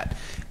about that.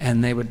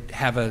 And they would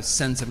have a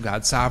sense of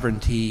God's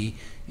sovereignty,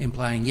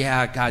 implying,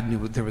 yeah, God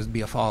knew there would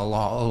be a fall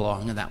all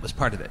along, and that was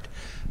part of it.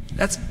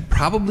 That's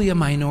probably a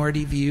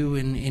minority view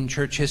in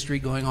church history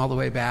going all the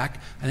way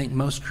back. I think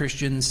most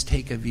Christians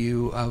take a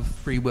view of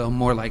free will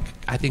more like,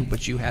 I think,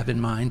 what you have in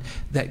mind,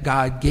 that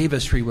God gave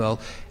us free will.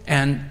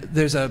 And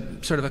there's a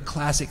sort of a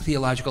classic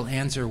theological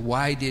answer.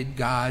 Why did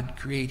God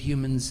create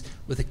humans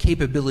with a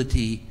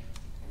capability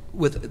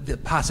with the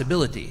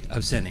possibility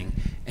of sinning?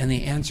 And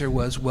the answer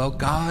was, well,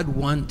 God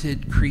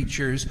wanted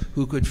creatures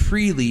who could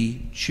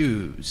freely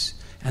choose.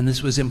 And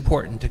this was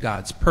important to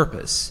God's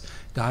purpose.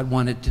 God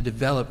wanted to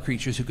develop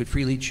creatures who could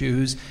freely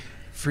choose,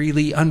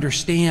 freely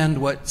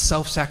understand what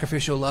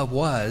self-sacrificial love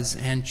was,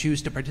 and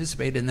choose to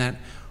participate in that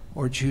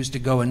or choose to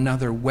go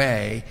another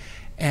way.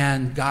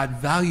 And God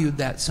valued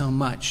that so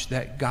much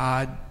that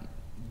God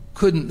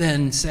couldn't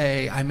then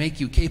say, I make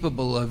you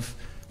capable of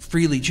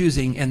freely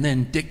choosing, and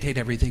then dictate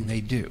everything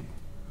they do.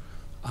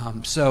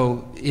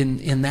 So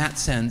in that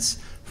sense,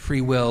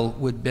 free will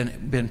would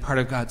have been part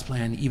of God's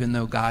plan, even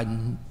though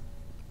God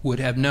would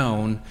have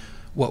known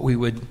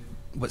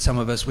what some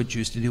of us would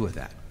choose to do with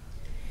that.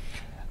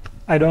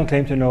 I don't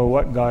claim to know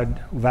what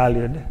God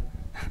valued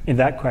in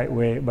that quite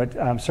way, but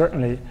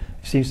certainly it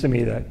seems to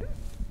me that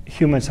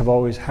humans have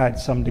always had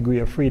some degree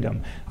of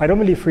freedom. I don't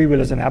believe free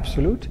will is an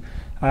absolute.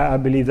 I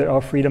believe that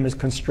our freedom is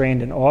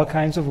constrained in all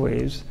kinds of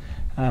ways,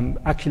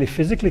 actually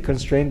physically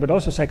constrained, but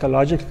also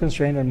psychologically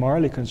constrained and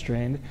morally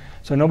constrained.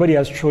 So nobody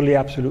has truly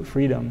absolute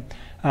freedom.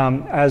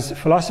 As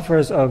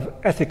philosophers of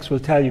ethics will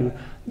tell you,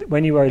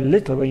 when you are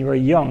little, when you are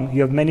young,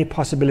 you have many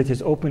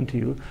possibilities open to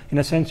you. In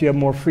a sense, you have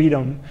more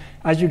freedom.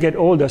 As you get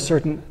older,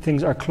 certain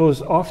things are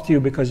closed off to you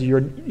because of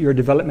your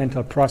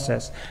developmental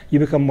process. You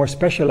become more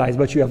specialized,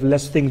 but you have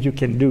less things you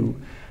can do.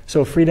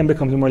 So freedom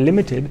becomes more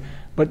limited.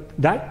 But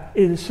that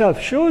in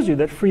itself shows you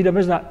that freedom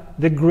is not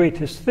the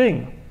greatest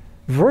thing.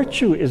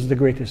 Virtue is the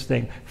greatest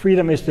thing.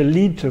 Freedom is to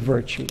lead to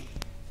virtue.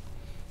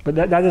 But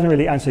that doesn't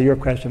really answer your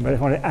question, but I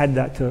want to add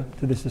that to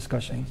this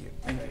discussion.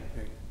 Thank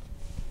you.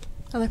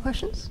 Other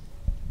questions?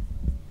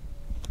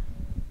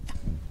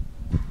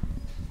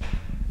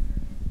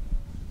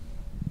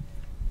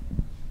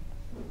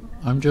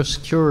 I'm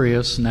just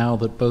curious, now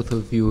that both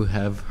of you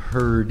have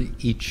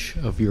heard each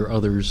of your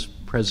other's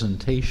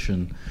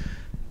presentation.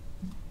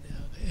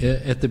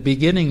 At the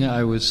beginning,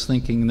 I was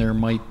thinking there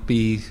might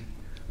be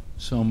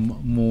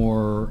some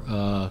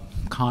more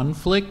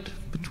conflict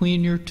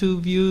between your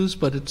two views,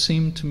 but it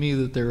seemed to me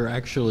that they're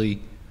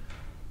actually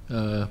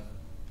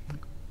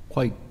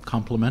quite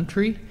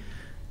complementary.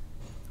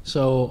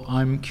 So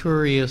I'm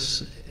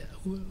curious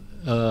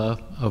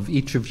of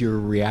each of your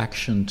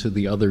reaction to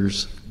the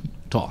other's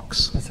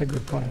talks. That's a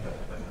good point.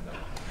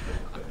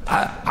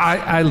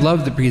 I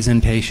love the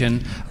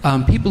presentation.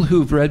 People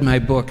who've read my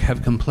book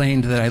have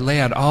complained that I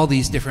lay out all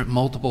these different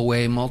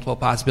multiple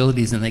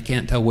possibilities, and they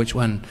can't tell which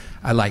one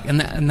I like. And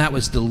that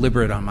was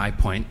deliberate on my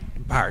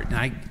part. And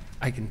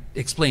I can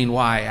explain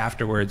why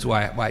afterwards,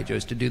 why I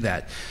chose to do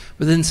that.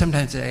 But then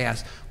sometimes they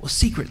ask, well,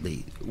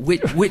 secretly,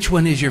 which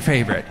one is your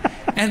favorite?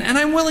 And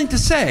I'm willing to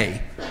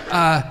say,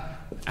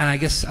 and I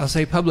guess I'll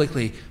say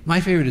publicly,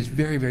 my favorite is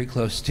very, very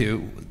close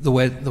to the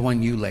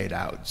one you laid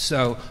out.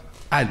 So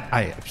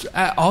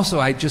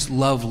I just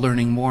love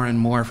learning more and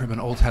more from an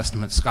Old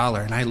Testament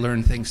scholar, and I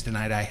learned things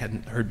tonight I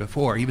hadn't heard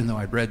before, even though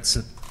I'd read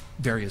some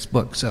various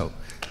books. So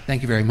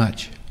thank you very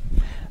much.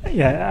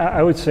 Yeah,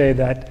 I would say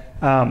that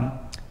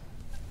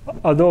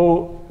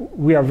although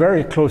we are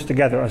very close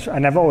together,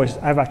 and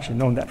I've actually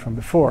known that from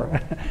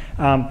before,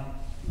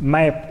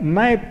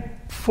 my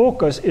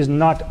focus is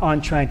not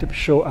on trying to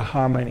show a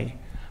harmony.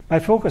 My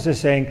focus is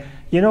saying,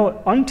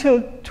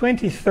 until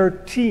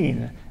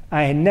 2013,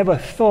 I had never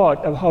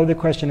thought of how the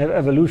question of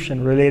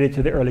evolution related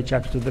to the early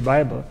chapters of the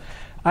Bible.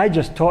 I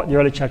just taught the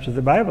early chapters of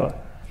the Bible.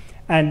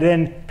 And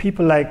then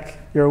people like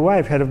your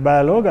wife, head of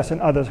Biologos, and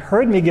others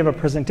heard me give a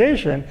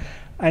presentation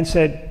and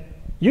said,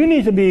 you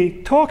need to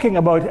be talking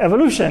about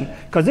evolution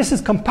because this is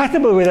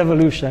compatible with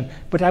evolution.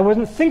 But I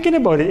wasn't thinking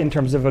about it in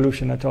terms of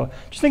evolution at all.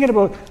 Just thinking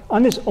about,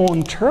 on its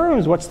own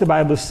terms, what's the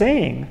Bible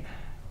saying?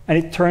 And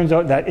it turns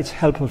out that it's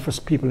helpful for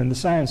people in the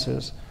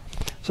sciences.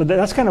 So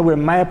that's kind of where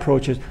my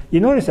approach is. You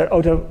notice that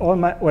out of all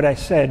what I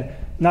said,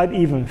 not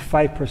even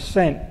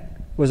 5%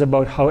 was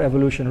about how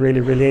evolution really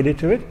related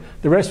to it.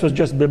 The rest was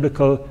just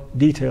biblical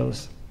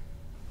details,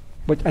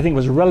 which I think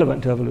was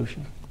relevant to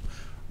evolution.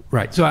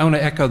 Right. So I want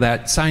to echo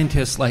that.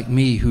 Scientists like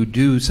me who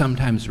do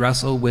sometimes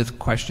wrestle with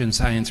questions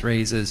science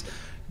raises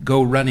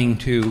go running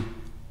to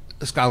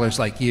scholars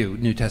like you,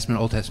 New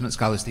Testament, Old Testament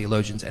scholars,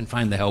 theologians, and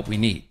find the help we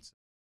need.